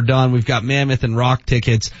you've ever done. We've got Mammoth and Rock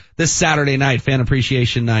tickets this Saturday night, Fan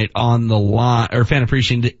Appreciation Night on the line, or Fan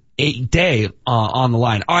Appreciation Day on the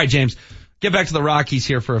line. All right, James. Get back to the Rockies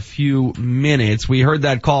here for a few minutes. We heard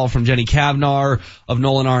that call from Jenny Cavnar of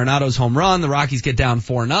Nolan Arenado's home run. The Rockies get down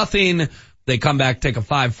 4-0. They come back, take a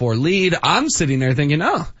 5-4 lead. I'm sitting there thinking,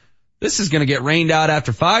 this is going to get rained out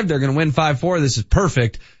after 5. They're going to win 5-4. This is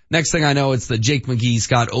perfect. Next thing I know, it's the Jake McGee,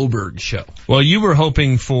 Scott Oberg show. Well, you were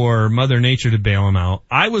hoping for Mother Nature to bail them out.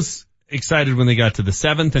 I was excited when they got to the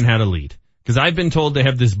 7th and had a lead because I've been told they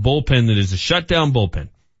have this bullpen that is a shutdown bullpen.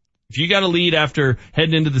 If you got a lead after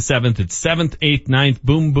heading into the 7th, it's 7th, 8th, 9th,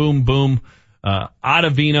 boom, boom, boom.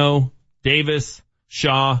 Ottavino, Davis,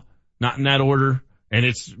 Shaw, not in that order, and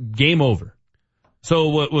it's game over. So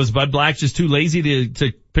what, was Bud Black just too lazy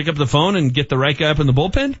to pick up the phone and get the right guy up in the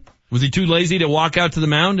bullpen? Was he too lazy to walk out to the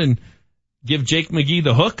mound and give Jake McGee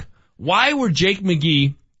the hook? Why were Jake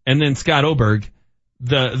McGee and then Scott Oberg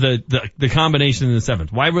the combination in the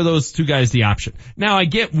 7th? Why were those two guys the option? Now I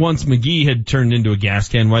get once McGee had turned into a gas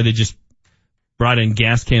can, why they just brought in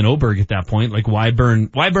gas can Oberg at that point. Like why burn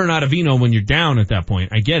Ottavino when you're down at that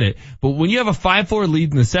point? I get it. But when you have a 5-4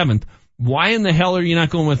 lead in the 7th, why in the hell are you not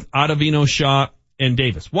going with Ottavino, Shaw, and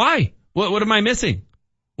Davis? Why? What am I missing?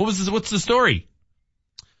 What's the story?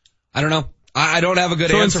 I don't know. I don't have a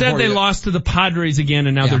good answer for you. So instead they lost to the Padres again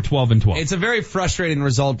and now they're 12-12. It's a very frustrating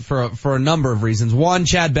result for a number of reasons. One,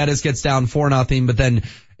 Chad Bettis gets down 4-0, but then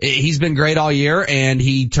he's been great all year and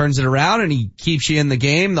he turns it around and he keeps you in the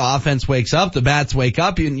game. The offense wakes up, the bats wake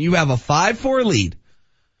up, and you have a 5-4 lead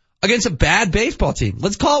against a bad baseball team.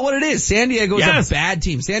 Let's call it what it is. San Diego's a bad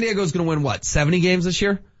team. San Diego's going to win 70 games this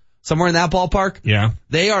year? Somewhere in that ballpark? Yeah.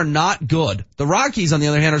 They are not good. The Rockies, on the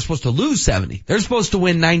other hand, are supposed to lose 70. They're supposed to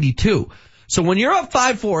win 92. So when you're up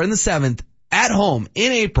 5-4 in the 7th at home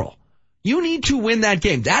in April, you need to win that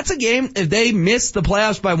game. That's a game, if they miss the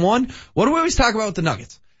playoffs by 1, what do we always talk about with the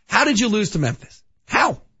Nuggets? How did you lose to Memphis?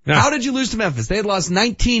 How? Yeah. How did you lose to Memphis? They had lost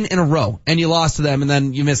 19 in a row and you lost to them and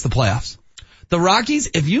then you missed the playoffs. The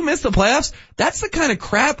Rockies, if you miss the playoffs, that's the kind of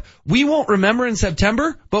crap we won't remember in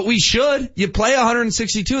September, but we should. You play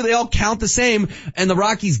 162, they all count the same, and the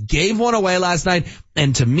Rockies gave one away last night,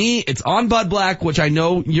 and to me, it's on Bud Black, which I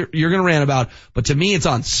know you're gonna rant about, but to me, it's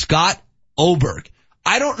on Scott Oberg.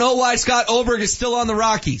 I don't know why Scott Oberg is still on the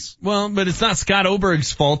Rockies. Well, but it's not Scott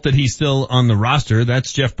Oberg's fault that he's still on the roster.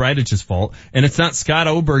 That's Jeff Bridic's fault. And it's not Scott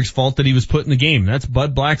Oberg's fault that he was put in the game. That's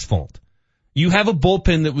Bud Black's fault. You have a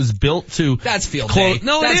bullpen that was built to... That's field day.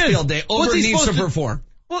 No, that's it is. Field day. Oberg needs to perform.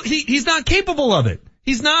 Well, he's not capable of it.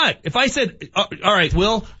 He's not. If I said, all right,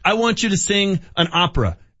 Will, I want you to sing an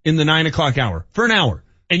opera in the 9 o'clock hour for an hour,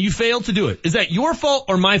 and you failed to do it, is that your fault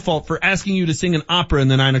or my fault for asking you to sing an opera in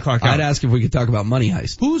the 9 o'clock hour? I'd ask if we could talk about Money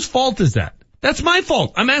Heist. Whose fault is that? That's my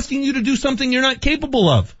fault. I'm asking you to do something you're not capable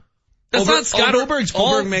of. That's not Scott Oberg's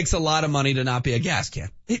fault. Oberg makes a lot of money to not be a gas can.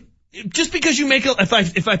 Just because you make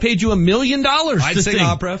if I paid you $1 million, I'd sing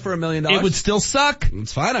opera for $1 million. It would still suck.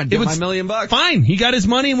 It's fine. I'd get my $1 million. Fine. He got his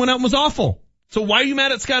money and went out and was awful. So why are you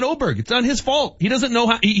mad at Scott Oberg? It's not his fault. He doesn't know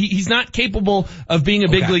how. He's not capable of being a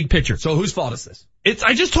big league pitcher. So whose fault is this?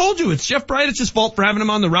 I just told you, it's Jeff Bridich' fault for having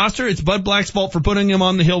him on the roster. It's Bud Black's fault for putting him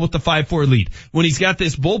on the hill with the 5-4 lead. When he's got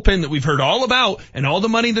this bullpen that we've heard all about and all the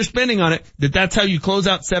money they're spending on it, that's how you close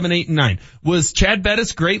out 7, 8, and 9. Was Chad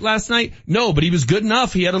Bettis great last night? No, but he was good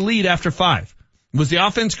enough. He had a lead after 5. Was the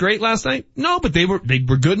offense great last night? No, but they were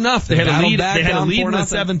good enough. They had a lead. They had a lead in the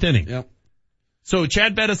 7th inning. Yep. So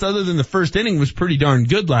Chad Bettis, other than the first inning, was pretty darn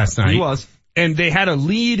good last night. He was. And they had a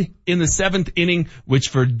lead in the 7th inning,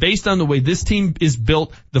 which based on the way this team is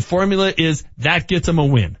built, the formula is that gets them a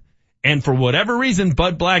win. And for whatever reason,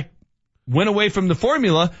 Bud Black went away from the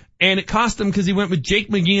formula, and it cost him because he went with Jake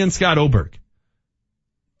McGee and Scott Oberg.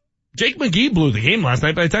 Jake McGee blew the game last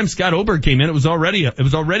night. By the time Scott Oberg came in, it was already on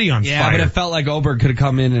fire. Yeah, but it felt like Oberg could have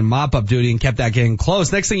come in mop-up duty and kept that game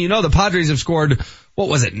close. Next thing you know, the Padres have scored,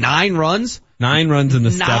 9 runs? 9 runs in the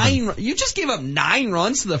 7th. You just gave up 9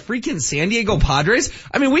 runs to the freaking San Diego Padres?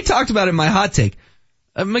 I mean, we talked about it in my hot take.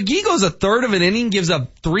 McGee goes a third of an inning, gives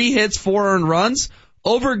up 3 hits, 4 earned runs.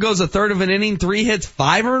 Oberg goes a third of an inning, 3 hits,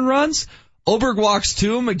 5 earned runs. Oberg walks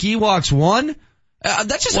 2, McGee walks 1.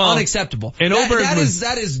 That's just unacceptable. And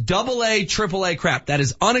that is AA, AAA crap. That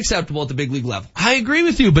is unacceptable at the big league level. I agree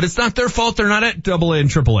with you, but it's not their fault they're not at AA and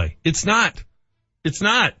AAA. It's not.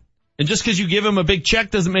 And just because you give him a big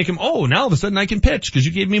check doesn't make him, now all of a sudden I can pitch because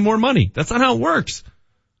you gave me more money. That's not how it works.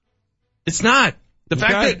 It's not. The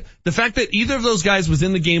fact that either of those guys was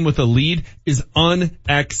in the game with a lead is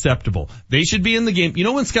unacceptable. They should be in the game. You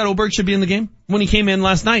know when Scott Oberg should be in the game? When he came in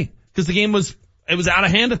last night. Because the game was out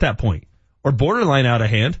of hand at that point. Or borderline out of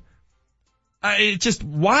hand.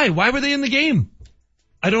 Why? Why were they in the game?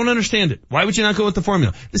 I don't understand it. Why would you not go with the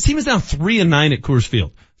formula? This team is now 3-9 at Coors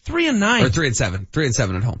Field. 3-9. Or 3-7.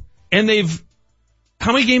 3-7 at home. And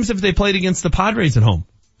how many games have they played against the Padres at home?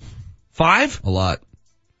 5? A lot.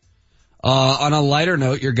 On a lighter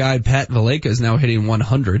note, your guy Pat Valaika is now hitting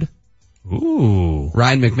 100. Ooh.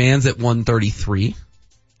 Ryan McMahon's at 133.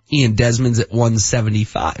 Ian Desmond's at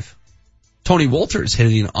 175. Tony Wolters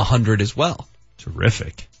hitting 100 as well.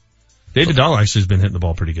 Terrific. David Dahl actually has been hitting the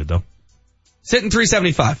ball pretty good though. Sitting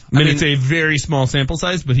 375. I mean, it's a very small sample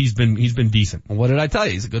size, but he's been decent. Well, what did I tell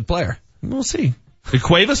you? He's a good player. We'll see. Did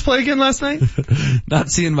Cuevas play again last night? Not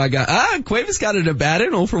seeing my guy. Cuevas got it a bad in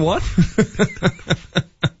 0 for 1.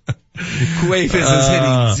 Cuevas is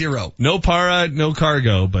hitting 0. No para, no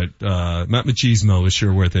cargo, but Matt Machismo is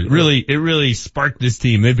sure worth it. It really sparked this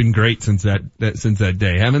team. They've been great since that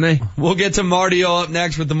day, haven't they? We'll get to Martio up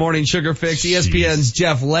next with the Morning Sugar Fix. ESPN's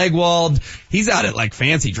Jeff Legwold. He's out at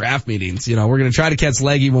fancy draft meetings. We're going to try to catch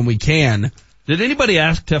Leggy when we can. Did anybody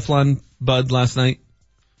ask Teflon Bud last night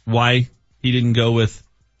why he didn't go with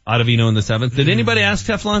Ottavino in the 7th? Did anybody ask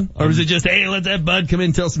Teflon? Or was it just, hey, let that Bud come in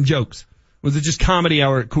and tell some jokes? Was it just comedy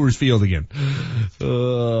hour at Coors Field again?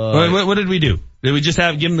 What did we do? Did we just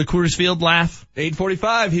give him the Coors Field laugh?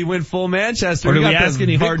 8:45, he went full Manchester. Or did we ask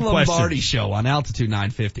any hard questions? Lombardi show on Altitude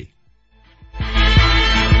 950.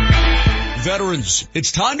 Veterans,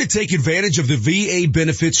 it's time to take advantage of the VA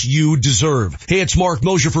benefits you deserve. Hey, it's Mark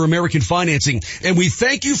Mosier for American Financing, and we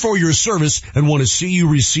thank you for your service and want to see you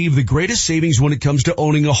receive the greatest savings when it comes to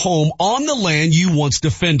owning a home on the land you once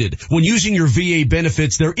defended. When using your VA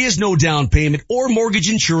benefits, there is no down payment or mortgage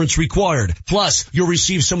insurance required. Plus, you'll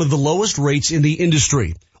receive some of the lowest rates in the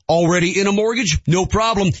industry. Already in a mortgage? No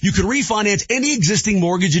problem. You can refinance any existing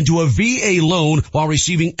mortgage into a VA loan while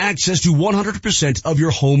receiving access to 100% of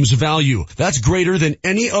your home's value. That's greater than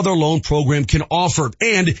any other loan program can offer.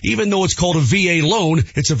 And even though it's called a VA loan,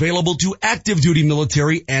 it's available to active duty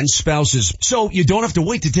military and spouses. So you don't have to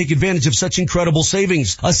wait to take advantage of such incredible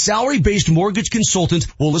savings. A salary-based mortgage consultant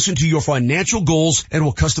will listen to your financial goals and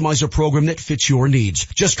will customize a program that fits your needs.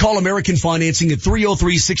 Just call American Financing at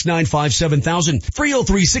 303-695-7000,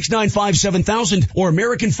 303-695-7000, or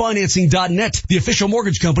AmericanFinancing.net, the official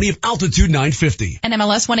mortgage company of Altitude 950.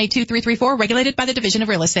 NMLS 182334, regulated by the Division of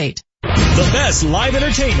Real Estate. The best live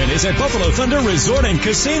entertainment is at Buffalo Thunder Resort and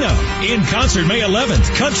Casino. In concert May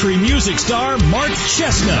 11th, country music star Mark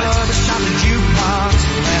Chestnut.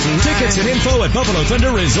 Tickets and info at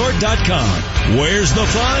BuffaloThunderResort.com. Where's the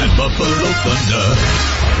fun? At Buffalo Thunder.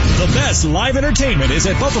 The best live entertainment is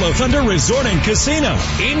at Buffalo Thunder Resort and Casino.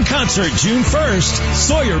 In concert June 1st,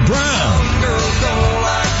 Sawyer Brown.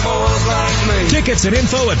 Tickets and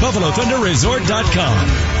info at BuffaloThunderResort.com.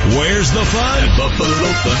 Where's the fun? At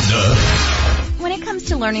Buffalo Thunder. comes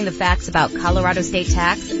to learning the facts about Colorado state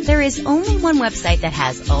tax, there is only one website that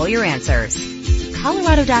has all your answers.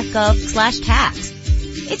 Colorado.gov/tax.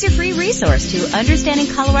 It's your free resource to understanding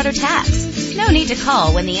Colorado tax. No need to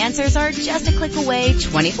call when the answers are just a click away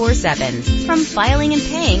 24/7. From filing and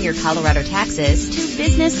paying your Colorado taxes to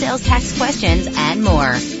business sales tax questions and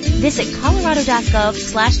more. Visit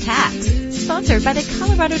Colorado.gov/tax. Sponsored by the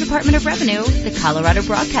Colorado Department of Revenue, the Colorado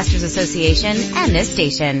Broadcasters Association, and this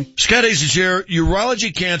station. Scott Asians here.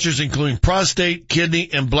 Urology cancers, including prostate, kidney,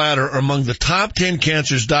 and bladder, are among the top 10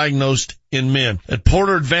 cancers diagnosed in men. At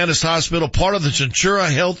Porter Adventist Hospital, part of the Centura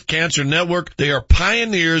Health Cancer Network, they are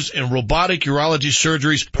pioneers in robotic urology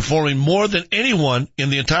surgeries, performing more than anyone in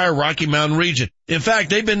the entire Rocky Mountain region. In fact,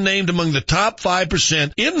 they've been named among the top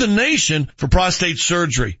 5% in the nation for prostate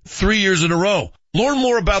surgery 3 years in a row. Learn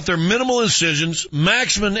more about their minimal incisions,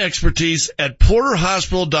 maximum expertise at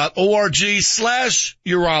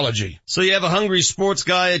porterhospital.org/urology. So you have a hungry sports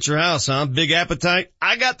guy at your house, huh? Big appetite?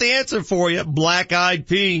 I got the answer for you. Black Eyed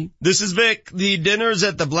Pea. This is Vic. The dinners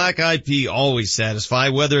at the Black Eyed Pea always satisfy,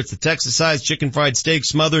 whether it's the Texas-sized chicken fried steak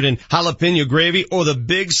smothered in jalapeno gravy or the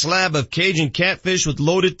big slab of Cajun catfish with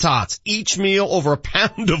loaded tots. Each meal over a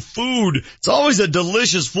pound of food. It's always a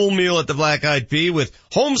delicious full meal at the Black Eyed Pea with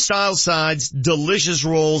home-style sides, delicious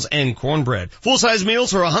rolls, and cornbread. Full-size meals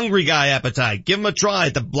for a hungry guy appetite. Give them a try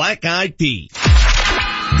at the Black Eyed Pea.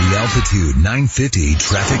 The Altitude 950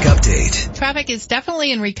 traffic update. Traffic is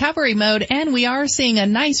definitely in recovery mode, and we are seeing a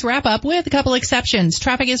nice wrap up with a couple exceptions.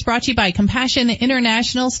 Traffic is brought to you by Compassion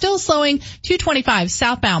International, still slowing 225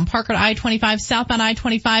 southbound, Parker to I-25, southbound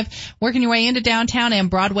I-25, working your way into downtown and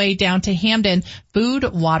Broadway down to Hamden. Food,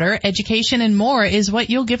 water, education, and more is what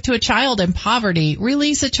you'll give to a child in poverty.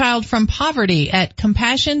 Release a child from poverty at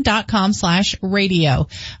compassion.com/radio.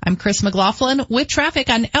 I'm Chris McLaughlin with traffic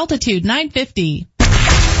on Altitude 950.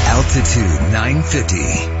 Altitude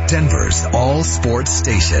 950, Denver's all sports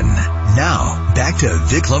station. Now, back to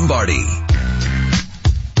Vic Lombardi.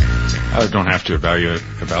 I don't have to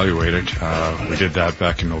evaluate it. We did that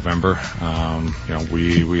back in November.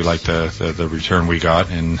 We like the return we got,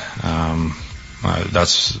 and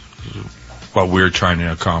that's what we're trying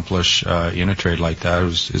to accomplish in a trade like that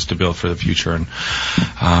is to build for the future, and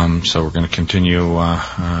so we're going to continue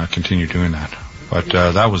doing that. But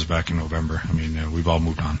that was back in November. I mean, we've all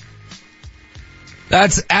moved on.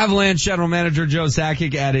 That's Avalanche General Manager Joe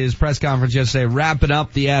Sakic at his press conference yesterday, wrapping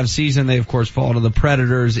up the Avs season. They, of course, fall to the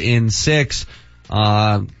Predators in 6.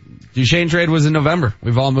 Duchesne trade was in November.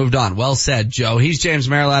 We've all moved on. Well said, Joe. He's James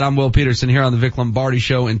Marilat. I'm Will Peterson here on the Vic Lombardi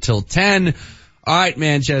Show until 10. All right,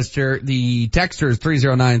 Manchester. The texters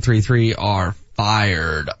 30933 are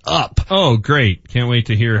fired up. Oh, great. Can't wait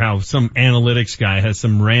to hear how some analytics guy has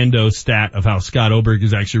some rando stat of how Scott Oberg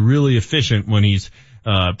is actually really efficient when he's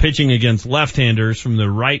pitching against left-handers from the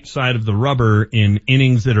right side of the rubber in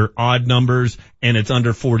innings that are odd numbers and it's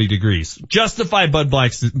under 40 degrees. Justify Bud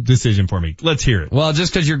Black's decision for me. Let's hear it. Well,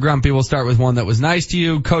 just because you're grumpy, we'll start with one that was nice to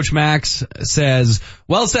you. Coach Max says,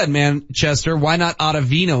 well said, Manchester. Why not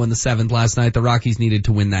Ottavino in the 7th last night? The Rockies needed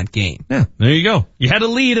to win that game. Yeah, there you go. You had a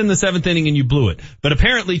lead in the 7th inning and you blew it. But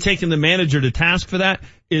apparently taking the manager to task for that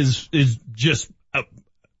is just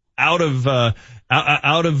out of the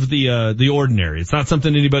ordinary. It's not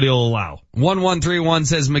something anybody will allow. 1131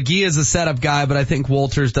 says McGee is a setup guy, but I think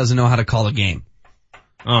Walters doesn't know how to call a game.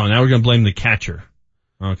 Oh, now we're going to blame the catcher.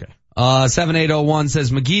 Okay. 7801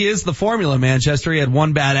 says McGee is the formula, Manchester. He had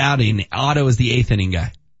one bad outing. Otto is the 8th inning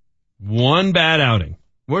guy. One bad outing.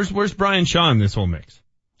 Where's Brian Shaw in this whole mix?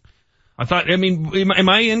 Am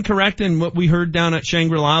I incorrect in what we heard down at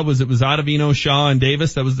Shangri-La? It was Ottavino, Shaw, and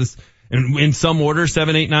Davis? That was this, in some order,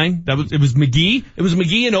 7, 8, 9? It was McGee? It was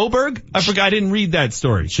McGee and Oberg? I forgot, I didn't read that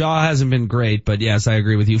story. Shaw hasn't been great, but yes, I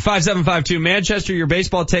agree with you. 5752, Manchester, your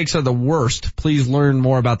baseball takes are the worst. Please learn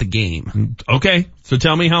more about the game. Okay, so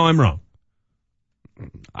tell me how I'm wrong.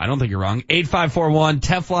 I don't think you're wrong. 8541,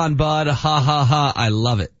 Teflon Bud, ha ha ha, I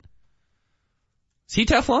love it. Is he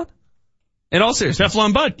Teflon? In all seriousness.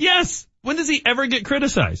 Teflon Bud, yes! When does he ever get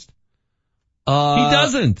criticized? He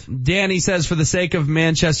doesn't. Danny says, for the sake of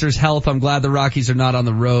Manchester's health, I'm glad the Rockies are not on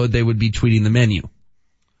the road. They would be tweeting the menu.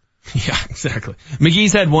 Yeah, exactly.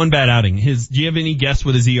 McGee's had one bad outing. Do you have any guess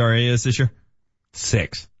what his ERA is this year?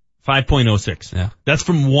 6. 5.06. Yeah. That's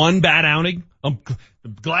from one bad outing? I'm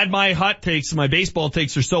glad my baseball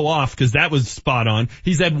takes are so off because that was spot on.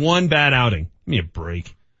 He's had one bad outing. Give me a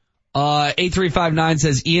break. 8359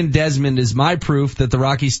 says, Ian Desmond is my proof that the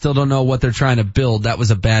Rockies still don't know what they're trying to build. That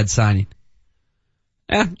was a bad signing.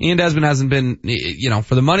 Ian Desmond hasn't been,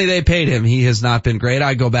 for the money they paid him, he has not been great.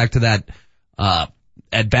 I go back to that,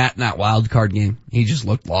 at bat in that wild card game. He just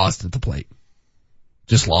looked lost at the plate.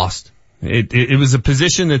 just lost. It was a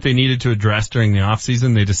position that they needed to address during the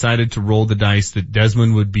offseason. They decided to roll the dice that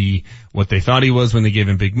Desmond would be what they thought he was when they gave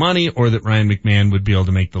him big money, or that Ryan McMahon would be able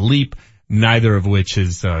to make the leap, neither of which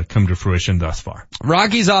has come to fruition thus far.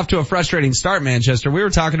 Rockies off to a frustrating start, Manchester. We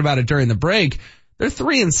were talking about it during the break. They're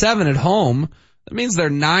 3-7 at home. That means they're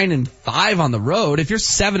 9-5 on the road. If you're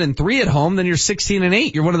 7-3 at home, then you're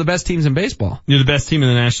 16-8. You're one of the best teams in baseball. You're the best team in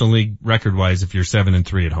the National League record-wise if you're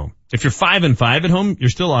 7-3 at home. If you're 5-5 at home, you're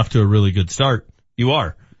still off to a really good start. You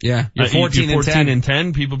are. Yeah. You're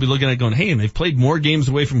 14-10. People be looking at it going, hey, and they've played more games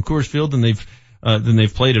away from Coors Field than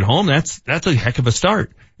they've played at home. That's a heck of a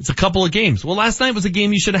start. It's a couple of games. Well, last night was a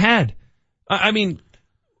game you should have had. I mean,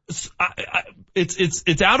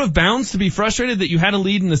 it's out of bounds to be frustrated that you had a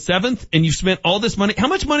lead in the 7th and you spent all this money. How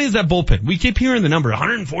much money is that bullpen? We keep hearing the number,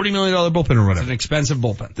 $140 million bullpen or whatever. It's an expensive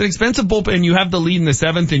bullpen. It's an expensive bullpen. You have the lead in the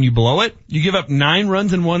 7th and you blow it. You give up 9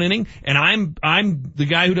 runs in 1 inning, and I'm the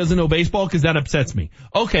guy who doesn't know baseball because that upsets me.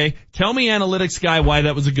 Okay, tell me, analytics guy, why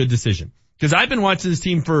that was a good decision. Because I've been watching this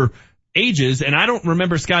team for ages and I don't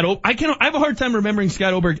remember I have a hard time remembering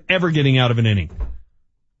Scott Oberg ever getting out of an inning.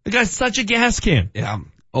 The guy's such a gas can. Yeah.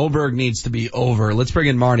 Oberg needs to be over. Let's bring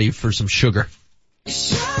in Marty for some sugar.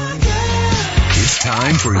 It's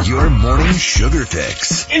time for your morning sugar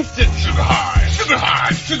fix. Instant sugar high. Sugar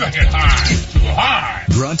high. Sugar hit high. Sugar high.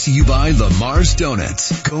 Brought to you by Lamar's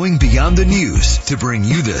Donuts. Going beyond the news to bring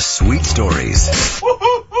you the sweet stories.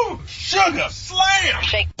 Woo-hoo-hoo. Sugar slam.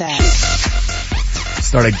 Shake that.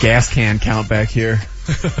 Start a gas can count back here.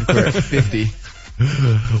 We're at 50.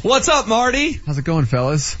 What's up, Marty? How's it going,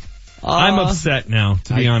 fellas? I'm upset now,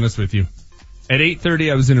 to be honest with you. At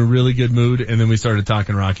 8:30, I was in a really good mood, and then we started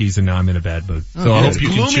talking Rockies, and now I'm in a bad mood. So I hope you can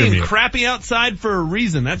cheer me up. It's gloomy and crappy outside for a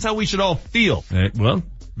reason. That's how we should all feel. Well,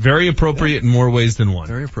 very appropriate in more ways than one.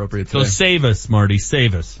 Very appropriate today. So save us, Marty.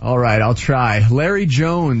 Save us. All right, I'll try. Larry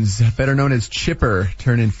Jones, better known as Chipper,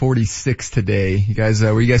 turning 46 today. You guys,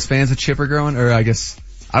 were you guys fans of Chipper growing? Or I guess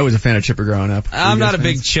I was a fan of Chipper growing up. I'm not a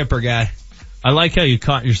big Chipper guy. I like how you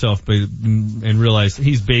caught yourself and realized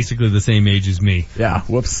he's basically the same age as me. Yeah,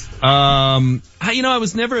 whoops. I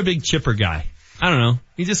was never a big Chipper guy. I don't know.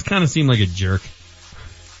 He just kind of seemed like a jerk.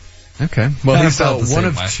 Okay. Well, he's one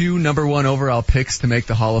of 2 number 1 overall picks to make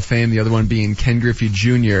the Hall of Fame, the other one being Ken Griffey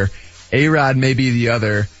Jr. A-Rod may be the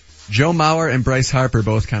other. Joe Mauer and Bryce Harper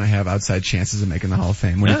both kind of have outside chances of making the Hall of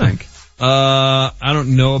Fame. What do you think? I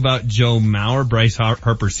don't know about Joe Mauer. Bryce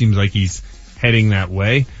Harper seems like he's heading that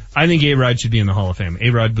way. I think A-Rod should be in the Hall of Fame.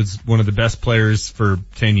 A-Rod was one of the best players for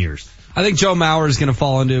 10 years. I think Joe Mauer is going to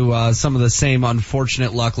fall into some of the same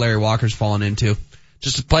unfortunate luck Larry Walker's fallen into.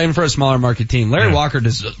 Just playing for a smaller market team. Larry Walker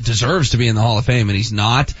deserves to be in the Hall of Fame, and he's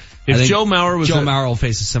not. If Joe Mauer will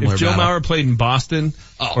face a similar battle. If Joe Mauer played in Boston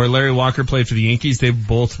or Larry Walker played for the Yankees, they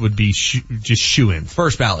both would be just shoo-ins.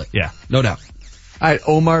 First ballot. Yeah. No doubt. All right,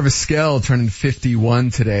 Omar Vizquel turning 51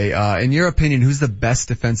 today. In your opinion, who's the best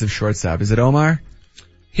defensive shortstop? Is it Omar?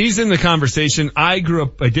 He's in the conversation. I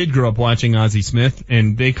did grow up watching Ozzie Smith,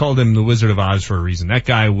 and they called him the Wizard of Oz for a reason. That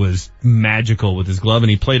guy was magical with his glove, and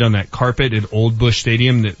he played on that carpet at Old Busch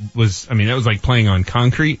Stadium that was like playing on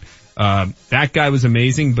concrete. That guy was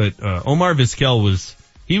amazing, but Omar Vizquel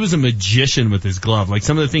was a magician with his glove. Like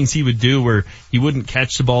some of the things he would do where he wouldn't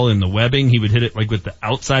catch the ball in the webbing, he would hit it like with the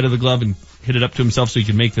outside of the glove and hit it up to himself so he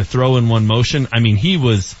could make the throw in one motion. I mean, he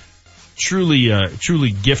was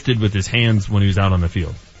truly gifted with his hands when he was out on the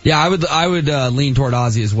field. Yeah, I would lean toward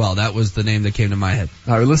Ozzie as well. That was the name that came to my head.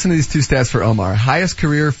 All right, listen to these 2 stats for Omar. Highest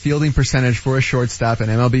career fielding percentage for a shortstop in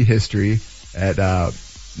MLB history at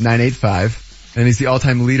 .985, and he's the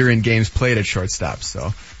all-time leader in games played at shortstop.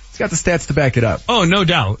 So he's got the stats to back it up. Oh, no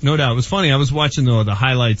doubt, no doubt. It was funny. I was watching the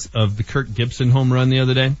highlights of the Kirk Gibson home run the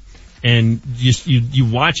other day, and you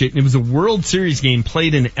watch it. And it was a World Series game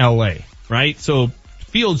played in L.A. Right? So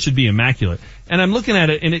field should be immaculate. And I'm looking at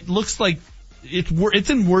it, and it looks like it's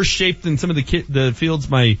in worse shape than some of the fields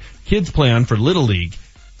my kids play on for Little League.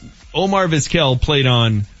 Omar Vizquel played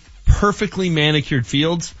on perfectly manicured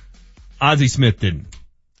fields. Ozzie Smith didn't.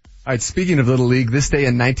 All right, speaking of Little League, this day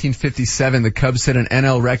in 1957, the Cubs set an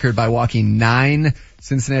NL record by walking 9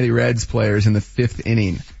 Cincinnati Reds players in the 5th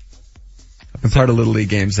inning. I've been part of Little League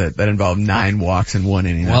games that involve 9 walks in 1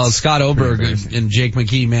 inning. Well, Scott Oberg and Jake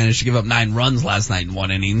McKee managed to give up 9 runs last night in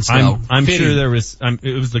 1 inning. So I'm sure there was,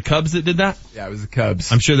 it was the Cubs that did that? Yeah, it was the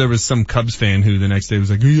Cubs. I'm sure there was some Cubs fan who the next day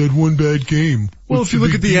was like, he had 1 bad game. Well, if you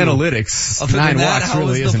look at the analytics, 9 walks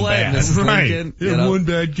really isn't bad. Right. He had 1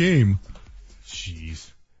 bad game. Jeez.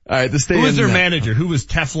 All right, this day who was their manager? Who was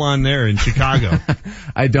Teflon there in Chicago?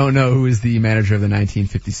 I don't know who is the manager of the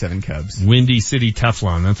 1957 Cubs. Windy City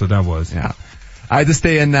Teflon. That's what that was. Yeah. All right, this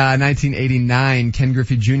day in 1989, Ken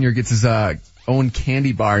Griffey Jr. gets his own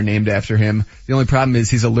candy bar named after him. The only problem is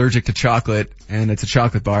he's allergic to chocolate, and it's a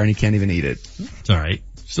chocolate bar, and he can't even eat it. It's all right.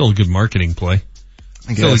 Still a good marketing play.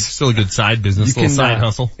 I guess. Still a good side business, little side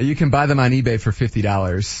hustle. You can buy them on eBay for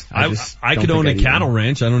 $50. I could own a cattle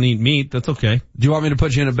ranch. I don't eat meat. That's okay. Do you want me to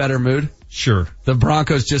put you in a better mood? Sure. The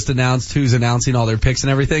Broncos just announced who's announcing all their picks and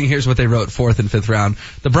everything. Here's what they wrote, 4th and 5th round.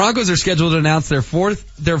 The Broncos are scheduled to announce their 4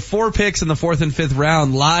 picks in the 4th and 5th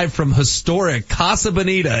round live from historic Casa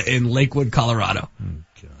Bonita in Lakewood, Colorado. Oh,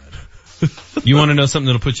 God. You want to know something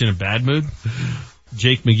that'll put you in a bad mood?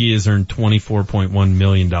 Jake McGee has earned $24.1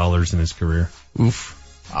 million in his career. Oof.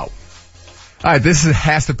 Wow. All right, this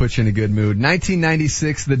has to put you in a good mood.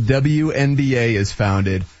 1996, the WNBA is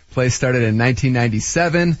founded. Play started in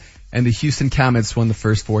 1997, and the Houston Comets won the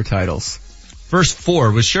first 4 titles. First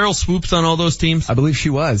 4. Was Cheryl Swoops on all those teams? I believe she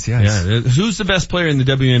was, yes. Yeah. Who's the best player in the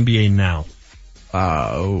WNBA now?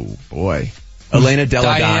 Oh, boy. Elena Delle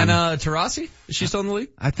Donne. Diana Taurasi? Is she still in the league?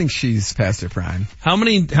 I think she's past her prime. How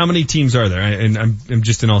many teams are there? And I'm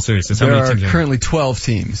just in all seriousness. How there many teams are currently 12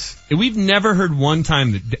 teams. We've never heard one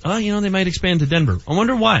time that, they might expand to Denver. I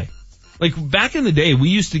wonder why. Like back in the day, we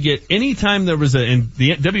used to get any time there was and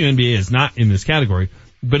the WNBA is not in this category,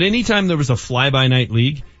 but anytime there was a fly-by-night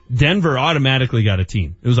league, Denver automatically got a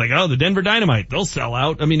team. It was like, the Denver Dynamite, they'll sell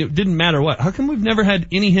out. I mean, it didn't matter what. How come we've never had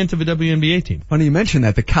any hint of a WNBA team? Funny you mentioned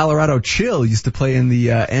that. The Colorado Chill used to play in the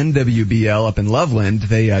NWBL up in Loveland.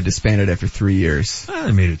 They disbanded after 3 years.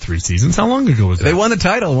 They made it 3 seasons. How long ago was that? They won the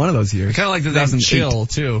title one of those years. I kind of like the name Chill,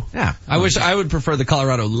 too. Yeah. I wish I would prefer the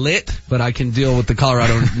Colorado Lit, but I can deal with the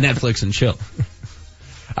Colorado Netflix and Chill.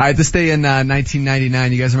 All right, this day in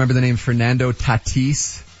 1999, you guys remember the name Fernando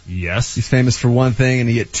Tatis? Yes. He's famous for one thing, and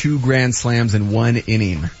he hit 2 grand slams in 1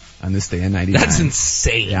 inning on this day in 99. That's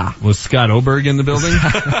insane. Yeah. Was Scott Oberg in the building?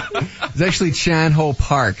 It's actually Chan Ho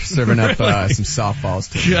Park serving up some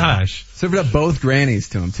softballs to him. Gosh. Serving up both grannies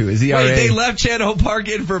to him, too. His ERA... Wait, they left Chan Ho Park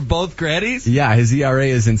in for both grannies? Yeah, his ERA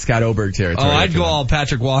is in Scott Oberg territory. Oh, I'd go all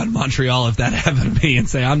Patrick Waugh in Montreal if that happened to me and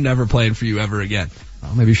say, I'm never playing for you ever again.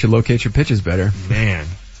 Well, maybe you should locate your pitches better. Man.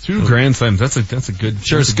 2 grand slams. That's a good.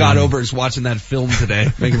 Sure, Scott Oberg's watching that film today.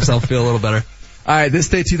 Make himself feel a little better. All right, this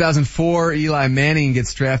day 2004, Eli Manning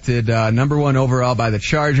gets drafted number 1 overall by the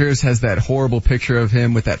Chargers. Has that horrible picture of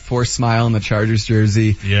him with that forced smile in the Chargers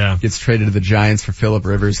jersey. Yeah. Gets traded to the Giants for Phillip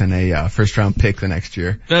Rivers and a first round pick the next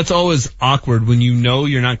year. That's always awkward when you know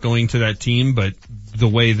you're not going to that team, but the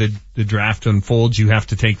way the draft unfolds, you have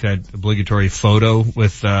to take that obligatory photo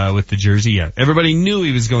with the jersey. Yeah. Everybody knew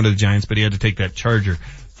he was going to the Giants, but he had to take that Charger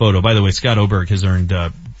photo. By the way, Scott Oberg has earned,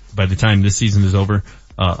 by the time this season is over,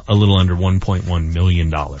 a little under $1.1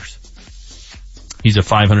 million. He's a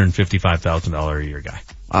 $555,000 a year guy.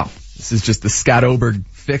 Wow. This is just the Scott Oberg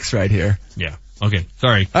fix right here. Yeah. Okay.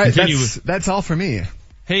 Sorry. All right. That's all for me.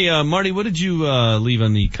 Hey, Marty, what did you leave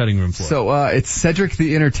on the cutting room floor? So, it's Cedric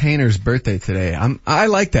the Entertainer's birthday today. I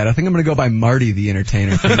like that. I think I'm gonna go by Marty the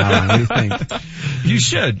Entertainer from now on. What do you think? You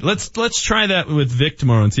should. Let's try that with Vic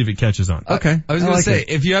tomorrow and see if it catches on. Okay. I was gonna say,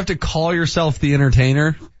 if you have to call yourself the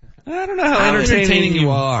Entertainer, I don't know how entertaining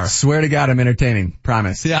you are. Swear to God I'm entertaining.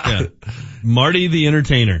 Promise. Yeah. Marty the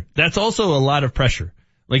Entertainer. That's also a lot of pressure.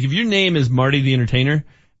 Like if your name is Marty the Entertainer,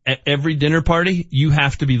 at every dinner party, you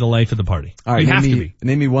have to be the life of the party. All right, you have to be.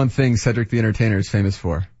 Name me one thing Cedric the Entertainer is famous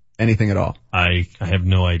for. Anything at all. I have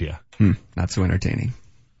no idea. Not so entertaining.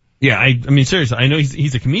 Yeah, I mean seriously, I know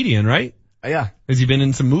he's a comedian, right? Yeah. Has he been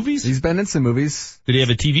in some movies? He's been in some movies. Did he have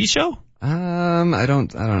a TV show? I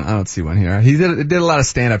don't see one here. He did a lot of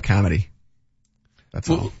stand-up comedy. That's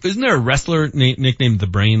all. Isn't there a wrestler nicknamed The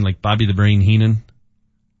Brain, like Bobby the Brain Heenan?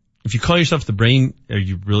 If you call yourself The Brain, are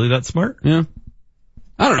you really that smart? Yeah.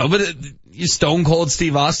 I don't know, but you Stone Cold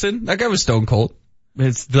Steve Austin? That guy was Stone Cold.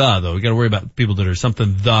 It's though. We gotta worry about people that are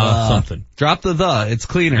something something. Drop the. It's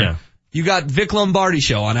cleaner. Yeah. You got Vic Lombardi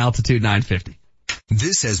show on Altitude 950.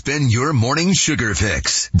 This has been your morning sugar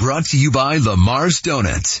fix, brought to you by Lamar's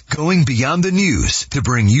Donuts, going beyond the news to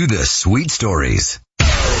bring you the sweet stories.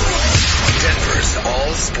 Denver's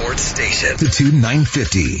all-sports station, Altitude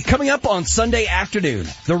 950. Coming up on Sunday afternoon,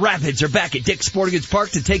 the Rapids are back at Dick's Sporting Goods Park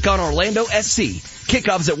to take on Orlando SC.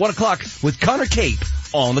 Kickoffs at 1 o'clock with Connor Cape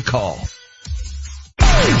on the call.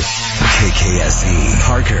 KKSE,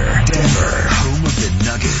 Parker, Denver, home of the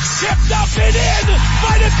Nuggets. Tipped up and in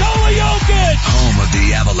by Nikola Jokic. Home of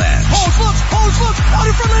the Avalanche. Holds, out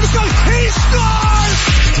in front, let it go. He scores!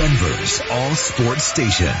 Denver's all-sports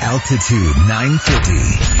station, Altitude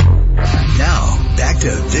 950. Now, back to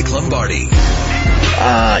Vic Lombardi.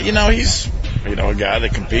 He's, a guy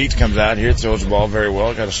that competes, comes out here, throws the ball very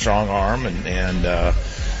well, got a strong arm, and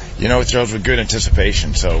he throws with good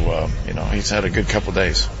anticipation. So, he's had a good couple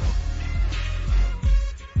days.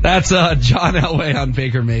 That's John Elway on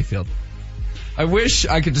Baker Mayfield. I wish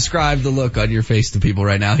I could describe the look on your face to people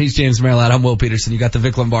right now. He's James Merrilat. I'm Will Peterson. You got the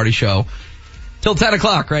Vic Lombardi Show till 10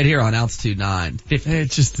 o'clock right here on Altitude 950.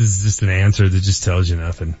 It just is just an answer that just tells you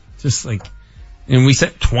nothing. Just like, and we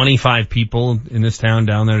sent 25 people in this town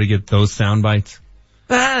down there to get those sound bites.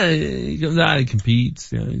 He goes out, he competes.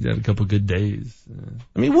 He's had a couple good days.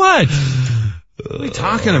 I mean, what? What are we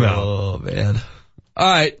talking about? Oh, man. All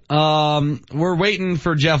right. We're waiting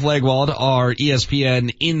for Jeff Legwold, our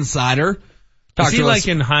ESPN insider. Is he like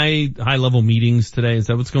in high level meetings today? Is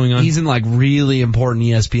that what's going on? He's in like really important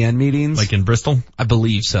ESPN meetings. Like in Bristol? I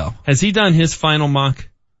believe so. Has he done his final mock?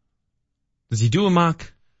 Does he do a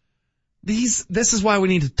mock? This is why we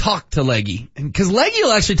need to talk to Leggy. Because Leggy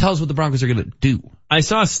will actually tell us what the Broncos are going to do. I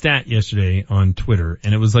saw a stat yesterday on Twitter,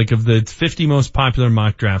 and it was like of the 50 most popular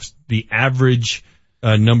mock drafts, the average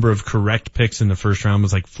number of correct picks in the first round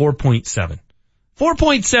was like 4.7.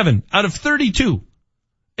 4.7 out of 32.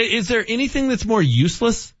 Is there anything that's more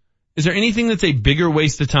useless? Is there anything that's a bigger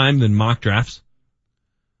waste of time than mock drafts?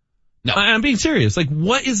 No. I'm being serious. Like,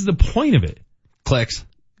 what is the point of it? Clicks.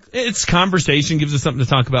 It's conversation, gives us something to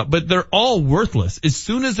talk about, but they're all worthless. As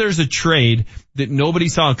soon as there's a trade that nobody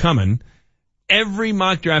saw coming, every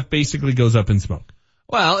mock draft basically goes up in smoke.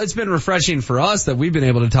 Well, it's been refreshing for us that we've been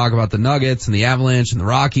able to talk about the Nuggets and the Avalanche and the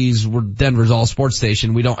Rockies. We're Denver's all sports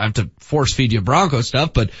station. We don't have to force feed you Broncos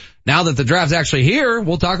stuff, but now that the draft's actually here,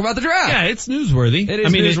 we'll talk about the draft. Yeah, it's newsworthy. It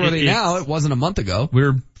is newsworthy now. It wasn't a month ago.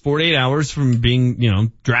 We're 48 hours from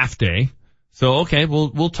being, draft day. So, okay,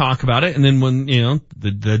 we'll talk about it. And then when,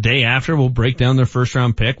 the day after, we'll break down their first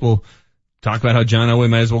round pick. We'll talk about how John Elway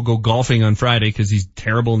might as well go golfing on Friday because he's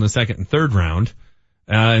terrible in the second and third round.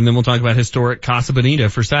 And then we'll talk about historic Casa Bonita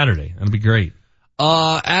for Saturday. That'll be great.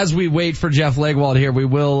 As we wait for Jeff Legwold here, we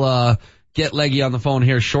will, get Leggy on the phone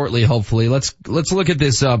here shortly, hopefully. Let's look at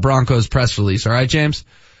this, Broncos press release. All right, James?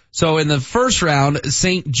 So in the first round,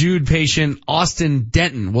 St. Jude patient Austin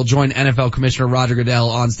Denton will join NFL Commissioner Roger Goodell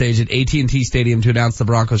on stage at AT&T Stadium to announce the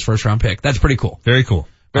Broncos first round pick. That's pretty cool. Very cool.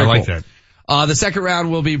 I like that. The second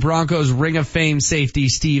round will be Broncos Ring of Fame safety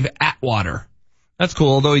Steve Atwater. That's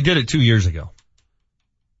cool, although he did it 2 years ago.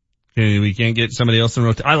 We can't get somebody else in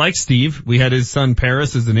rotation. I like Steve. We had his son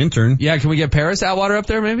Paris as an intern. Yeah, can we get Paris Atwater up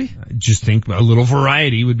there maybe? I just think a little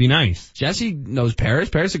variety would be nice. Jesse knows Paris.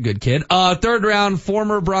 Paris is a good kid. Third round,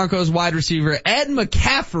 former Broncos wide receiver Ed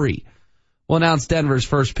McCaffrey will announce Denver's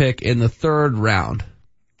first pick in the third round.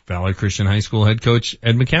 Valor Christian High School head coach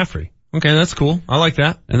Ed McCaffrey. Okay, that's cool. I like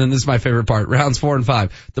that. And then this is my favorite part, rounds 4 and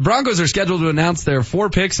 5. The Broncos are scheduled to announce their 4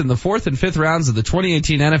 picks in the 4th and 5th rounds of the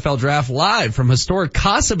 2018 NFL Draft live from historic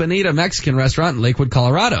Casa Bonita Mexican restaurant in Lakewood,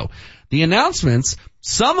 Colorado. The announcements,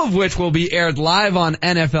 some of which will be aired live on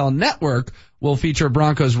NFL Network, will feature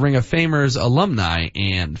Broncos Ring of Famers, alumni,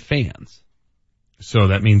 and fans. So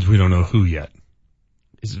that means we don't know who yet.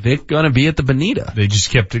 Is Vic gonna be at the Bonita? They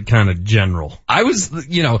just kept it kind of general. I was,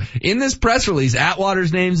 in this press release,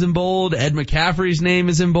 Atwater's name's in bold, Ed McCaffrey's name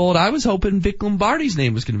is in bold. I was hoping Vic Lombardi's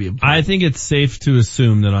name was gonna be in bold. I think it's safe to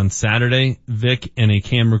assume that on Saturday, Vic and a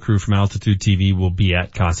camera crew from Altitude TV will be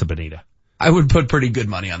at Casa Bonita. I would put pretty good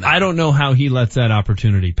money on that. I don't know how he lets that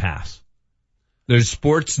opportunity pass. There's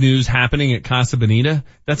sports news happening at Casa Bonita.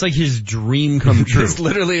 That's like his dream come true. This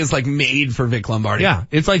literally is like made for Vic Lombardi. Yeah,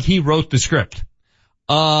 it's like he wrote the script.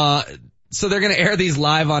 So they're going to air these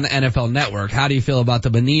live on NFL Network. How do you feel about the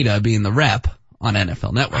Bonita being the rep on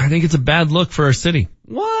NFL Network? I think it's a bad look for our city.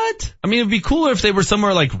 What? I mean, it'd be cooler if they were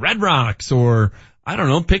somewhere like Red Rocks or, I don't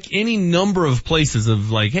know, pick any number of places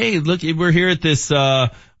of like, hey, look, we're here at this, we're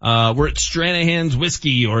at Stranahan's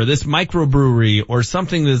Whiskey or this microbrewery or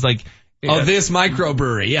something that's like, this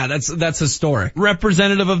microbrewery. Yeah, that's historic.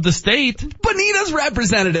 Representative of the state. Bonita's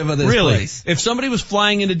representative of this place. If somebody was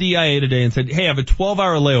flying into DIA today and said, hey, I have a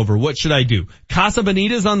 12-hour layover, what should I do? Casa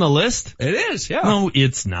Bonita's on the list? It is, yeah. No,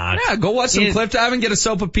 it's not. Yeah, go watch some cliff diving, get a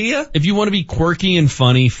sopapilla. If you want to be quirky and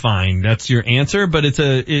funny, fine. That's your answer, but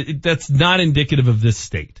that's not indicative of this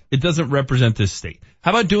state. It doesn't represent this state.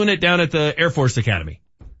 How about doing it down at the Air Force Academy?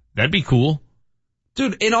 That'd be cool.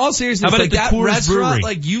 Dude, in all seriousness, like that restaurant, Brewery?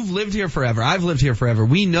 Like you've lived here forever. I've lived here forever.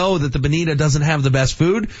 We know that the Bonita doesn't have the best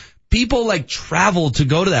food. People like travel to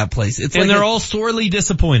go to that place. And they're all sorely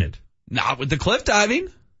disappointed. Not with the cliff diving.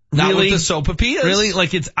 Not with the sopapillas. Really?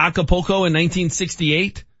 Like it's Acapulco in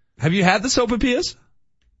 1968? Have you had the sopapillas?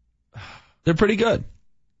 They're pretty good.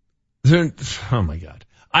 Oh my God.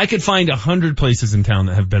 I could find 100 places in town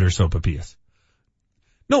that have better sopapillas.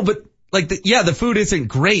 No, but the food isn't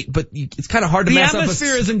great, but it's kind of hard to mess up. The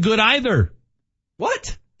atmosphere isn't good either.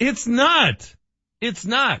 What? It's not. It's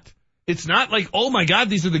not. It's not like, oh my God,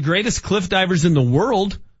 these are the greatest cliff divers in the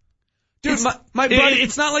world. Dude, my buddy,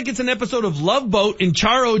 it's not like it's an episode of Love Boat and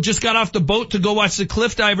Charo just got off the boat to go watch the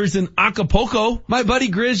cliff divers in Acapulco. My buddy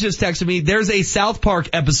Grizz just texted me, there's a South Park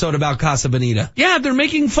episode about Casa Bonita. Yeah, they're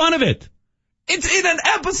making fun of it. It's in an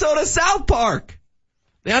episode of South Park.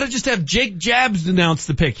 They ought to just have Jake Jabs announce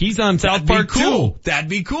the pick. He's on South Park too. That'd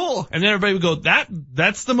be cool. And then everybody would go,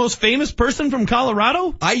 that's the most famous person from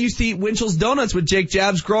Colorado? I used to eat Winchell's Donuts with Jake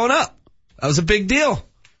Jabs growing up. That was a big deal.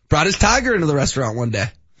 Brought his tiger into the restaurant one day.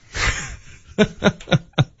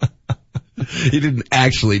 He didn't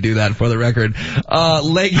actually do that, for the record.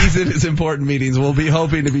 Leggy's in his important meetings. We'll be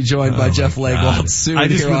hoping to be joined by Jeff Legwald soon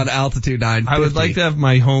on Altitude 950. I would like to have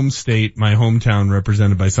my home state, my hometown,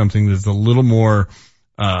 represented by something that's a little more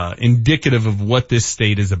indicative of what this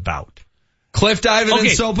state is about. Cliff diving and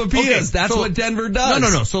sopapillas. That's what Denver does.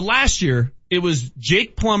 No. So last year, it was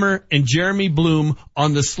Jake Plummer and Jeremy Bloom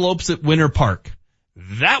on the slopes at Winter Park.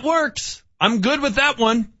 That works. I'm good with that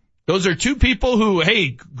one. Those are two people who,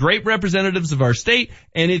 hey, great representatives of our state,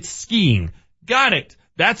 and it's skiing. Got it.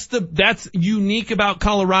 That's unique about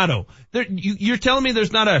Colorado. You're telling me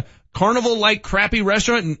there's not a carnival-like crappy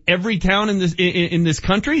restaurant in every town in this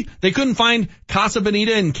country? They couldn't find Casa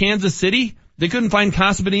Bonita in Kansas City? They couldn't find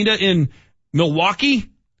Casa Bonita in Milwaukee?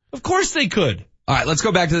 Of course they could. All right, let's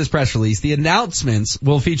go back to this press release. The announcements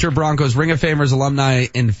will feature Broncos Ring of Famers, alumni,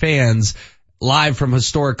 and fans live from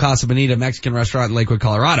historic Casa Bonita Mexican restaurant in Lakewood,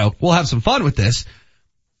 Colorado. We'll have some fun with this.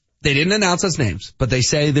 They didn't announce us names, but they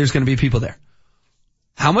say there's going to be people there.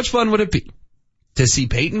 How much fun would it be to see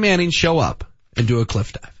Peyton Manning show up and do a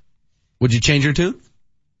cliff dive? Would you change your tune?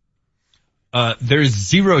 There's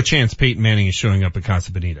zero chance Peyton Manning is showing up at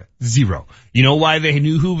Casa Bonita. Zero. You know why they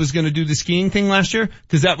knew who was going to do the skiing thing last year?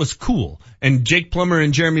 Because that was cool. And Jake Plummer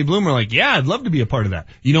and Jeremy Bloom are like, yeah, I'd love to be a part of that.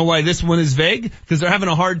 You know why this one is vague? Because they're having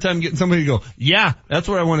a hard time getting somebody to go, yeah, that's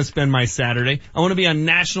where I want to spend my Saturday. I want to be on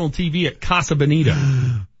national TV at Casa Bonita.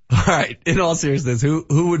 All right. In all seriousness,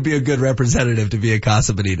 who would be a good representative to be at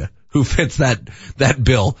Casa Bonita? Who fits that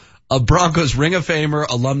bill? A Broncos Ring of Famer,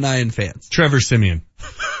 alumni, and fans. Trevor Siemian.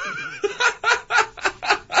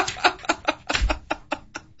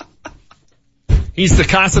 He's the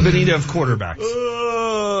Casa Bonita of quarterbacks.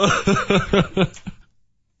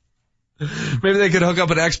 Maybe they could hook up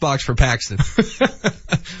an Xbox for Paxton.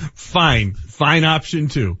 Fine option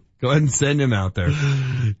too. Go ahead and send him out there.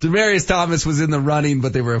 Demaryius Thomas was in the running,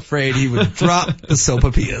 but they were afraid he would drop the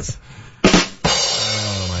sopapillas.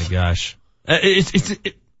 Oh my gosh.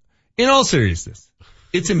 In all seriousness,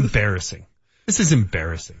 it's embarrassing. This is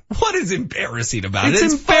embarrassing. What is embarrassing about it?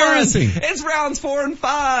 It's embarrassing. Fun. It's rounds 4 and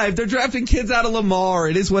 5. They're drafting kids out of Lamar.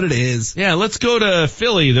 It is what it is. Yeah, let's go to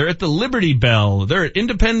Philly. They're at the Liberty Bell. They're at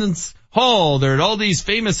Independence Hall. They're at all these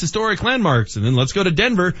famous historic landmarks. And then let's go to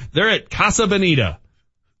Denver. They're at Casa Bonita.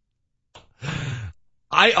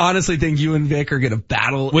 I honestly think you and Vic are going to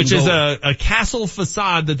battle. Which is a castle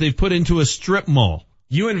facade that they've put into a strip mall.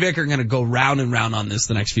 You and Vic are going to go round and round on this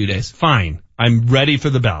the next few days. Fine. I'm ready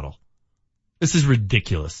for the battle. This is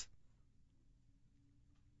ridiculous.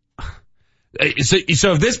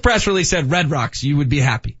 So if this press release said Red Rocks, you would be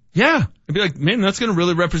happy. Yeah. I'd be like, man, that's going to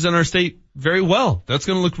really represent our state very well. That's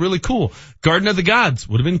going to look really cool. Garden of the Gods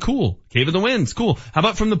would have been cool. Cave of the Winds, cool. How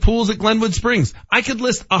about from the pools at Glenwood Springs? I could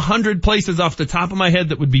list 100 places off the top of my head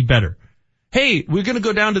that would be better. Hey, we're going to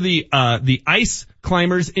go down to the ice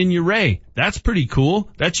climbers in Ouray. That's pretty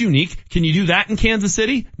cool. That's unique. Can you do that in Kansas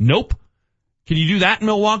City? Nope. Can you do that in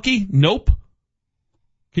Milwaukee? Nope.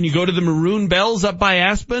 Can you go to the Maroon Bells up by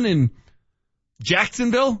Aspen in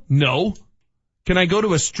Jacksonville? No. Can I go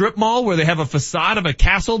to a strip mall where they have a facade of a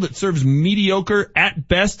castle that serves mediocre at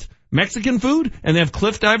best Mexican food and they have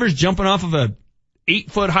cliff divers jumping off of a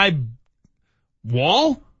 8-foot high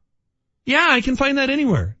wall? Yeah, I can find that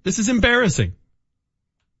anywhere. This is embarrassing.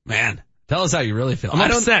 Man, tell us how you really feel. I'm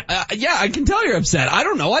upset. Yeah, I can tell you're upset. I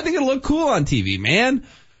don't know. I think it'll look cool on TV, man.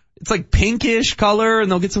 It's like pinkish color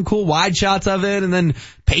and they'll get some cool wide shots of it and then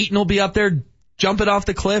Peyton will be up there jumping off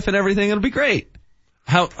the cliff and everything. It'll be great.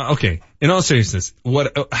 Okay. In all seriousness,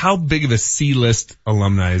 how big of a C-list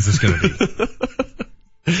alumni is this going to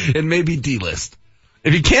be? It may be D-list.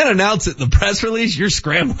 If you can't announce it in the press release, you're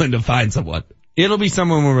scrambling to find someone. It'll be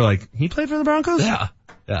someone where we're like, he played for the Broncos? Yeah.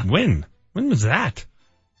 When? When was that?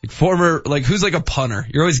 Who's like a punter?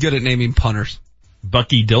 You're always good at naming punters.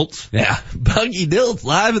 Bucky Dilts? Yeah. Bucky Dilts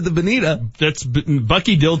live at the Bonita.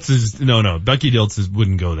 Bucky Dilts Bucky Dilts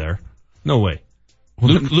wouldn't go there. No way.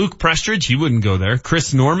 Luke Prestridge, he wouldn't go there.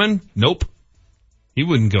 Chris Norman? Nope. He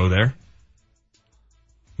wouldn't go there.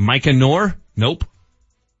 Micah Noor? Nope.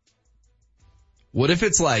 What if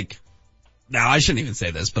it's like, now I shouldn't even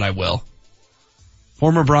say this, but I will.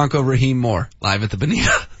 Former Bronco Raheem Moore, live at the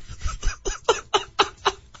Bonita.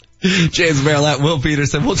 James Merrill, Will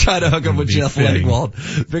Peterson. We'll try to hook up with Jeff Legwold.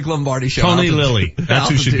 Vic Lombardi Show. Tony Lilly. That's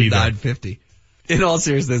who should be there. 950. In all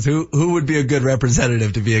seriousness, who would be a good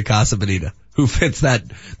representative to be a Casa Bonita? Who fits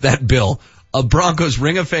that bill? A Broncos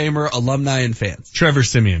Ring of Famer, alumni, and fans. Trevor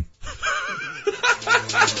Siemian.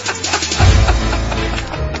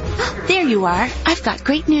 There you are. I've got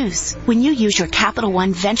great news. When you use your Capital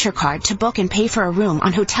One Venture Card to book and pay for a room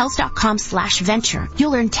on Hotels.com/venture,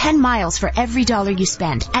 you'll earn 10 miles for every dollar you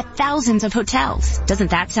spend at thousands of hotels.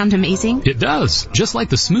 Doesn't that sound amazing? It does. Just like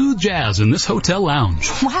the smooth jazz in this hotel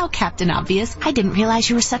lounge. Wow, Captain Obvious. I didn't realize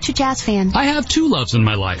you were such a jazz fan. I have two loves in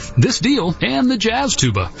my life. This deal and the jazz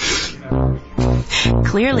tuba.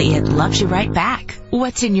 Clearly, it loves you right back.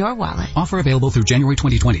 What's in your wallet? Offer available through January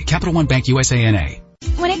 2020. Capital One Bank USA N.A.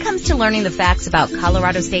 When it comes to learning the facts about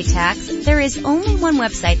Colorado state tax, there is only one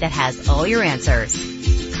website that has all your answers.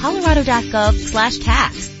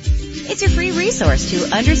 Colorado.gov/tax. It's your free resource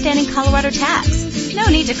to understanding Colorado tax. No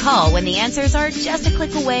need to call when the answers are just a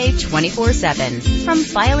click away 24/7. From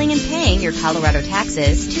filing and paying your Colorado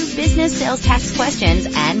taxes to business sales tax questions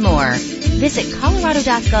and more. Visit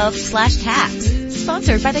Colorado.gov/tax.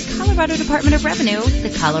 Sponsored by the Colorado Department of Revenue,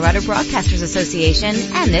 the Colorado Broadcasters Association,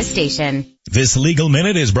 and this station. This Legal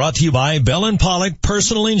Minute is brought to you by Bell & Pollock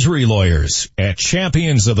Personal Injury Lawyers at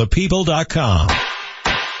championsofthepeople.com.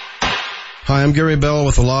 Hi, I'm Gary Bell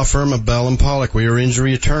with the law firm of Bell & Pollock. We are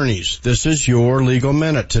injury attorneys. This is your Legal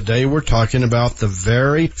Minute. Today we're talking about the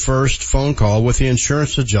very first phone call with the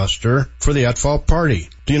insurance adjuster for the at-fault party.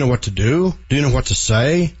 Do you know what to do? Do you know what to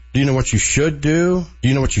say? Do you know what you should do? Do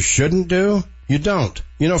you know what you shouldn't do? You don't.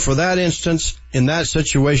 You know, for that instance, in that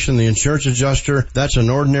situation, the insurance adjuster, that's an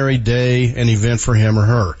ordinary day, an event for him or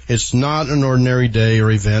her. It's not an ordinary day or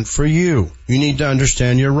event for you. You need to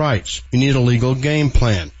understand your rights. You need a legal game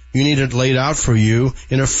plan. You need it laid out for you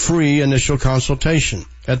in a free initial consultation.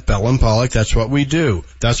 At Bell & Pollock, that's what we do.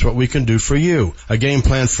 That's what we can do for you. A game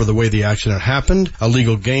plan for the way the accident happened, a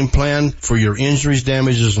legal game plan for your injuries,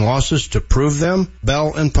 damages, and losses to prove them.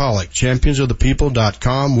 Bell & Pollock,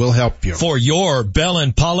 championsofthepeople.com will help you. For your Bell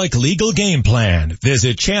 & Pollock legal game plan,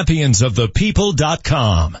 visit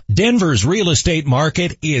championsofthepeople.com. Denver's real estate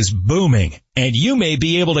market is booming, and you may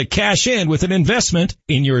be able to cash in with an investment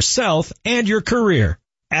in yourself and your career.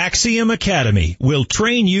 Axiom Academy will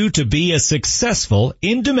train you to be a successful,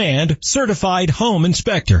 in-demand, certified home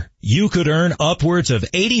inspector. You could earn upwards of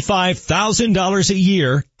 $85,000 a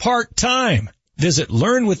year part-time. Visit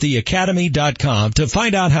learnwiththeacademy.com to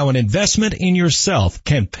find out how an investment in yourself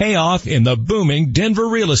can pay off in the booming Denver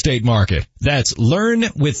real estate market. That's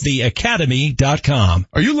learnwiththeacademy.com.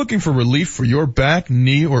 Are you looking for relief for your back,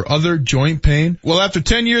 knee, or other joint pain? Well, after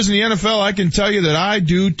 10 years in the NFL, I can tell you that I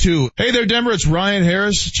do too. Hey there, Denver. It's Ryan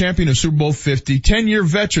Harris, champion of Super Bowl 50, 10-year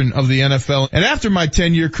veteran of the NFL. And after my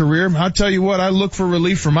 10-year career, I'll tell you what, I look for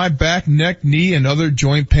relief for my back, neck, knee, and other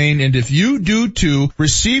joint pain. And if you do too,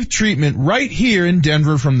 receive treatment right here in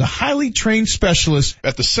Denver from the highly trained specialists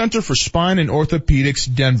at the Center for Spine and Orthopedics,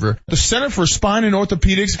 Denver. The Center for Spine and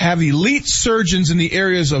Orthopedics have elite surgeons in the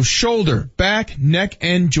areas of shoulder, back, neck,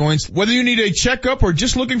 and joints. Whether you need a checkup or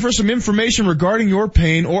just looking for some information regarding your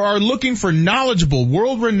pain or are looking for knowledgeable,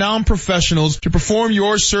 world-renowned professionals to perform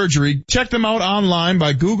your surgery, check them out online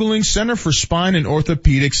by Googling Center for Spine and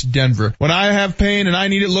Orthopedics, Denver. When I have pain and I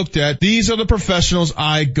need it looked at, these are the professionals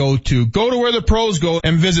I go to. Go to where the pros go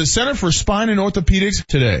and visit Center for Spine and Orthopedics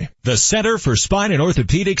today. The Center for Spine and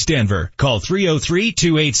Orthopedics Denver. Call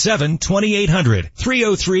 303-287-2800.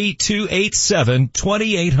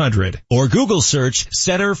 303-287-2800. Or Google search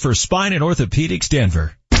Center for Spine and Orthopedics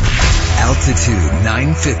Denver. Altitude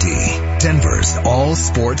 950, Denver's all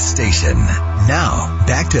sports station. Now,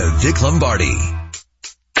 back to Vic Lombardi.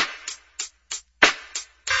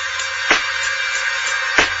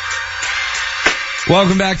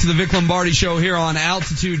 Welcome back to the Vic Lombardi Show here on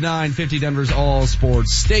Altitude 950, Denver's all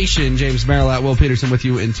sports station. James Merrill, Will Peterson with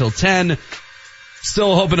you until 10.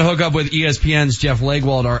 Still hoping to hook up with ESPN's Jeff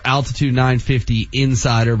Legwold, our Altitude 950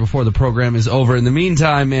 insider, before the program is over. In the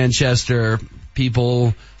meantime, Manchester,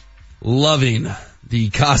 people loving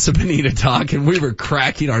the Casa Bonita talk, and we were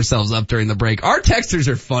cracking ourselves up during the break. Our texters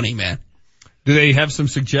are funny, man. Do they have some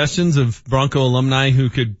suggestions of Bronco alumni who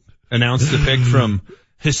could announce the pick from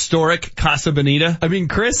historic Casa Bonita? I mean,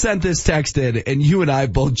 Chris sent this text in, and you and I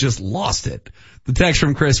both just lost it. The text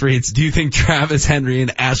from Chris reads, do you think Travis Henry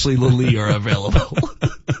and Ashley Lilly are available?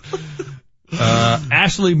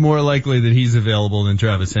 Ashley more likely that he's available than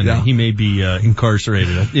Travis Henry. Yeah. He may be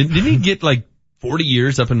incarcerated. Didn't he get like 40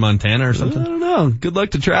 years up in Montana or something? I don't know. Good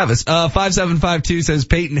luck to Travis. 5752 says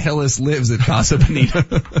Peyton Hillis lives at Casa Bonita.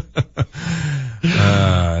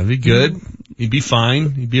 It'd be good. He'd be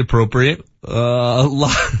fine. He'd be appropriate.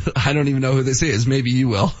 I don't even know who this is. Maybe you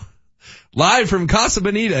will. Live from Casa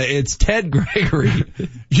Bonita, it's Ted Gregory.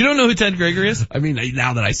 You don't know who Ted Gregory is? I mean,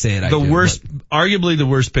 now that I say it, arguably the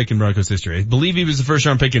worst pick in Broncos history. I believe he was the first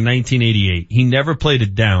round pick in 1988. He never played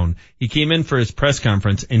it down. He came in for his press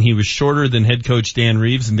conference and he was shorter than head coach Dan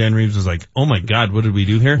Reeves, and Dan Reeves was like, oh my God, what did we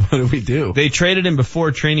do here? What did we do? They traded him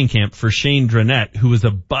before training camp for Shane Dronette, who was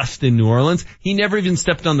a bust in New Orleans. He never even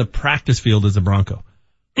stepped on the practice field as a Bronco.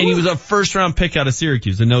 And he was a first round pick out of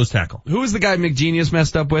Syracuse, a nose tackle. Who was the guy McGenius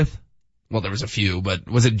messed up with? Well, there was a few, but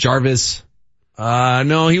was it Jarvis?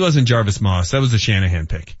 No, he wasn't Jarvis Moss. That was the Shanahan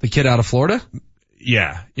pick. The kid out of Florida?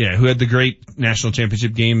 Yeah, who had the great national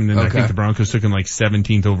championship game, and then I think the Broncos took him like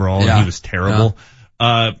 17th overall, and he was terrible.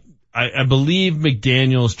 Yeah. I believe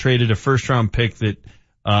McDaniels traded a first round pick to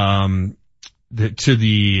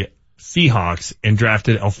the Seahawks and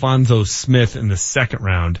drafted Alfonso Smith in the second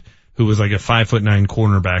round, who was like a 5'9"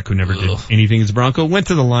 cornerback who never did anything as a Bronco. Went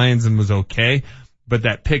to the Lions and was okay. But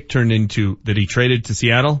that pick that he traded to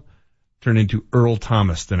Seattle turned into Earl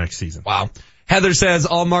Thomas the next season. Wow. Heather says,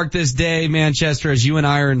 I'll mark this day, Manchester, as you and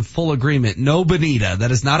I are in full agreement. No Bonita.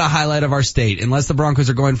 That is not a highlight of our state. Unless the Broncos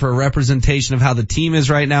are going for a representation of how the team is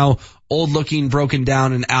right now, old looking, broken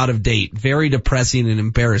down, and out of date. Very depressing and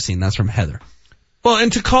embarrassing. That's from Heather. Well,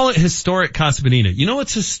 and to call it historic Casa Bonita, you know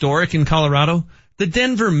what's historic in Colorado? The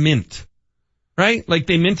Denver Mint. Right? Like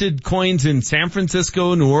they minted coins in San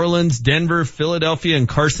Francisco, New Orleans, Denver, Philadelphia, and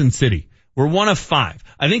Carson City. We're one of 5.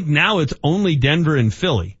 I think now it's only Denver and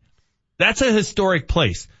Philly. That's a historic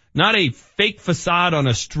place, not a fake facade on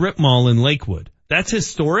a strip mall in Lakewood. That's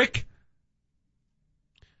historic?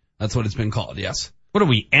 That's what it's been called, yes. What are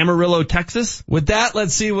we, Amarillo, Texas? With that,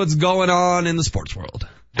 let's see what's going on in the sports world.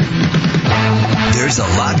 There's a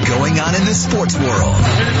lot going on in the sports world.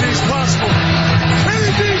 Anything's possible.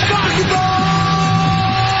 Anything's possible!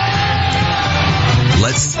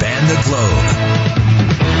 Let's span the globe.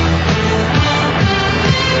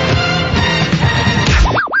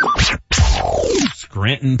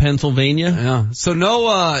 Scranton, Pennsylvania. Yeah. So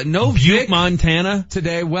no Butte, Vic Montana.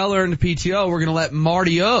 Today, well-earned PTO. We're going to let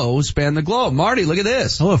Marty O span the globe. Marty, look at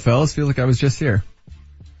this. Hello, fellas. Feel like I was just here.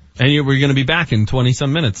 And we're going to be back in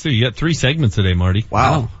 20-some minutes, too. You got 3 segments today, Marty.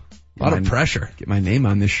 Wow. A lot of pressure. Get my name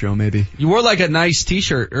on this show, maybe. You wore like a nice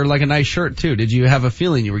t-shirt or like a nice shirt, too. Did you have a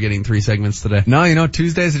feeling you were getting 3 segments today? No,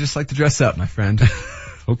 Tuesdays I just like to dress up, my friend.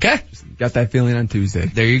 Okay. Just got that feeling on Tuesday.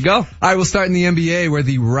 There you go. All right, we'll start in the NBA where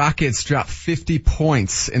the Rockets dropped 50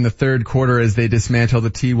 points in the third quarter as they dismantle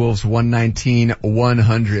the T-Wolves 119-100.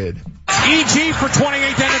 EG for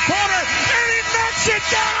 28th and a quarter, and he knocks it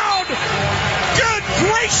down! Good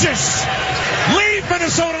gracious! Leave,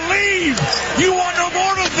 Minnesota, leave! You want no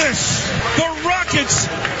more of this! The Rockets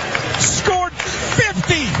scored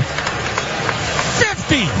 50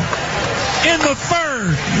 in the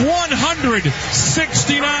third,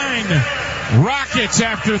 169 Rockets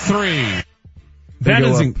after 3. That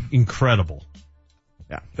is incredible.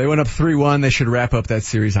 Yeah, they went up 3-1. They should wrap up that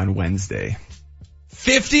series on Wednesday.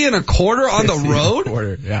 50 and a quarter on the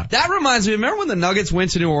road? Yeah. That reminds me, remember when the Nuggets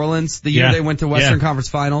went to New Orleans the year they went to Western Conference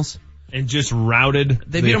Finals? And just routed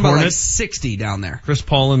They beat them by like 60 down there. Chris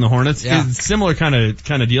Paul and the Hornets. Yeah. Similar kind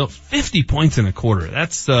of deal. 50 points in a quarter.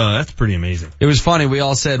 That's pretty amazing. It was funny. We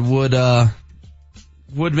all said, would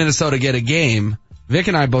Minnesota get a game? Vic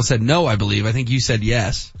and I both said no, I believe. I think you said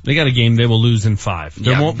yes. They got a game they will lose in 5.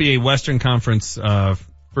 There won't be a Western Conference,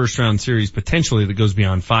 first round series potentially that goes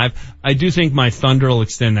beyond 5. I do think my Thunder will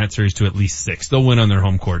extend that series to at least 6. They'll win on their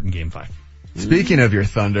home court in game 5. Speaking of your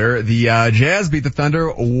Thunder, the Jazz beat the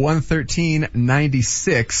Thunder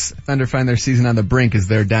 113-96. Thunder find their season on the brink as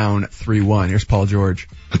they're down 3-1. Here's Paul George.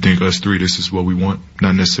 I think us 3, this is what we want.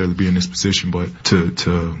 Not necessarily be in this position, but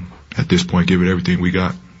to at this point give it everything we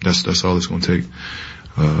got. That's all it's going to take.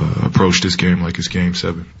 Approach this game like it's game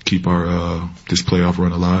 7. Keep our this playoff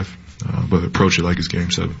run alive, but approach it like it's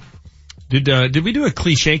game 7. Did we do a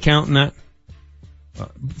cliche count in that?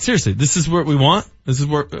 Seriously, this is what we want. This is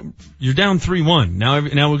where you're down 3-1.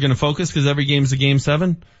 Now we're going to focus because every game's a game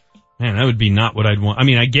 7. Man, that would be not what I'd want. I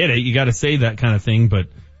mean, I get it. You got to say that kind of thing, but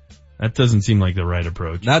that doesn't seem like the right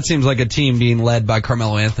approach. That seems like a team being led by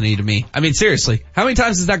Carmelo Anthony to me. I mean, seriously, how many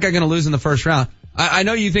times is that guy going to lose in the first round? I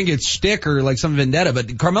know you think it's shtick or like some vendetta,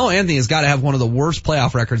 but Carmelo Anthony has got to have one of the worst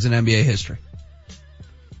playoff records in NBA history.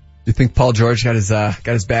 You think Paul George got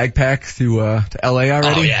his bag packed to LA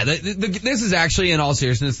already? Oh yeah, this is actually, in all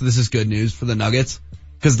seriousness, this is good news for the Nuggets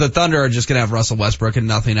because the Thunder are just gonna have Russell Westbrook and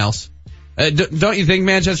nothing else. Don't you think,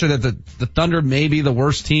 Manchester, that the Thunder may be the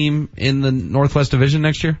worst team in the Northwest Division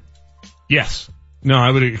next year? Yes. No,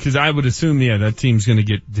 I would assume, that team's going to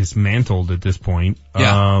get dismantled at this point.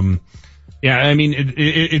 Yeah. I mean,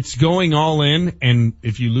 it's going all in, and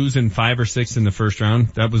if you lose in 5 or 6 in the first round,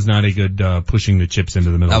 that was not a good, pushing the chips into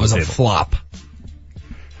the middle of the table. That was a flop.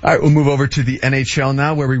 All right, we'll move over to the NHL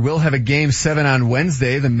now, where we will have a Game 7 on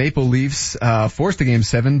Wednesday. The Maple Leafs, forced a Game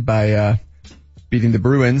 7 by, beating the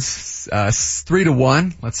Bruins,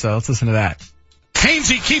 3-1. Let's listen to that.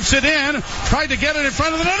 Hainsey keeps it in, tried to get it in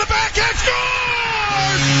front of the net, the backhand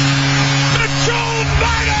scores! Mitchell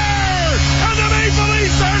Marner! And the Maple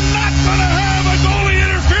Leafs are not going to have a goalie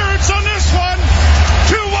interference on this one.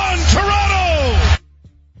 2-1 Toronto!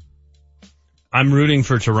 I'm rooting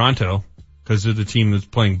for Toronto because they're the team that's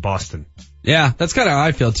playing Boston. Yeah, that's kind of how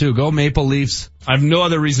I feel too. Go Maple Leafs. I have no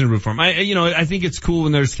other reason to root for them. I think it's cool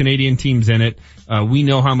when there's Canadian teams in it. We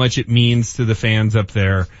know how much it means to the fans up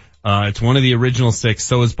there. It's one of the original 6,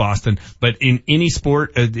 so is Boston. But in any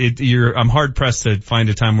sport, I'm hard pressed to find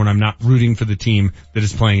a time when I'm not rooting for the team that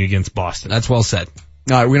is playing against Boston. That's well said.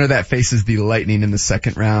 All right, winner that faces the Lightning in the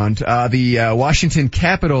second round. The Washington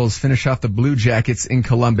Capitals finish off the Blue Jackets in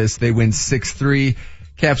Columbus. They win 6-3.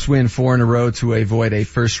 Caps win 4 in a row to avoid a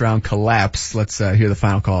first round collapse. Let's hear the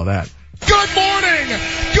final call of that. Good morning,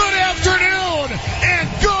 good afternoon, and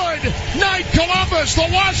good night, Columbus. The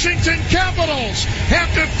Washington Capitals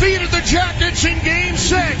have defeated the Jackets in Game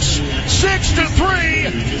 6,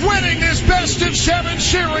 6-3, winning this best of 7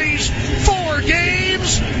 series, 4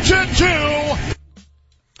 games to 2.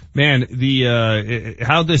 Man,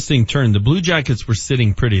 how this thing turned. The Blue Jackets were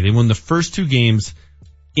sitting pretty. They won the first 2 games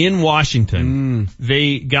in Washington.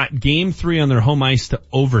 They got Game 3 on their home ice to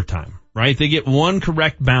overtime, right? They get 1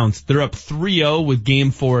 correct bounce. They're up 3-0 with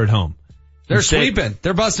Game 4 at home. They're sweeping.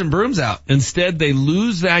 They're busting brooms out. Instead, they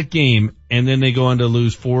lose that game, and then they go on to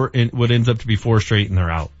lose 4 in what ends up to be 4 straight, and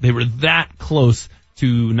they're out. They were that close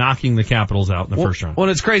to knocking the Capitals out in the first round. Well,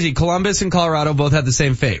 it's crazy. Columbus and Colorado both had the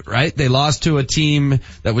same fate, right? They lost to a team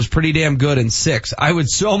that was pretty damn good in 6. I would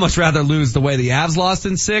so much rather lose the way the Avs lost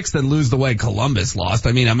in 6 than lose the way Columbus lost.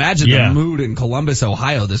 I mean, imagine the mood in Columbus,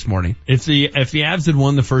 Ohio this morning. If the Avs had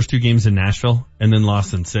won the first 2 games in Nashville and then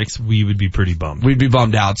lost in 6, we would be pretty bummed. We'd be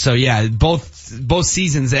bummed out. So yeah, both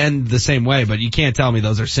seasons end the same way, but you can't tell me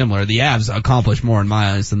those are similar. The Avs accomplished more in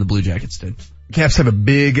my eyes than the Blue Jackets did. Caps have a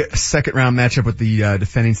big second round matchup with the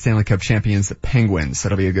defending Stanley Cup champions, the Penguins.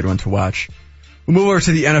 That'll be a good one to watch. We'll move over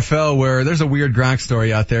to the NFL, where there's a weird Gronk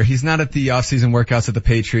story out there. He's not at the off-season workouts at the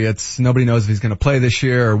Patriots. Nobody knows if he's going to play this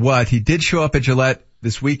year or what. He did show up at Gillette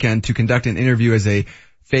this weekend to conduct an interview as a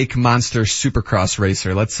fake monster supercross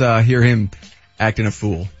racer. Let's hear him acting a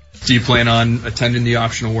fool. Do you plan on attending the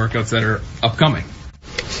optional workouts that are upcoming?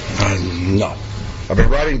 No. I've been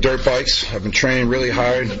riding dirt bikes. I've been training really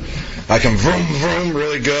hard. I can vroom vroom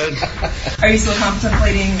really good. Are you still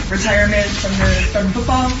contemplating retirement from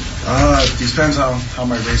football? It depends how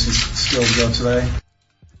my racing skills go today.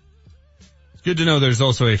 It's good to know there's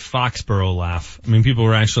also a Foxborough laugh. I mean, people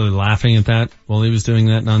were actually laughing at that while he was doing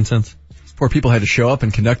that nonsense. These poor people had to show up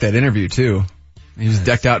and conduct that interview too. He was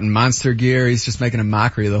decked out in monster gear. He's just making a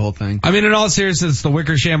mockery of the whole thing. I mean, in all seriousness, the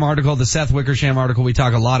Wickersham article, the Seth Wickersham article we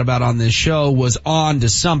talk a lot about on this show, was on to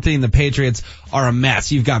something. The Patriots are a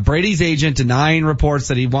mess. You've got Brady's agent denying reports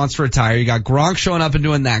that he wants to retire. You got Gronk showing up and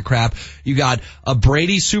doing that crap. You got a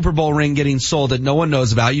Brady Super Bowl ring getting sold that no one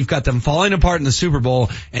knows about. You've got them falling apart in the Super Bowl.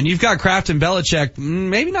 And you've got Kraft and Belichick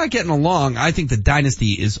maybe not getting along. I think the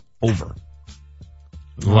dynasty is over.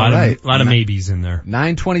 A lot of maybes in there.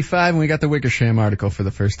 9:25, and we got the Wickersham article for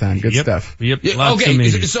the first time. Good stuff. Yep. Lots of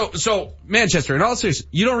maybes. So Manchester, in all seriousness,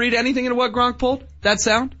 you don't read anything into what Gronk pulled? That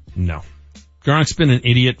sound? No. Gronk's been an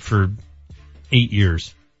idiot for 8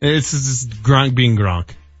 years. It's just Gronk being Gronk.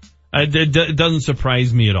 It doesn't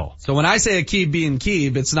surprise me at all. So when I say Akib being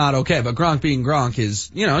Keeb, it's not okay, but Gronk being Gronk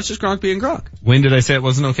is, it's just Gronk being Gronk. When did I say it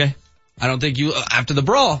wasn't okay? I don't think you, after the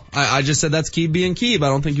brawl, I just said that's Keeb being Keeb. I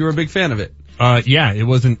don't think you were a big fan of it. Yeah, it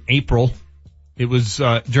was in April. It was,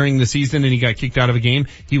 during the season and he got kicked out of a game.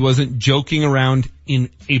 He wasn't joking around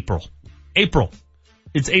in April.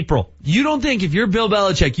 It's April. You don't think if you're Bill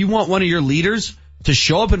Belichick, you want one of your leaders to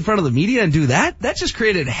show up in front of the media and do that? That just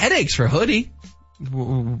created headaches for Hoodie.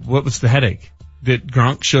 What was the headache? That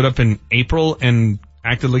Gronk showed up in April and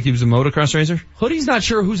acted like he was a motocross racer? Hoodie's not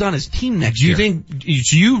sure who's on his team next year.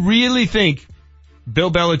 Do you really think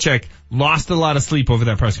Bill Belichick lost a lot of sleep over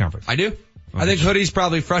that press conference? I do. I think Hoodie's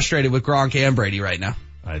probably frustrated with Gronk and Brady right now.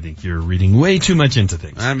 I think you're reading way too much into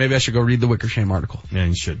things. Maybe I should go read the Wickersham article. Yeah,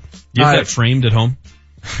 you should. You have that framed at home?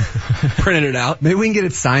 Printed it out. Maybe we can get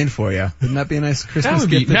it signed for you. Wouldn't that be a nice Christmas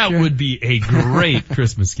gift? That would be a great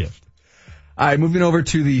Christmas gift. All right, moving over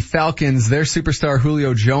to the Falcons. Their superstar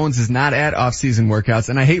Julio Jones is not at off-season workouts,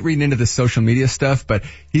 and I hate reading into the social media stuff, but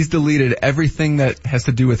he's deleted everything that has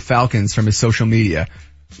to do with Falcons from his social media.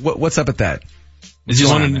 What's up with that?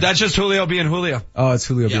 That's just Julio being Julio. Oh, it's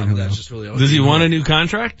Julio being Julio. That's just Julio. Does he want a new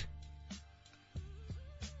contract?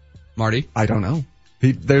 Marty? I don't know.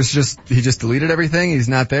 He just deleted everything. He's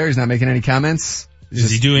not there. He's not making any comments.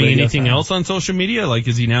 Is he doing anything else on social media? Like,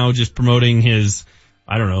 is he now just promoting his,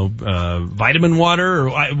 I don't know, vitamin water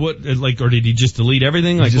or what? Like, or did he just delete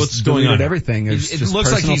everything? Like, what's going on? Everything. It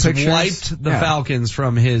looks like he's pictures. wiped the Falcons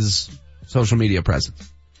from his social media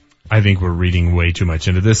presence. I think we're reading way too much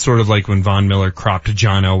into this. Sort of like when Von Miller cropped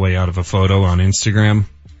John Elway out of a photo on Instagram.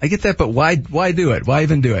 I get that, but why do it? Why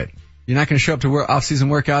even do it? You're not going to show up to off-season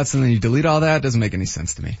workouts and then you delete all that? Doesn't make any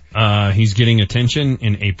sense to me. He's getting attention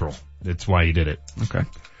in April. That's why he did it. Okay.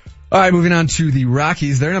 All right, moving on to the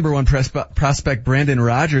Rockies. Their number one prospect, Brandon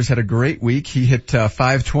Rogers, had a great week. He hit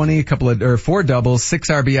 520, 4 doubles, 6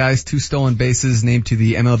 RBIs, 2 stolen bases, named to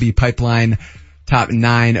the MLB Pipeline top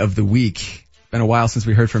 9 of the week. Been a while since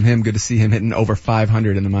we heard from him. Good to see him hitting over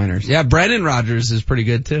 500 in the minors. Yeah, Brandon Rogers is pretty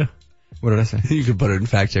good too. What did I say? You could put it in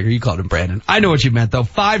fact checker. You called him Brandon. I know what you meant though.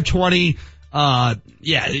 520.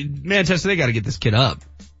 Yeah, Manchester, they got to get this kid up.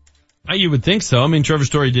 You would think so. I mean, Trevor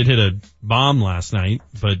Story did hit a bomb last night,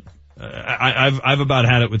 but I've about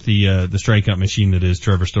had it with the strikeout machine that is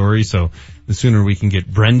Trevor Story. So the sooner we can get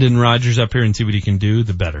Brendan Rodgers up here and see what he can do,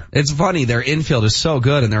 the better. It's funny. Their infield is so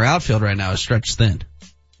good and their outfield right now is stretched thin.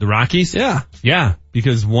 The Rockies? Yeah. Yeah,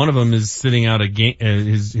 because one of them is sitting out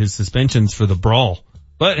his suspensions for the brawl.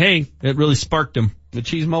 But hey, it really sparked him.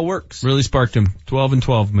 Machismo works. Really sparked him.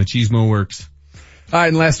 12-12. Machismo works. All right,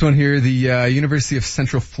 and last one here. The University of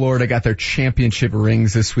Central Florida got their championship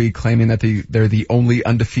rings this week, claiming that they're the only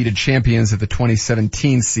undefeated champions of the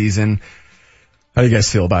 2017 season. How do you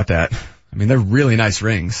guys feel about that? I mean, they're really nice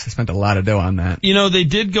rings. They spent a lot of dough on that. You know, they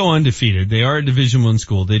did go undefeated. They are a Division I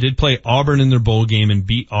school. They did play Auburn in their bowl game and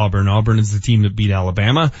beat Auburn. Auburn is the team that beat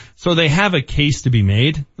Alabama. So they have a case to be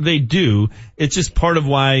made. They do. It's just part of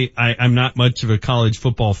why I'm not much of a college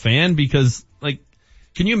football fan because, like,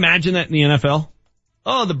 can you imagine that in the NFL?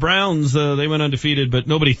 Oh, the Browns, they went undefeated, but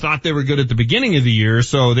nobody thought they were good at the beginning of the year,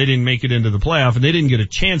 so they didn't make it into the playoff, and they didn't get a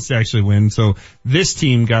chance to actually win, so this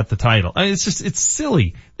team got the title. I mean, it's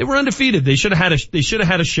silly. They were undefeated. They should have had a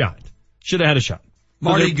shot. Should have had a shot.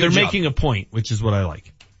 Marty, they're making a point, which is what I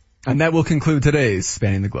like. And that will conclude today's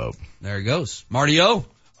Spanning the Globe. There it goes. Marty O.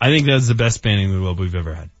 I think that's the best Spanning the Globe we've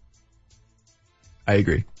ever had. I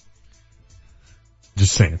agree.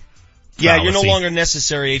 Just saying. Yeah, you're no longer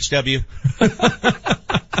necessary, HW.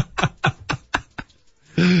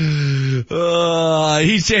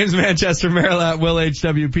 He's James Manchester, Merrill at Will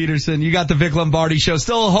H.W. Peterson. You got the Vic Lombardi Show.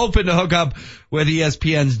 Still hoping to hook up with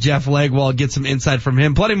ESPN's Jeff Legwald, get some insight from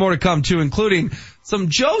him. Plenty more to come too, including some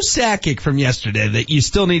Joe Sakic from yesterday that you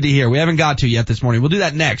still need to hear. We haven't got to yet this morning. We'll do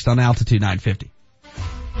that next on Altitude 950.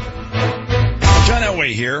 John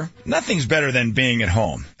Elway here. Nothing's better than being at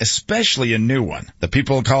home, especially a new one. The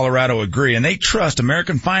people of Colorado agree, and they trust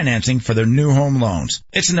American Financing for their new home loans.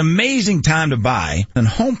 It's an amazing time to buy, and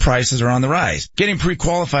home prices are on the rise. Getting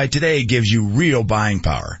pre-qualified today gives you real buying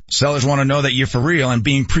power. Sellers want to know that you're for real, and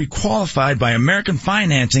being pre-qualified by American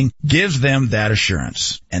Financing gives them that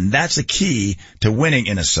assurance. And that's a key to winning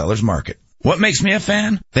in a seller's market. What makes me a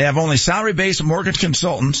fan? They have only salary-based mortgage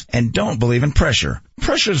consultants and don't believe in pressure.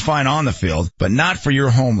 Pressure is fine on the field, but not for your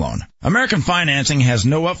home loan. American Financing has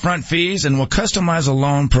no upfront fees and will customize a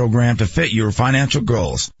loan program to fit your financial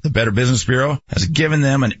goals. The Better Business Bureau has given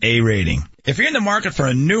them an A rating. If you're in the market for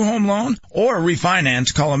a new home loan or a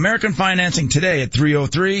refinance, call American Financing today at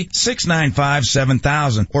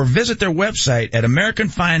 303-695-7000 or visit their website at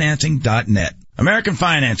americanfinancing.net. American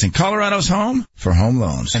Financing, Colorado's home for home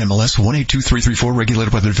loans. NMLS 182334,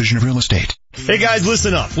 regulated by the Division of Real Estate. Hey guys,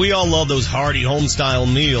 listen up. We all love those hearty home-style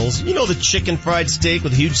meals. You know, the chicken fried steak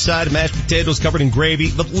with a huge side of mashed potatoes covered in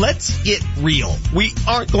gravy. But let's get real. We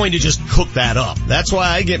aren't going to just cook that up. That's why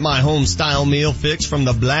I get my home-style meal fix from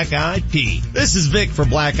the Black Eyed Pea. This is Vic for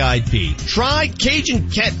Black Eyed Pea. Try Cajun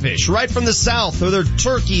catfish right from the South, or their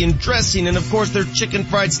turkey and dressing, and of course their chicken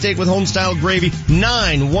fried steak with home-style gravy.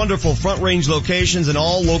 9 wonderful front-range locations and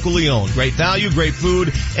all locally owned. Great value, great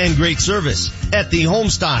food, and great service. at the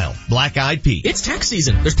Homestyle Black Eyed Peas. It's tax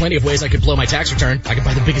season. There's plenty of ways I could blow my tax return. I could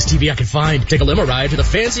buy the biggest TV I can find, take a limo ride to the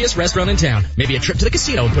fanciest restaurant in town, maybe a trip to the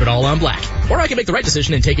casino and put it all on black. Or I can make the right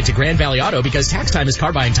decision and take it to Grand Valley Auto because tax time is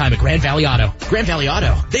car buying time at Grand Valley Auto. Grand Valley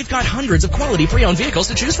Auto. They've got hundreds of quality pre-owned vehicles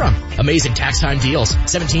to choose from. Amazing tax time deals,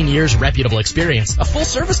 17 years reputable experience, a full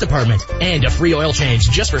service department, and a free oil change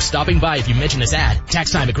just for stopping by if you mention this ad.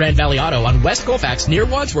 Tax time at Grand Valley Auto on West Colfax near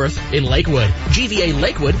Wadsworth in Lakewood.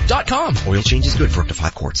 GVALakewood.com. Oil change is good for up to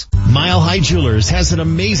 5 quarts. Mile High Jewelers has an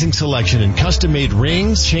amazing selection in custom-made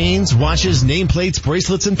rings, chains, watches, nameplates,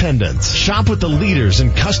 bracelets, and pendants. Shop with the leaders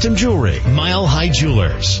in custom jewelry. Mile High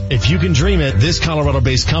Jewelers. If you can dream it, this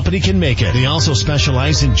Colorado-based company can make it. They also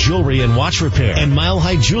specialize in jewelry and watch repair. And Mile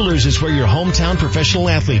High Jewelers is where your hometown professional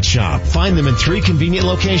athletes shop. Find them in 3 convenient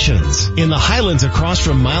locations. In the Highlands across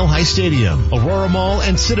from Mile High Stadium, Aurora Mall,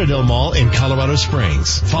 and Citadel Mall in Colorado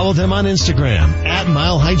Springs. Follow them on Instagram at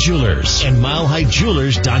Mile High Jewelers and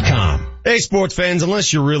milehighjewelers.com. Hey, sports fans,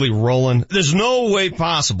 unless you're really rolling, there's no way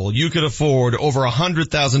possible you could afford over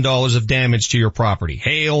 $100,000 of damage to your property.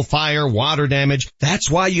 Hail, fire, water damage.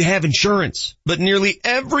 That's why you have insurance. But nearly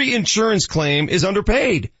every insurance claim is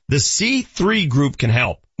underpaid. The C3 Group can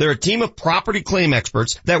help. They're a team of property claim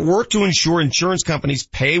experts that work to ensure insurance companies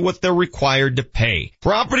pay what they're required to pay.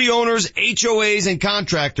 Property owners, HOAs, and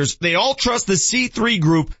contractors, they all trust the C3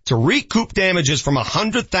 Group to recoup damages from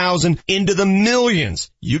 $100,000 into the millions.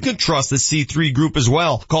 You can trust the C3 Group as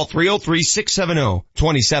well. Call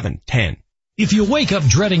 303-670-2710. If you wake up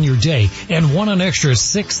dreading your day and want an extra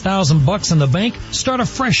 $6,000 in the bank, start a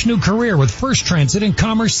fresh new career with First Transit in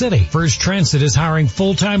Commerce City. First Transit is hiring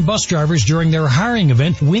full-time bus drivers during their hiring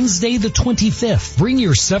event Wednesday the 25th. Bring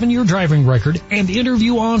your 7-year driving record and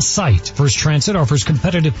interview on site. First Transit offers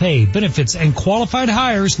competitive pay, benefits, and qualified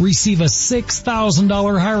hires receive a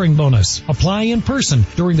 $6,000 hiring bonus. Apply in person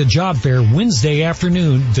during the job fair Wednesday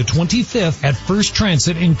afternoon the 25th at First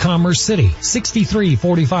Transit in Commerce City,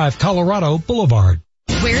 6345 Colorado Boulevard.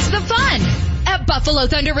 Where's the fun? At Buffalo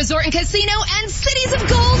Thunder Resort and Casino and Cities of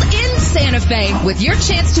Gold in Santa Fe, with your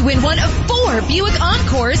chance to win one of 4 Buick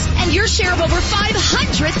Encores and your share of over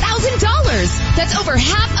 $500,000. That's over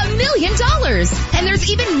 $500,000. And there's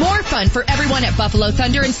even more fun for everyone at Buffalo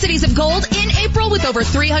Thunder and Cities of Gold in April with over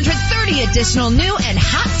 330 additional new and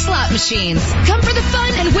hot slot machines. Come for the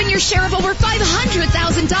fun and win your share of over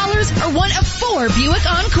 $500,000 or one of 4 Buick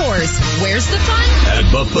Encores. Where's the fun? At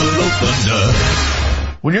Buffalo Thunder.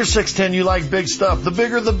 When you're 6'10", you like big stuff. The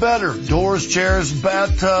bigger, the better. Doors, chairs,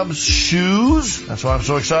 bathtubs, shoes. That's why I'm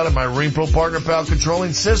so excited. My RheemPro partner, Pal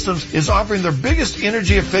Controlling Systems, is offering their biggest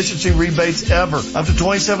energy efficiency rebates ever. Up to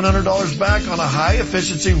 $2,700 back on a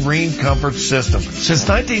high-efficiency Rheem comfort system. Since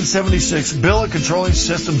 1976, Bill at Controlling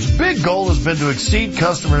Systems' big goal has been to exceed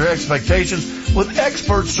customer expectations with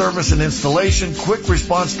expert service and installation, quick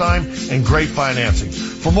response time, and great financing.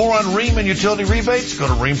 For more on Rheem and utility rebates, go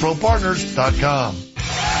to RheemProPartners.com.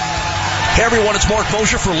 Hey everyone, it's Mark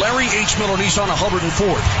Mosher for Larry H. Miller Nissan of Hubbard and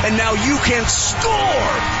Ford. And now you can score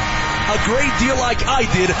a great deal like I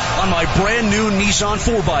did on my brand new Nissan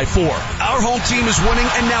 4x4. Our home team is winning,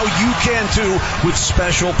 and now you can too with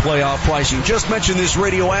special playoff pricing. Just mention this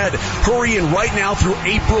radio ad. Hurry in right now through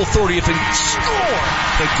April 30th and score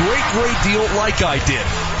a great deal like I did.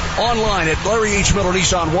 Online at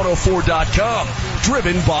LarryHMillerNissan104.com.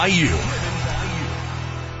 Driven by you.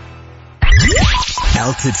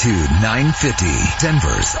 Altitude 950,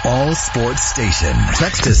 Denver's all sports station.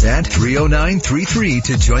 Text us at 30933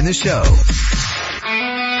 to join the show.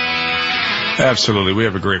 Absolutely. We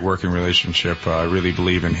have a great working relationship. I really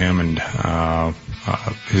believe in him and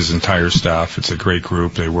his entire staff. It's a great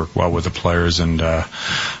group. They work well with the players, and like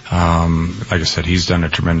I said, he's done a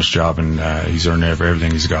tremendous job, and he's earned everything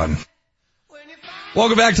he's gotten.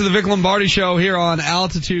 Welcome back to the Vic Lombardi Show here on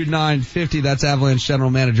Altitude 950. That's Avalanche General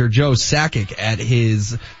Manager Joe Sakic at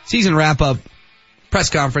his season wrap-up press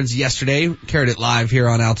conference yesterday. Carried it live here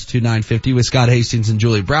on Altitude 950 with Scott Hastings and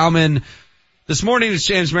Julie Brauman. This morning it's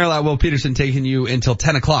James Merrill, Will Peterson taking you until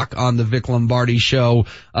 10 o'clock on the Vic Lombardi Show.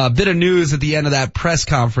 A bit of news at the end of that press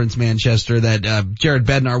conference, Manchester, that Jared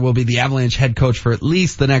Bednar will be the Avalanche head coach for at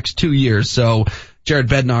least the next 2 years. So Jared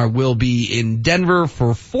Bednar will be in Denver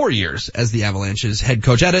for 4 years as the Avalanche's head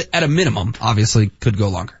coach. At a minimum, obviously could go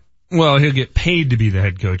longer. Well, he'll get paid to be the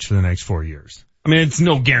head coach for the next 4 years. I mean, it's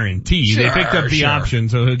no guarantee. They picked up the option,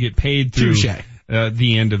 so he'll get paid through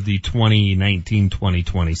the end of the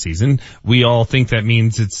 2019-2020 season. We all think that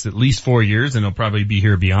means it's at least 4 years, and he'll probably be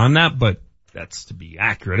here beyond that, but that's to be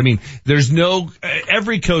accurate. I mean,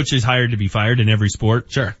 every coach is hired to be fired in every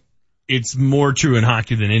sport. Sure. it's more true in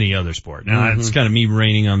hockey than any other sport. Now, it's kind of me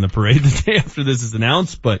raining on the parade the day after this is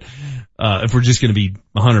announced, but if we're just going to be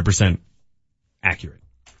 100% accurate.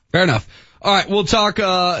 Fair enough. All right, we'll talk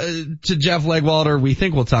to Jeff Legwold, or we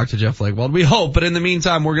think we'll talk to Jeff Legwold. We hope, but in the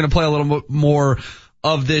meantime, we're going to play a little more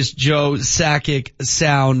of this Joe Sakic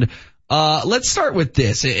sound. Let's start with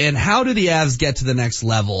this. And how do the Avs get to the next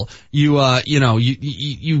level? You have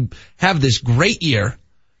this great year.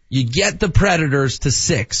 You get the Predators to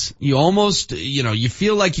 6. You almost, you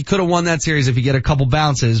feel like you could have won that series if you get a couple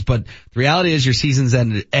bounces, but the reality is your season's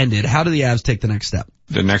ended. How do the Avs take the next step?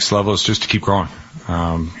 The next level is just to keep growing.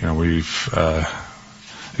 They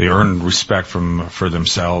earned respect for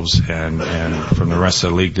themselves and from the rest of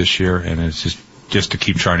the league this year, and it's just to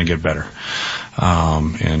keep trying to get better,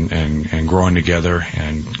 and growing together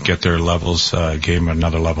and get their levels, game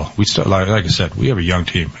another level. We still, like I said, we have a young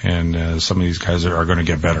team, and some of these guys are going to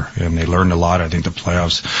get better, and they learned a lot. I think the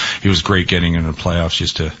playoffs, it was great getting into the playoffs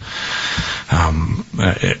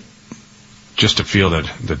just to feel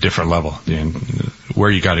the different level, where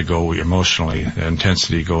you got to go emotionally. The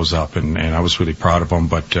intensity goes up, and I was really proud of them,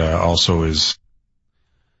 but also is.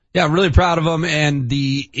 Yeah, I'm really proud of him and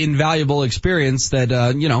the invaluable experience that,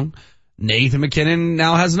 Nathan MacKinnon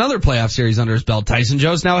now has another playoff series under his belt. Tyson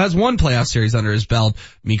Jost now has one playoff series under his belt.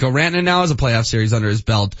 Mikko Rantanen now has a playoff series under his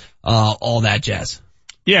belt. All that jazz.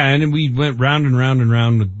 Yeah, and we went round and round and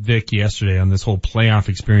round with Vic yesterday on this whole playoff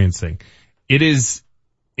experience thing. It is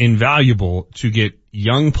invaluable to get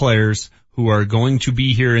young players who are going to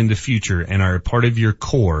be here in the future and are a part of your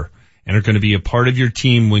core and are going to be a part of your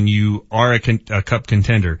team when you are a cup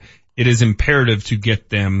contender. It is imperative to get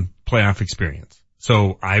them playoff experience.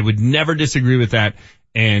 So I would never disagree with that,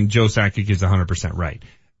 and Joe Sakic is 100% right.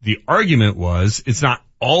 The argument was it's not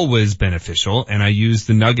always beneficial, and I used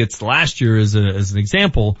the Nuggets last year as an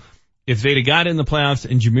example. If they'd have got in the playoffs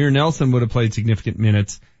and Jameer Nelson would have played significant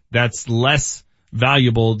minutes, that's less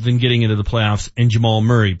valuable than getting into the playoffs and Jamal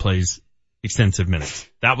Murray plays extensive minutes.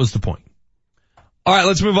 That was the point. All right,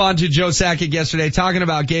 let's move on to Joe Sakic yesterday, talking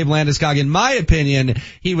about Gabe Landeskog. In my opinion,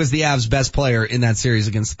 he was the Avs' best player in that series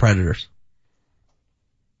against the Predators.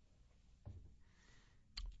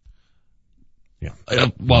 Yeah.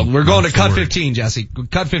 Well, we're going to cut 15, Jesse.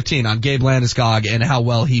 Cut 15 on Gabe Landeskog and how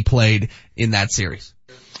well he played in that series.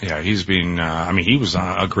 Yeah, he's been, he was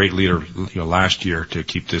a great leader, last year to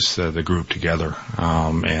keep the group together.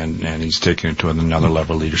 And he's taken it to another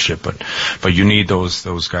level of leadership, but you need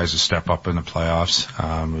those guys to step up in the playoffs.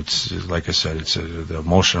 It's, like I said, it's the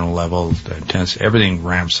emotional level, the intense, everything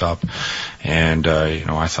ramps up. And,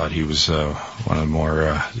 I thought he was, one of the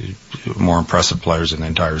more impressive players in the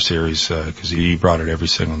entire series, cause he brought it every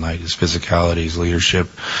single night. His physicality, his leadership,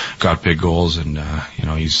 got big goals, and,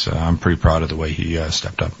 I'm pretty proud of the way he,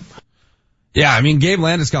 stepped up. Yeah, Gabe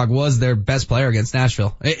Landeskog was their best player against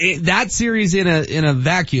Nashville. That series in a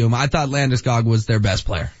vacuum, I thought Landeskog was their best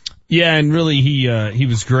player. Yeah, and really he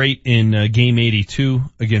was great in game 82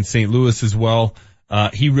 against St. Louis as well.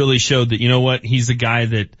 He really showed that, he's a guy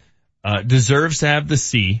that deserves to have the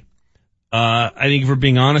C. I think if we're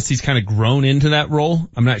being honest, he's kind of grown into that role.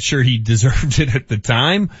 I'm not sure he deserved it at the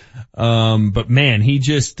time. But man, he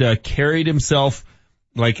just carried himself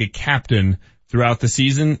like a captain throughout the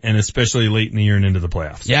season, and especially late in the year and into the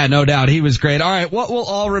playoffs. Yeah, no doubt. He was great. All right, what we'll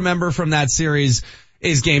all remember from that series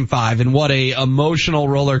is Game 5, and what a emotional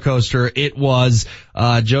roller coaster it was.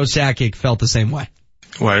 Joe Sakic felt the same way.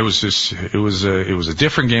 Well, it was a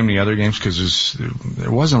different game than the other games because there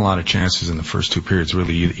wasn't a lot of chances in the first two periods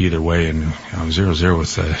really either way, and 0-0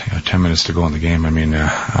 with 10 minutes to go in the game.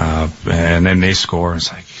 And then they score, and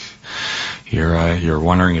it's like, you're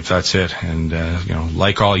wondering if that's it. And,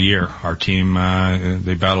 like all year, our team,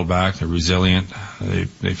 they battled back. They're resilient.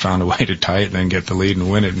 They found a way to tie it and then get the lead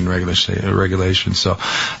and win it in regulation. So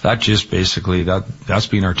that just basically, that's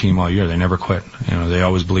been our team all year. They never quit. They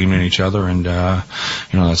always believe in each other, and,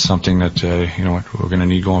 that's something that, we're going to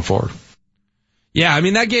need going forward. Yeah,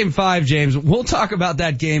 that Game 5, James, we'll talk about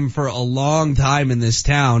that game for a long time in this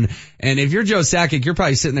town. And if you're Joe Sakic, you're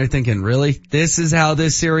probably sitting there thinking, really? This is how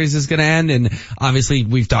this series is going to end? And obviously,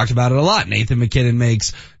 we've talked about it a lot. Nathan MacKinnon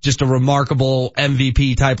makes just a remarkable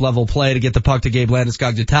MVP type level play to get the puck to Gabe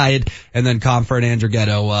Landeskog to tie it, and then Compher and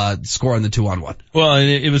Andrighetto scoring the 2-on-1. Well, and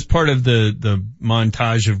it was part of the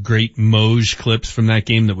montage of great Moj clips from that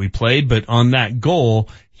game that we played, but on that goal,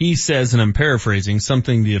 he says, and I'm paraphrasing,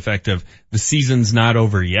 something to the effect of, the season's not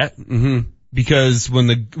over yet. Mm-hmm. Because when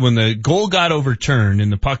the goal got overturned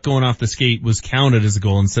and the puck going off the skate was counted as a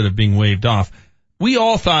goal instead of being waved off, we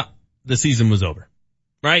all thought the season was over.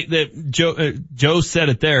 right? That Joe said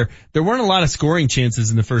it there. There weren't a lot of scoring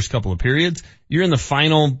chances in the first couple of periods. You're in the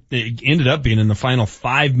final, it ended up being in the final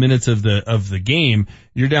 5 minutes of the game.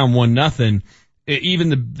 You're down 1-0.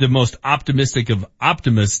 Even the most optimistic of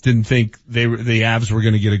optimists didn't think the Avs were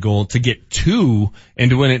going to get a goal. To get 2 and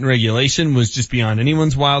to win it in regulation was just beyond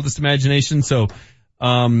anyone's wildest imagination. So,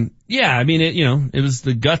 yeah, I mean, it was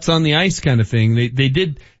the guts on the ice kind of thing.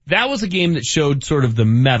 That was a game that showed sort of the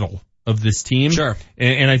mettle of this team. Sure.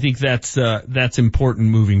 And I think that's important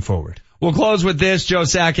moving forward. We'll close with this. Joe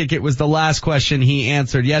Sakic, it was the last question he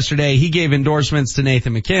answered yesterday. He gave endorsements to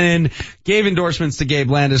Nathan MacKinnon, gave endorsements to Gabe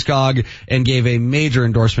Landeskog, and gave a major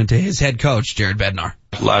endorsement to his head coach, Jared Bednar.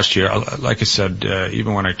 Last year, like I said,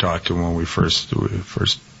 even when I talked to him when we first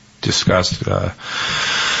discussed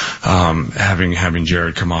having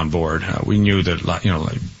Jared come on board, we knew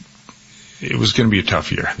that, it was going to be a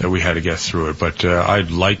tough year, that we had to get through it. But I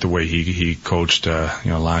liked the way he coached,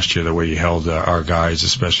 last year, the way he held our guys,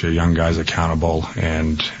 especially young guys, accountable.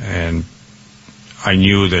 And I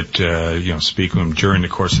knew that, speaking with him during the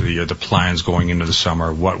course of the year, the plans going into the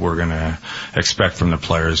summer, what we're going to expect from the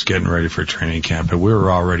players, getting ready for training camp. And we were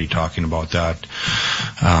already talking about that,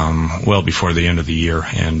 well before the end of the year.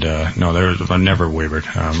 And, I never wavered.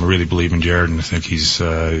 I really believe in Jared, and I think he's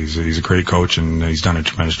a great coach, and he's done a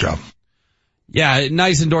tremendous job. Yeah,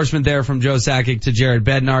 nice endorsement there from Joe Sakic to Jared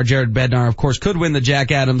Bednar. Jared Bednar, of course, could win the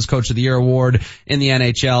Jack Adams Coach of the Year award in the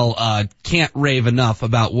NHL. Can't rave enough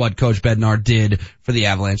about what Coach Bednar did for the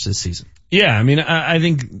Avalanche this season. Yeah, I mean, I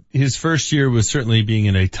think his first year was certainly being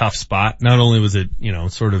in a tough spot. Not only was it,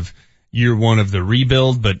 sort of year one of the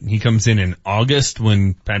rebuild, but he comes in August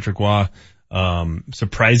when Patrick Waugh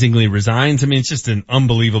surprisingly resigns. I mean, it's just an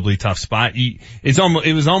unbelievably tough spot.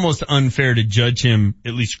 It was almost unfair to judge him,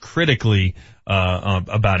 at least critically,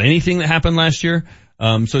 about anything that happened last year.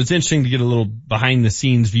 So it's interesting to get a little behind the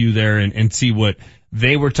scenes view there and see what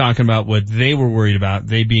they were talking about, what they were worried about,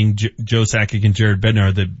 they being Joe Sakic and Jared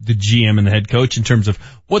Bednar, the GM and the head coach, in terms of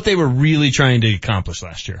what they were really trying to accomplish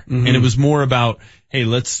last year. Mm-hmm. And it was more about, hey,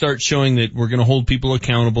 let's start showing that we're going to hold people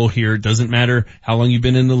accountable here. It doesn't matter how long you've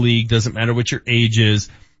been in the league, doesn't matter what your age is.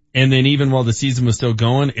 And then even while the season was still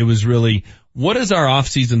going, it was really, what is our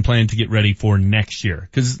off-season plan to get ready for next year?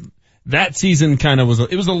 Because that season kind of was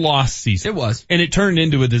a lost season. It was. And it turned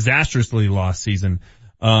into a disastrously lost season.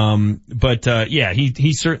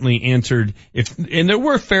 He certainly answered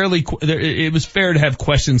it was fair to have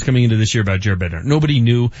questions coming into this year about Jared Bednar. Nobody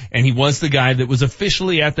knew, and he was the guy that was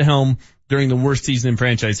officially at the helm during the worst season in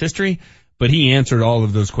franchise history, but he answered all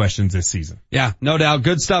of those questions this season. Yeah, no doubt.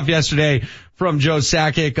 Good stuff yesterday from Joe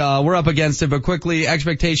Sakic. We're up against it, but quickly,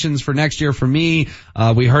 expectations for next year for me.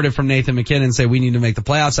 We heard it from Nathan MacKinnon say we need to make the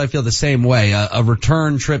playoffs. I feel the same way. A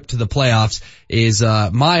return trip to the playoffs is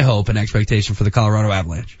my hope and expectation for the Colorado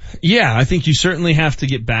Avalanche. Yeah, I think you certainly have to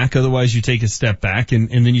get back, otherwise you take a step back and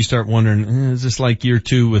then you start wondering, is this like year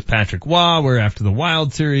 2 with Patrick Waugh, where after the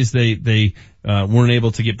Wild series they weren't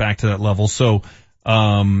able to get back to that level. So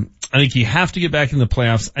I think you have to get back in the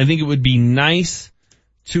playoffs. I think it would be nice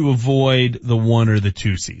to avoid the 1 or the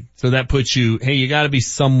 2 seed. So that puts you, hey, you gotta be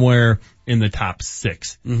somewhere in the top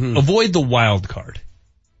 6. Mm-hmm. Avoid the wild card.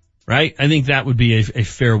 Right? I think that would be a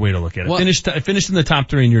fair way to look at it. Well, finish in the top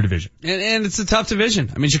 3 in your division. And it's a tough division.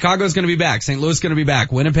 I mean, Chicago's gonna be back. St. Louis is gonna be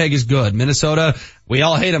back. Winnipeg is good. Minnesota, we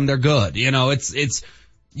all hate them. They're good.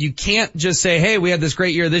 You can't just say, hey, we had this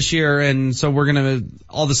great year this year, and so we're gonna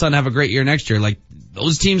all of a sudden have a great year next year. Like,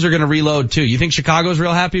 those teams are gonna reload too. You think Chicago's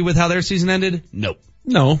real happy with how their season ended? Nope.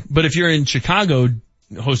 No, but if you're in Chicago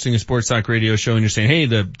hosting a sports talk radio show and you're saying, hey,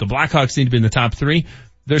 the Blackhawks need to be in the top 3,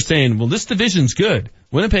 they're saying, well, this division's good.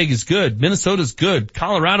 Winnipeg is good. Minnesota's good.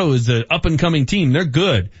 Colorado is an up-and-coming team. They're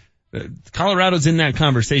good. Colorado's in that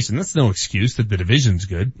conversation. That's no excuse that the division's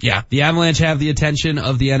good. Yeah, the Avalanche have the attention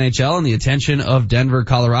of the NHL and the attention of Denver,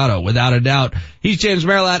 Colorado, without a doubt. He's James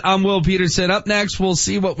Merilatt. I'm Will Peterson. Up next, we'll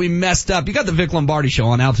see what we messed up. You got the Vic Lombardi Show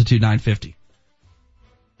on Altitude 950.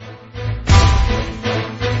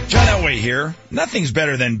 John Elway here. Nothing's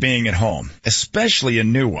better than being at home, especially a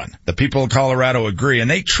new one. The people of Colorado agree,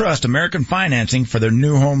 and they trust American Financing for their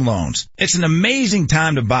new home loans. It's an amazing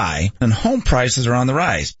time to buy, and home prices are on the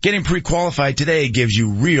rise. Getting pre-qualified today gives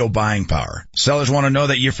you real buying power. Sellers want to know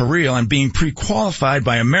that you're for real, and being pre-qualified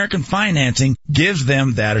by American Financing gives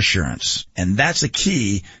them that assurance. And that's the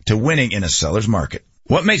key to winning in a seller's market.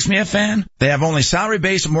 What makes me a fan? They have only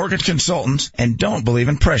salary-based mortgage consultants and don't believe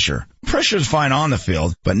in pressure. Pressure is fine on the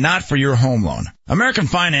field, but not for your home loan. American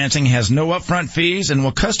Financing has no upfront fees and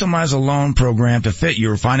will customize a loan program to fit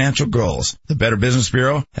your financial goals. The Better Business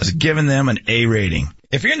Bureau has given them an A rating.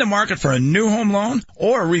 If you're in the market for a new home loan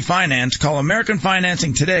or a refinance, call American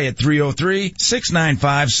Financing today at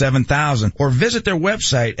 303-695-7000 or visit their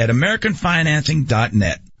website at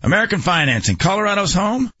americanfinancing.net. American Financing, Colorado's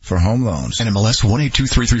home for home loans. NMLS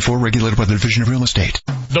 182334, regulated by the Division of Real Estate.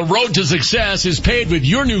 The road to success is paved with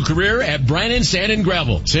your new career at Brannan Sand and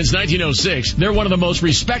Gravel. Since 1906, they're one of the most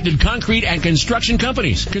respected concrete and construction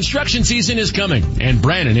companies. Construction season is coming, and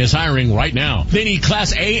Brannan is hiring right now. They need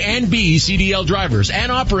Class A and B CDL drivers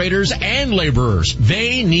and operators and laborers.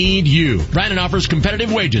 They need you. Brannan offers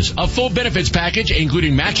competitive wages, a full benefits package,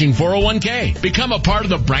 including matching 401k. Become a part of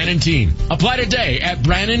the Brannan team. Apply today at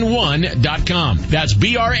Brannan1.com. That's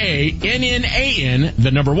BRANNAN,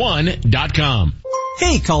 the number 1.com.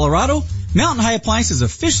 Hey, Colorado! Mountain High Appliance has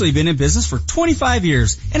officially been in business for 25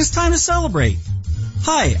 years, and it's time to celebrate.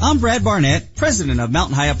 Hi, I'm Brad Barnett, president of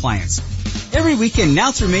Mountain High Appliance. Every weekend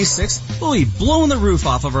now through May 6th, we'll be blowing the roof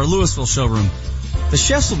off of our Louisville showroom. The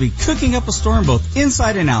chefs will be cooking up a storm both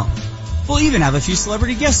inside and out. We'll even have a few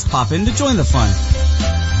celebrity guests pop in to join the fun.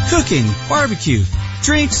 Cooking, barbecue,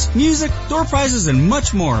 drinks, music, door prizes, and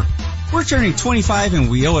much more. We're turning 25 and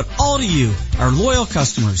we owe it all to you, our loyal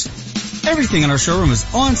customers. Everything in our showroom is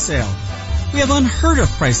on sale. We have unheard of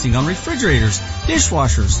pricing on refrigerators,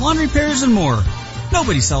 dishwashers, laundry pairs, and more.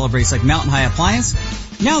 Nobody celebrates like Mountain High Appliance.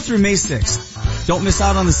 Now through May 6th. Don't miss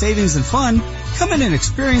out on the savings and fun. Come in and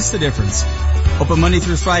experience the difference. Open Monday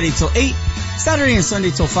through Friday till 8, Saturday and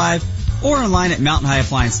Sunday till 5, or online at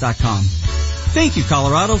mountainhighappliance.com. Thank you,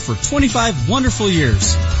 Colorado, for 25 wonderful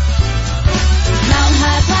years. Mountain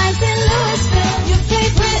High Appliance in Louisville, your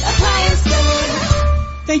favorite appliance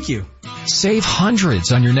store. Thank you. Save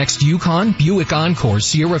hundreds on your next Yukon, Buick Encore,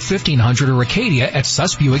 Sierra 1500, or Acadia at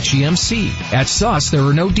Suss Buick GMC. At Suss, there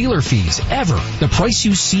are no dealer fees, ever. The price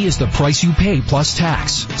you see is the price you pay plus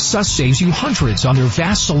tax. Suss saves you hundreds on their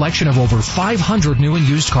vast selection of over 500 new and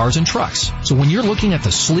used cars and trucks. So when you're looking at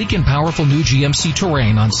the sleek and powerful new GMC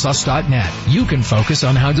Terrain on Suss.net, you can focus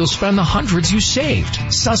on how you'll spend the hundreds you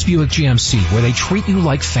saved. Suss Buick GMC, where they treat you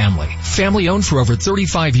like family. Family owned for over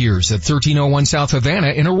 35 years at 1301 South Havana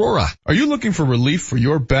in Aurora. Are you looking for relief for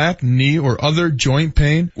your back, knee, or other joint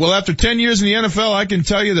pain? Well, after 10 years in the NFL, I can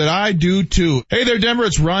tell you that I do too. Hey there, Denver.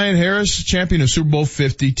 It's Ryan Harris, champion of Super Bowl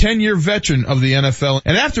 50, 10-year veteran of the NFL.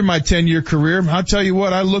 And after my 10-year career, I'll tell you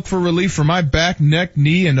what, I look for relief for my back, neck,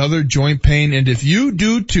 knee, and other joint pain. And if you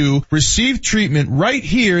do too, receive treatment right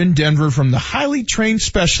here in Denver from the highly trained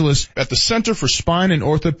specialists at the Center for Spine and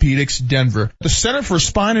Orthopedics, Denver. The Center for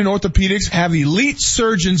Spine and Orthopedics have elite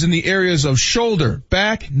surgeons in the areas of shoulder,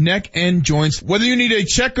 back, neck, and joints. Whether you need a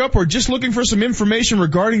checkup or just looking for some information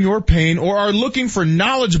regarding your pain or are looking for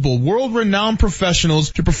knowledgeable, world-renowned professionals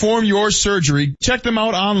to perform your surgery, check them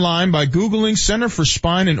out online by Googling Center for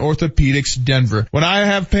Spine and Orthopedics Denver. When I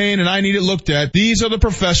have pain and I need it looked at, these are the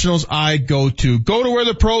professionals I go to. Go to where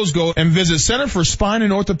the pros go and visit Center for Spine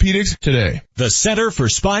and Orthopedics today. The Center for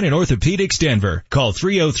Spine and Orthopedics Denver. Call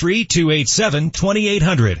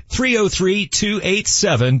 303-287-2800.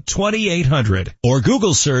 303-287-2800. Or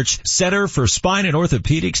Google search Center for Spine and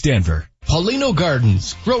Orthopedics Denver. Paulino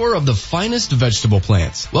Gardens, grower of the finest vegetable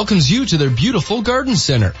plants, welcomes you to their beautiful garden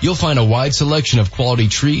center. You'll find a wide selection of quality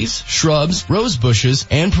trees, shrubs, rose bushes,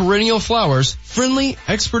 and perennial flowers, friendly,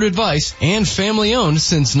 expert advice, and family-owned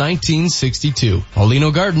since 1962.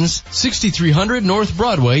 Paulino Gardens, 6300 North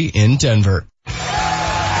Broadway in Denver.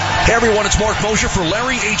 Hey everyone, it's Mark Mosher for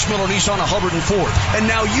Larry H. Miller Nissan of Hubbard and Ford. And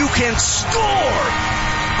now you can score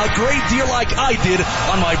a great deal like I did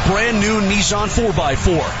on my brand new Nissan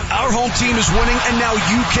 4x4. Our home team is winning, and now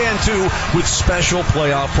you can too with special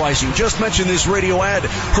playoff pricing. Just mention this radio ad.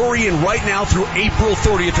 Hurry in right now through April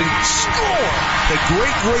 30th and score a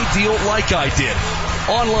great deal like I did.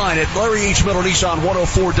 Online at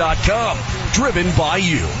LarryHMillerNissan104.com. Driven by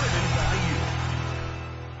you.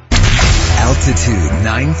 Altitude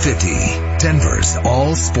 950, Denver's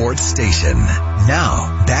all sports station.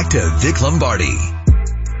 Now, back to Vic Lombardi.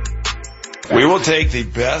 We will take the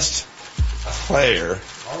best player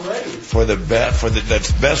for the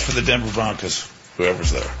that's best for the Denver Broncos,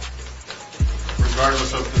 whoever's there.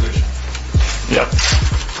 Regardless of position. Yep.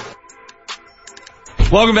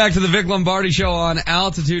 Welcome back to the Vic Lombardi Show on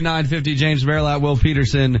Altitude 950. James Merrillat, Will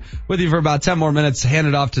Peterson with you for about 10 more minutes. Hand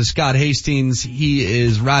it off to Scott Hastings. He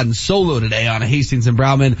is riding solo today on Hastings and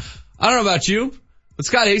Browman. I don't know about you, but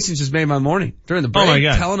Scott Hastings just made my morning during the break. Oh my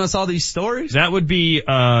God. Telling us all these stories. That would be,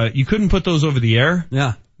 you couldn't put those over the air.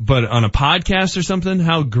 Yeah. But on a podcast or something,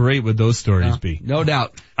 how great would those stories be? No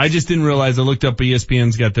doubt. I just didn't realize. I looked up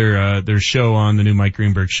ESPN's got their show on, the new Mike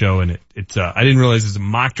Greenberg show, and it's I didn't realize it's a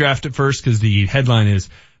mock draft at first because the headline is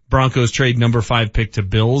Broncos trade number 5 pick to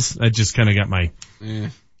Bills. That just kind of got my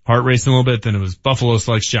heart racing a little bit. Then it was Buffalo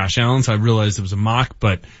selects Josh Allen, so I realized it was a mock,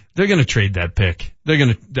 but they're going to trade that pick.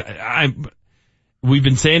 We've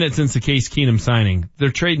been saying it since the Case Keenum signing.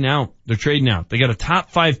 They're trading out. They got a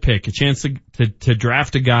top 5 pick, a chance to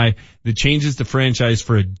draft a guy that changes the franchise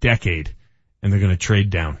for a decade, and they're going to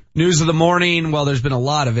trade down. News of the morning, well, there's been a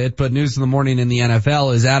lot of it, but news of the morning in the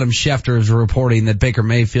NFL is Adam Schefter is reporting that Baker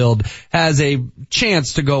Mayfield has a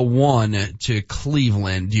chance to go 1 to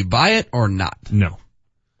Cleveland. Do you buy it or not? No.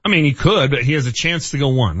 I mean, he could, but he has a chance to go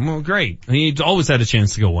 1. Well, great. He's always had a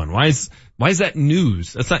chance to go 1. Why is that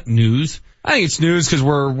news? That's not news. I think it's news because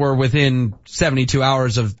we're within 72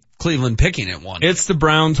 hours of Cleveland picking at 1. It's the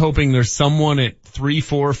Browns hoping there's someone at 3,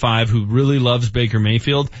 4, 5 who really loves Baker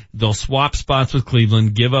Mayfield. They'll swap spots with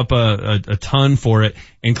Cleveland, give up a ton for it,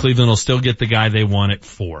 and Cleveland will still get the guy they want at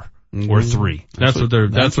 4 or 3. That's what they're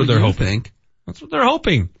hoping. That's what they're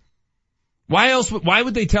hoping. Why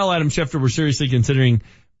would they tell Adam Schefter we're seriously considering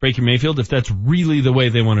Baker Mayfield if that's really the way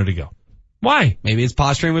they wanted to go? Why? Maybe it's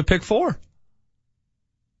posturing with pick 4.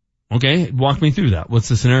 Okay, walk me through that. What's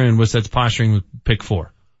the scenario in which that's posturing with pick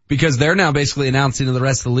 4? Because they're now basically announcing to the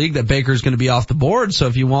rest of the league that Baker's going to be off the board. So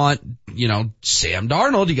if you want, Sam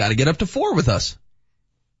Darnold, you got to get up to 4 with us.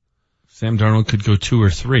 Sam Darnold could go 2 or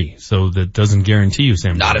 3, so that doesn't guarantee you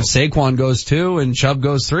Sam Darnold. Not if Saquon goes 2 and Chubb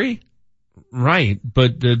goes 3. Right,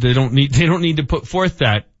 but they don't need to put forth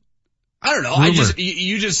that. I don't know. Rumor.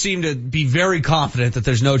 You just seem to be very confident that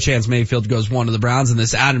there's no chance Mayfield goes 1 to the Browns, and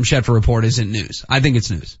this Adam Schefter report isn't news. I think it's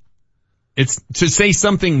news. It's to say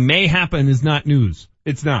something may happen is not news.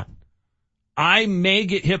 It's not. I may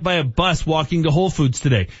get hit by a bus walking to Whole Foods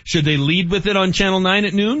today. Should they lead with it on Channel 9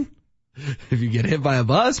 at noon? If you get hit by a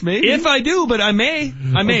bus, maybe. If I do, but I may.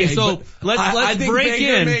 Okay, so let's break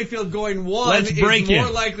Baker in. Mayfield going 1 let's break is more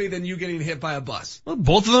in. likely than you getting hit by a bus. Well,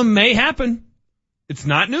 both of them may happen. It's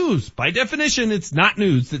not news. By definition, it's not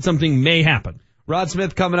news that something may happen. Rod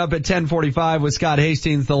Smith coming up at 10:45 with Scott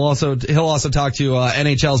Hastings. He'll also talk to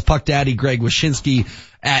NHL's puck daddy Greg Wyshynski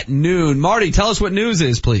at noon. Marty, tell us what news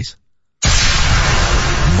is, please.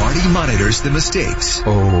 Marty monitors the mistakes.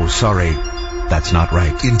 Oh, sorry. That's not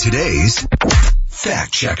right. In today's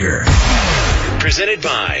Fact Checker. Presented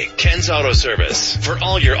by Ken's Auto Service. For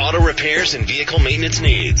all your auto repairs and vehicle maintenance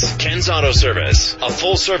needs. Ken's Auto Service. A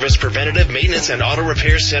full-service preventative maintenance and auto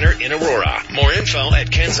repair center in Aurora. More info at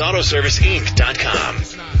Ken'sAutoServiceInc.com.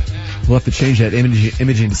 We'll have to change that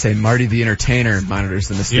imaging to say Marty the Entertainer monitors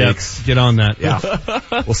the mistakes. Yep, get on that. Yeah.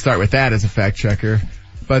 We'll start with that as a fact checker.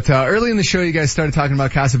 But early in the show, you guys started talking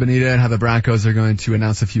about Casa Bonita and how the Broncos are going to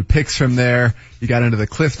announce a few picks from there. You got into the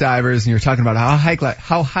Cliff Divers, and you were talking about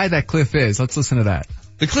how high that cliff is. Let's listen to that.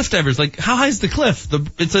 The Cliff Divers, like, how high is the cliff?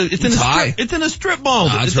 It's in a strip mall.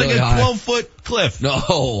 It's really like a high. 12-foot cliff.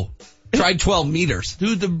 No. Try 12 meters.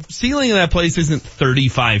 Dude, the ceiling of that place isn't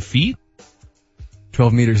 35 feet.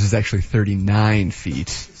 12 meters is actually 39 feet.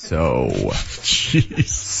 So, jeez.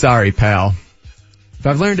 Sorry, pal. If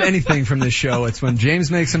I've learned anything from this show, it's when James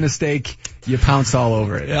makes a mistake, you pounce all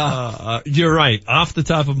over it. You're right. Off the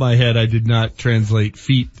top of my head, I did not translate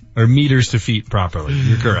feet or meters to feet properly.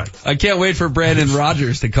 You're correct. I can't wait for Brandon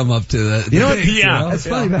Rogers to come up to the... You know what? Yeah. That's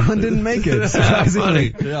funny. That one didn't make it. Surprisingly.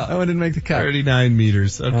 That one didn't make the cut. 39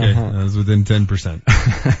 meters. Okay. That was within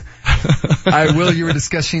 10%. Will, you were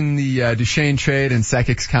discussing the Duchesne trade and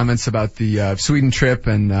Sakic's comments about the Sweden trip,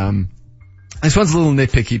 and this one's a little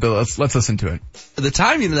nitpicky, but let's listen to it. The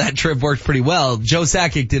timing of that trip worked pretty well. Joe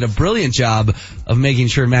Sakic did a brilliant job of making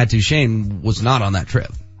sure Matt Duchesne was not on that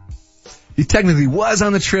trip. He technically was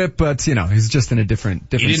on the trip, but he's just in a different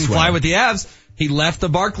He didn't sway. fly with the Avs. He left the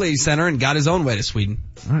Barclays Center and got his own way to Sweden.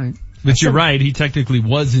 All right. But you're right. He technically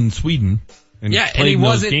was in Sweden. And he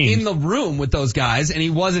wasn't in the room with those guys, and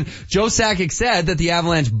he wasn't. Joe Sakic said that the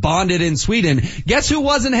Avalanche bonded in Sweden. Guess who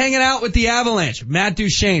wasn't hanging out with the Avalanche? Matt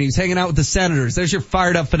Duchesne. He was hanging out with the Senators. There's your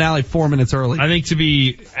fired up finale 4 minutes early. I think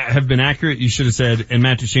to have been accurate, you should have said, and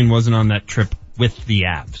Matt Duchesne wasn't on that trip with the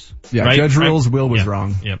Avs. Yeah, right? Judge Rules Will was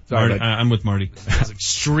wrong. Yep. Sorry, I'm with Marty. That's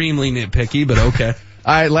extremely nitpicky, but okay.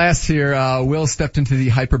 All right, last here, Will stepped into the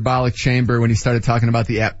hyperbolic chamber when he started talking about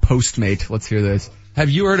the app Postmate. Let's hear this. Have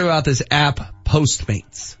you heard about this app,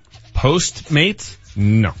 Postmates? Postmates?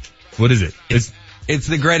 No. What is it? It's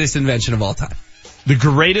the greatest invention of all time. The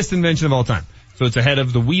greatest invention of all time. So it's ahead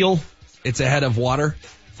of the wheel. It's ahead of water.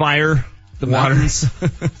 Fire. The mountains.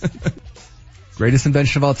 Greatest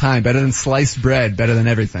invention of all time. Better than sliced bread. Better than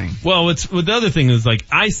everything. Well, the other thing is, like,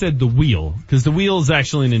 I said the wheel, because the wheel is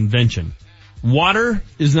actually an invention. Water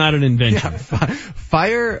is not an invention. Yeah,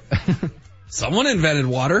 fire. Someone invented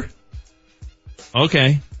water.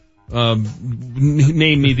 Okay.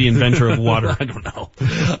 name me the inventor of water. I don't know.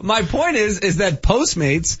 My point is that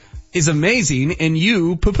Postmates is amazing and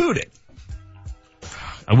you poo-pooed it.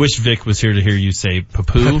 I wish Vic was here to hear you say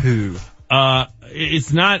poo-poo.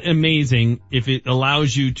 It's not amazing if it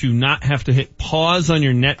allows you to not have to hit pause on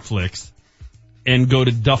your Netflix and go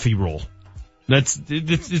to Duffy Roll. It's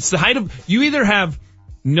the height of, you either have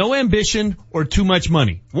no ambition or too much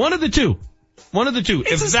money. One of the two.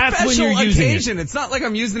 It's if that's when you're using occasion. It's not like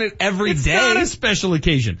I'm using it every day. It's not a special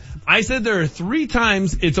occasion. I said there are 3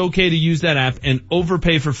 times it's okay to use that app and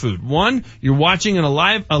overpay for food. 1, you're watching a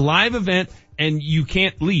live event and you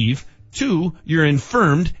can't leave. 2, you're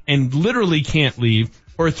infirmed and literally can't leave.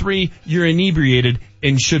 Or 3, you're inebriated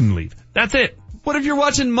and shouldn't leave. That's it. What if you're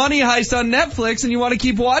watching Money Heist on Netflix and you want to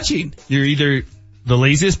keep watching? You're either the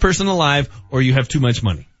laziest person alive or you have too much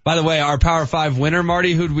money. By the way, our Power 5 winner,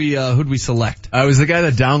 Marty, who'd we select? It was the guy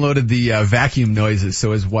that downloaded the vacuum noises,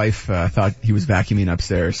 so his wife thought he was vacuuming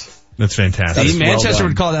upstairs. That's fantastic. See, Manchester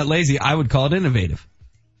would call that lazy. I would call it innovative.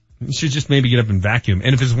 You should just maybe get up and vacuum.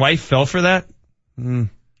 And if his wife fell for that,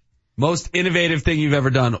 most innovative thing you've ever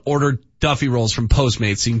done, order Duffy Rolls from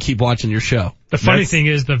Postmates so you can keep watching your show. The funny thing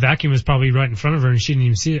is the vacuum was probably right in front of her and she didn't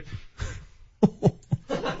even see it.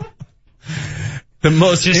 The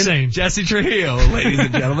most saying. Jesse Trujillo, ladies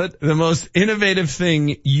and gentlemen. The most innovative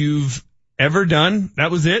thing you've ever done,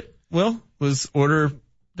 that was it, Will, was order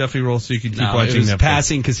Duffy Roll so you could keep watching it was Netflix.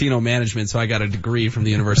 Passing casino management, so I got a degree from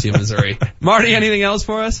the University of Missouri. Marty, anything else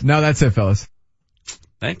for us? No, that's it, fellas.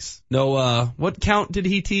 Thanks. No, what count did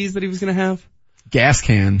he tease that he was going to have? Gas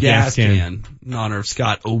can. Gas can. In honor of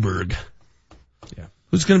Scott Oberg. Yeah.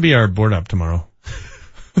 Who's going to be our board up tomorrow?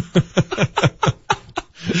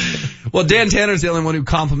 Well, Dan Tanner's the only one who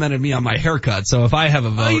complimented me on my haircut, so if I have a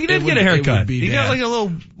vote, you did get a haircut. You Dan. got like a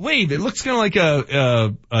little wave. It looks kind of like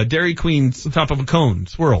a Dairy Queen top of a cone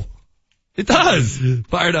swirl. It does.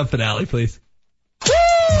 Fired up finale, please.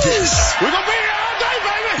 This we're gonna be here all day,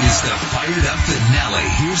 baby. Is the fired up finale.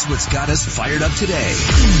 Here's what's got us fired up today.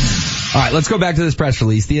 All right, let's go back to this press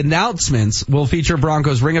release. The announcements will feature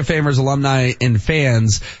Broncos Ring of Famers, alumni, and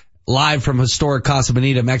fans live from historic Casa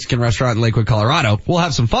Bonita Mexican restaurant in Lakewood, Colorado. We'll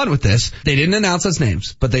have some fun with this. They didn't announce us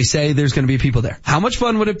names, but they say there's going to be people there. How much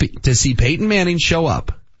fun would it be to see Peyton Manning show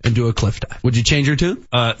up and do a cliff dive? Would you change your tune?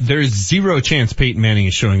 There's 0 chance Peyton Manning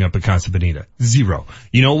is showing up at Casa Bonita. 0.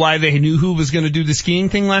 You know why they knew who was going to do the skiing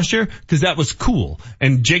thing last year? Because that was cool.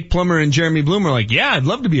 And Jake Plummer and Jeremy Bloom are like, yeah, I'd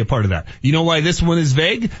love to be a part of that. You know why this one is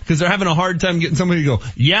vague? Because they're having a hard time getting somebody to go,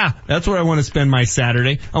 yeah, that's where I want to spend my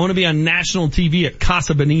Saturday. I want to be on national TV at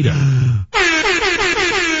Casa Bonita.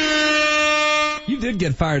 You did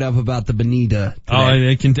get fired up about the Bonita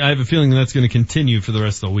today. I have a feeling that's going to continue for the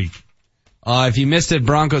rest of the week. If you missed it,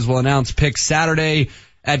 Broncos will announce picks Saturday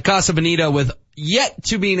at Casa Bonita with yet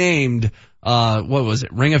to be named, what was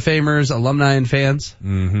it? Ring of Famers, alumni, and fans?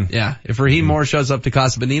 Mm-hmm. Yeah. If Raheem Moore shows up to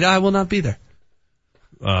Casa Bonita, I will not be there.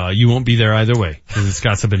 You won't be there either way because it's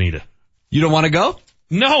Casa Bonita. You don't want to go?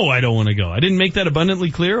 No, I don't want to go. I didn't make that abundantly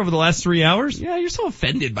clear over the last 3 hours. Yeah, you're so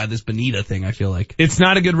offended by this Bonita thing, I feel like. It's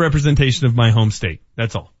not a good representation of my home state.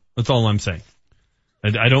 That's all. That's all I'm saying.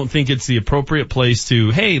 I don't think it's the appropriate place to,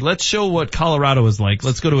 hey, let's show what Colorado is like.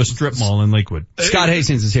 Let's go to a strip mall in Lakewood. Scott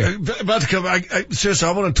Hastings is here. About to come. Seriously,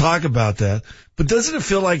 I want to talk about that. But doesn't it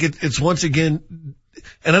feel like it's once again,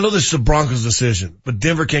 and I know this is a Broncos decision, but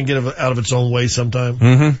Denver can't get out of its own way sometime?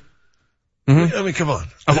 Mm-hmm. Mm-hmm. I mean, come on.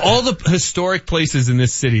 Of all the historic places in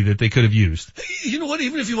this city that they could have used. You know what?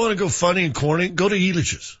 Even if you want to go funny and corny, go to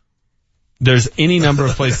Elitch's. There's any number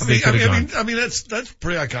of places they could have gone. I mean, that's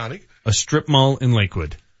pretty iconic. A strip mall in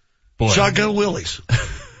Lakewood. Boy. Shotgun Willie's.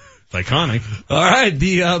 Iconic. All right,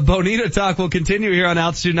 the Bonita talk will continue here on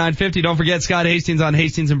Altitude 950. Don't forget Scott Hastings on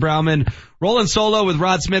Hastings and Browman. Rolling solo with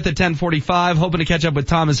Rod Smith at 10:45. Hoping to catch up with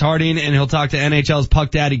Thomas Harding, and he'll talk to NHL's puck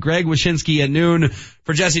daddy Greg Wyshynski at noon.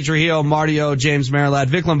 For Jesse Trujillo, Martio, James Marilad,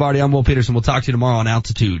 Vic Lombardi, I'm Will Peterson. We'll talk to you tomorrow on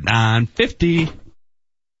Altitude 950.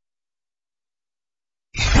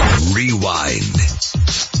 Rewind.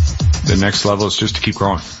 The next level is just to keep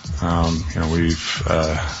growing.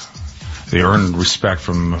 They earned respect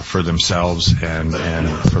for themselves and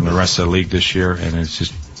from the rest of the league this year, and it's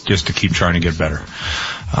just to keep trying to get better,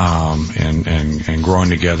 and growing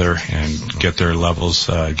together and get their levels,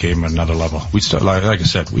 game another level. We still, like I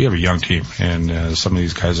said, we have a young team, and some of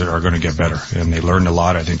these guys are going to get better, and they learned a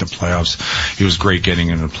lot. I think the playoffs, it was great getting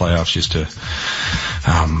into the playoffs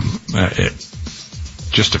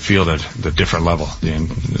just to feel the different level. And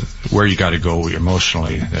where you got to go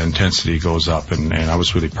emotionally. The intensity goes up, and I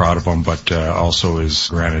was really proud of them. But also, is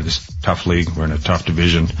granted, it's a tough league. We're in a tough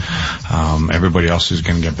division. Everybody else is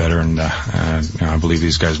going to get better, and I believe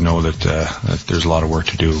these guys know that there's a lot of work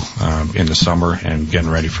to do in the summer and getting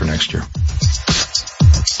ready for next year.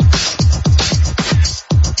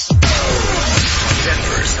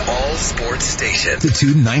 Denver's all sports station.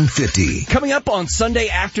 Altitude 950. Coming up on Sunday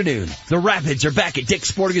afternoon, the Rapids are back at Dick's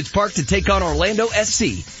Sporting Goods Park to take on Orlando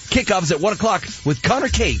SC. Kickoffs at 1 o'clock with Connor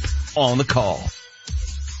Cape on the call.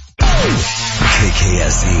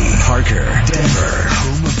 KKSE, Parker, Denver,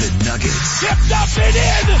 home of the Nuggets. Tipped up and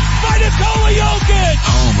in by Nikola Jokic.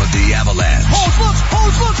 Home of the Avalanche.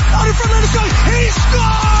 Holds, out in front of the he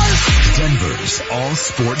scores! Denver's all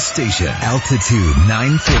sports station, Altitude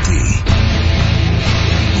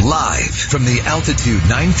 950. Live from the Altitude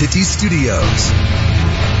 950 studios.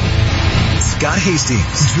 Scott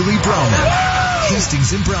Hastings, Julie Browman.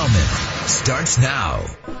 Hastings and Browman starts now.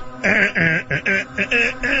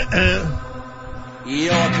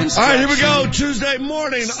 Alright, here we go. Tuesday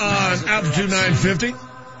morning on Altitude 950.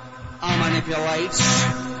 Manipulates.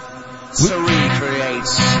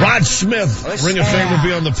 Recreates. Rod Smith, Ring of Fame, will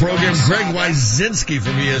be on the program. Greg Wyszynski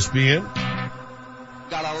from ESPN.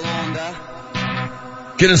 Got a launder.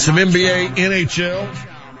 Getting some NBA, NHL,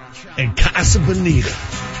 and Casa Bonita.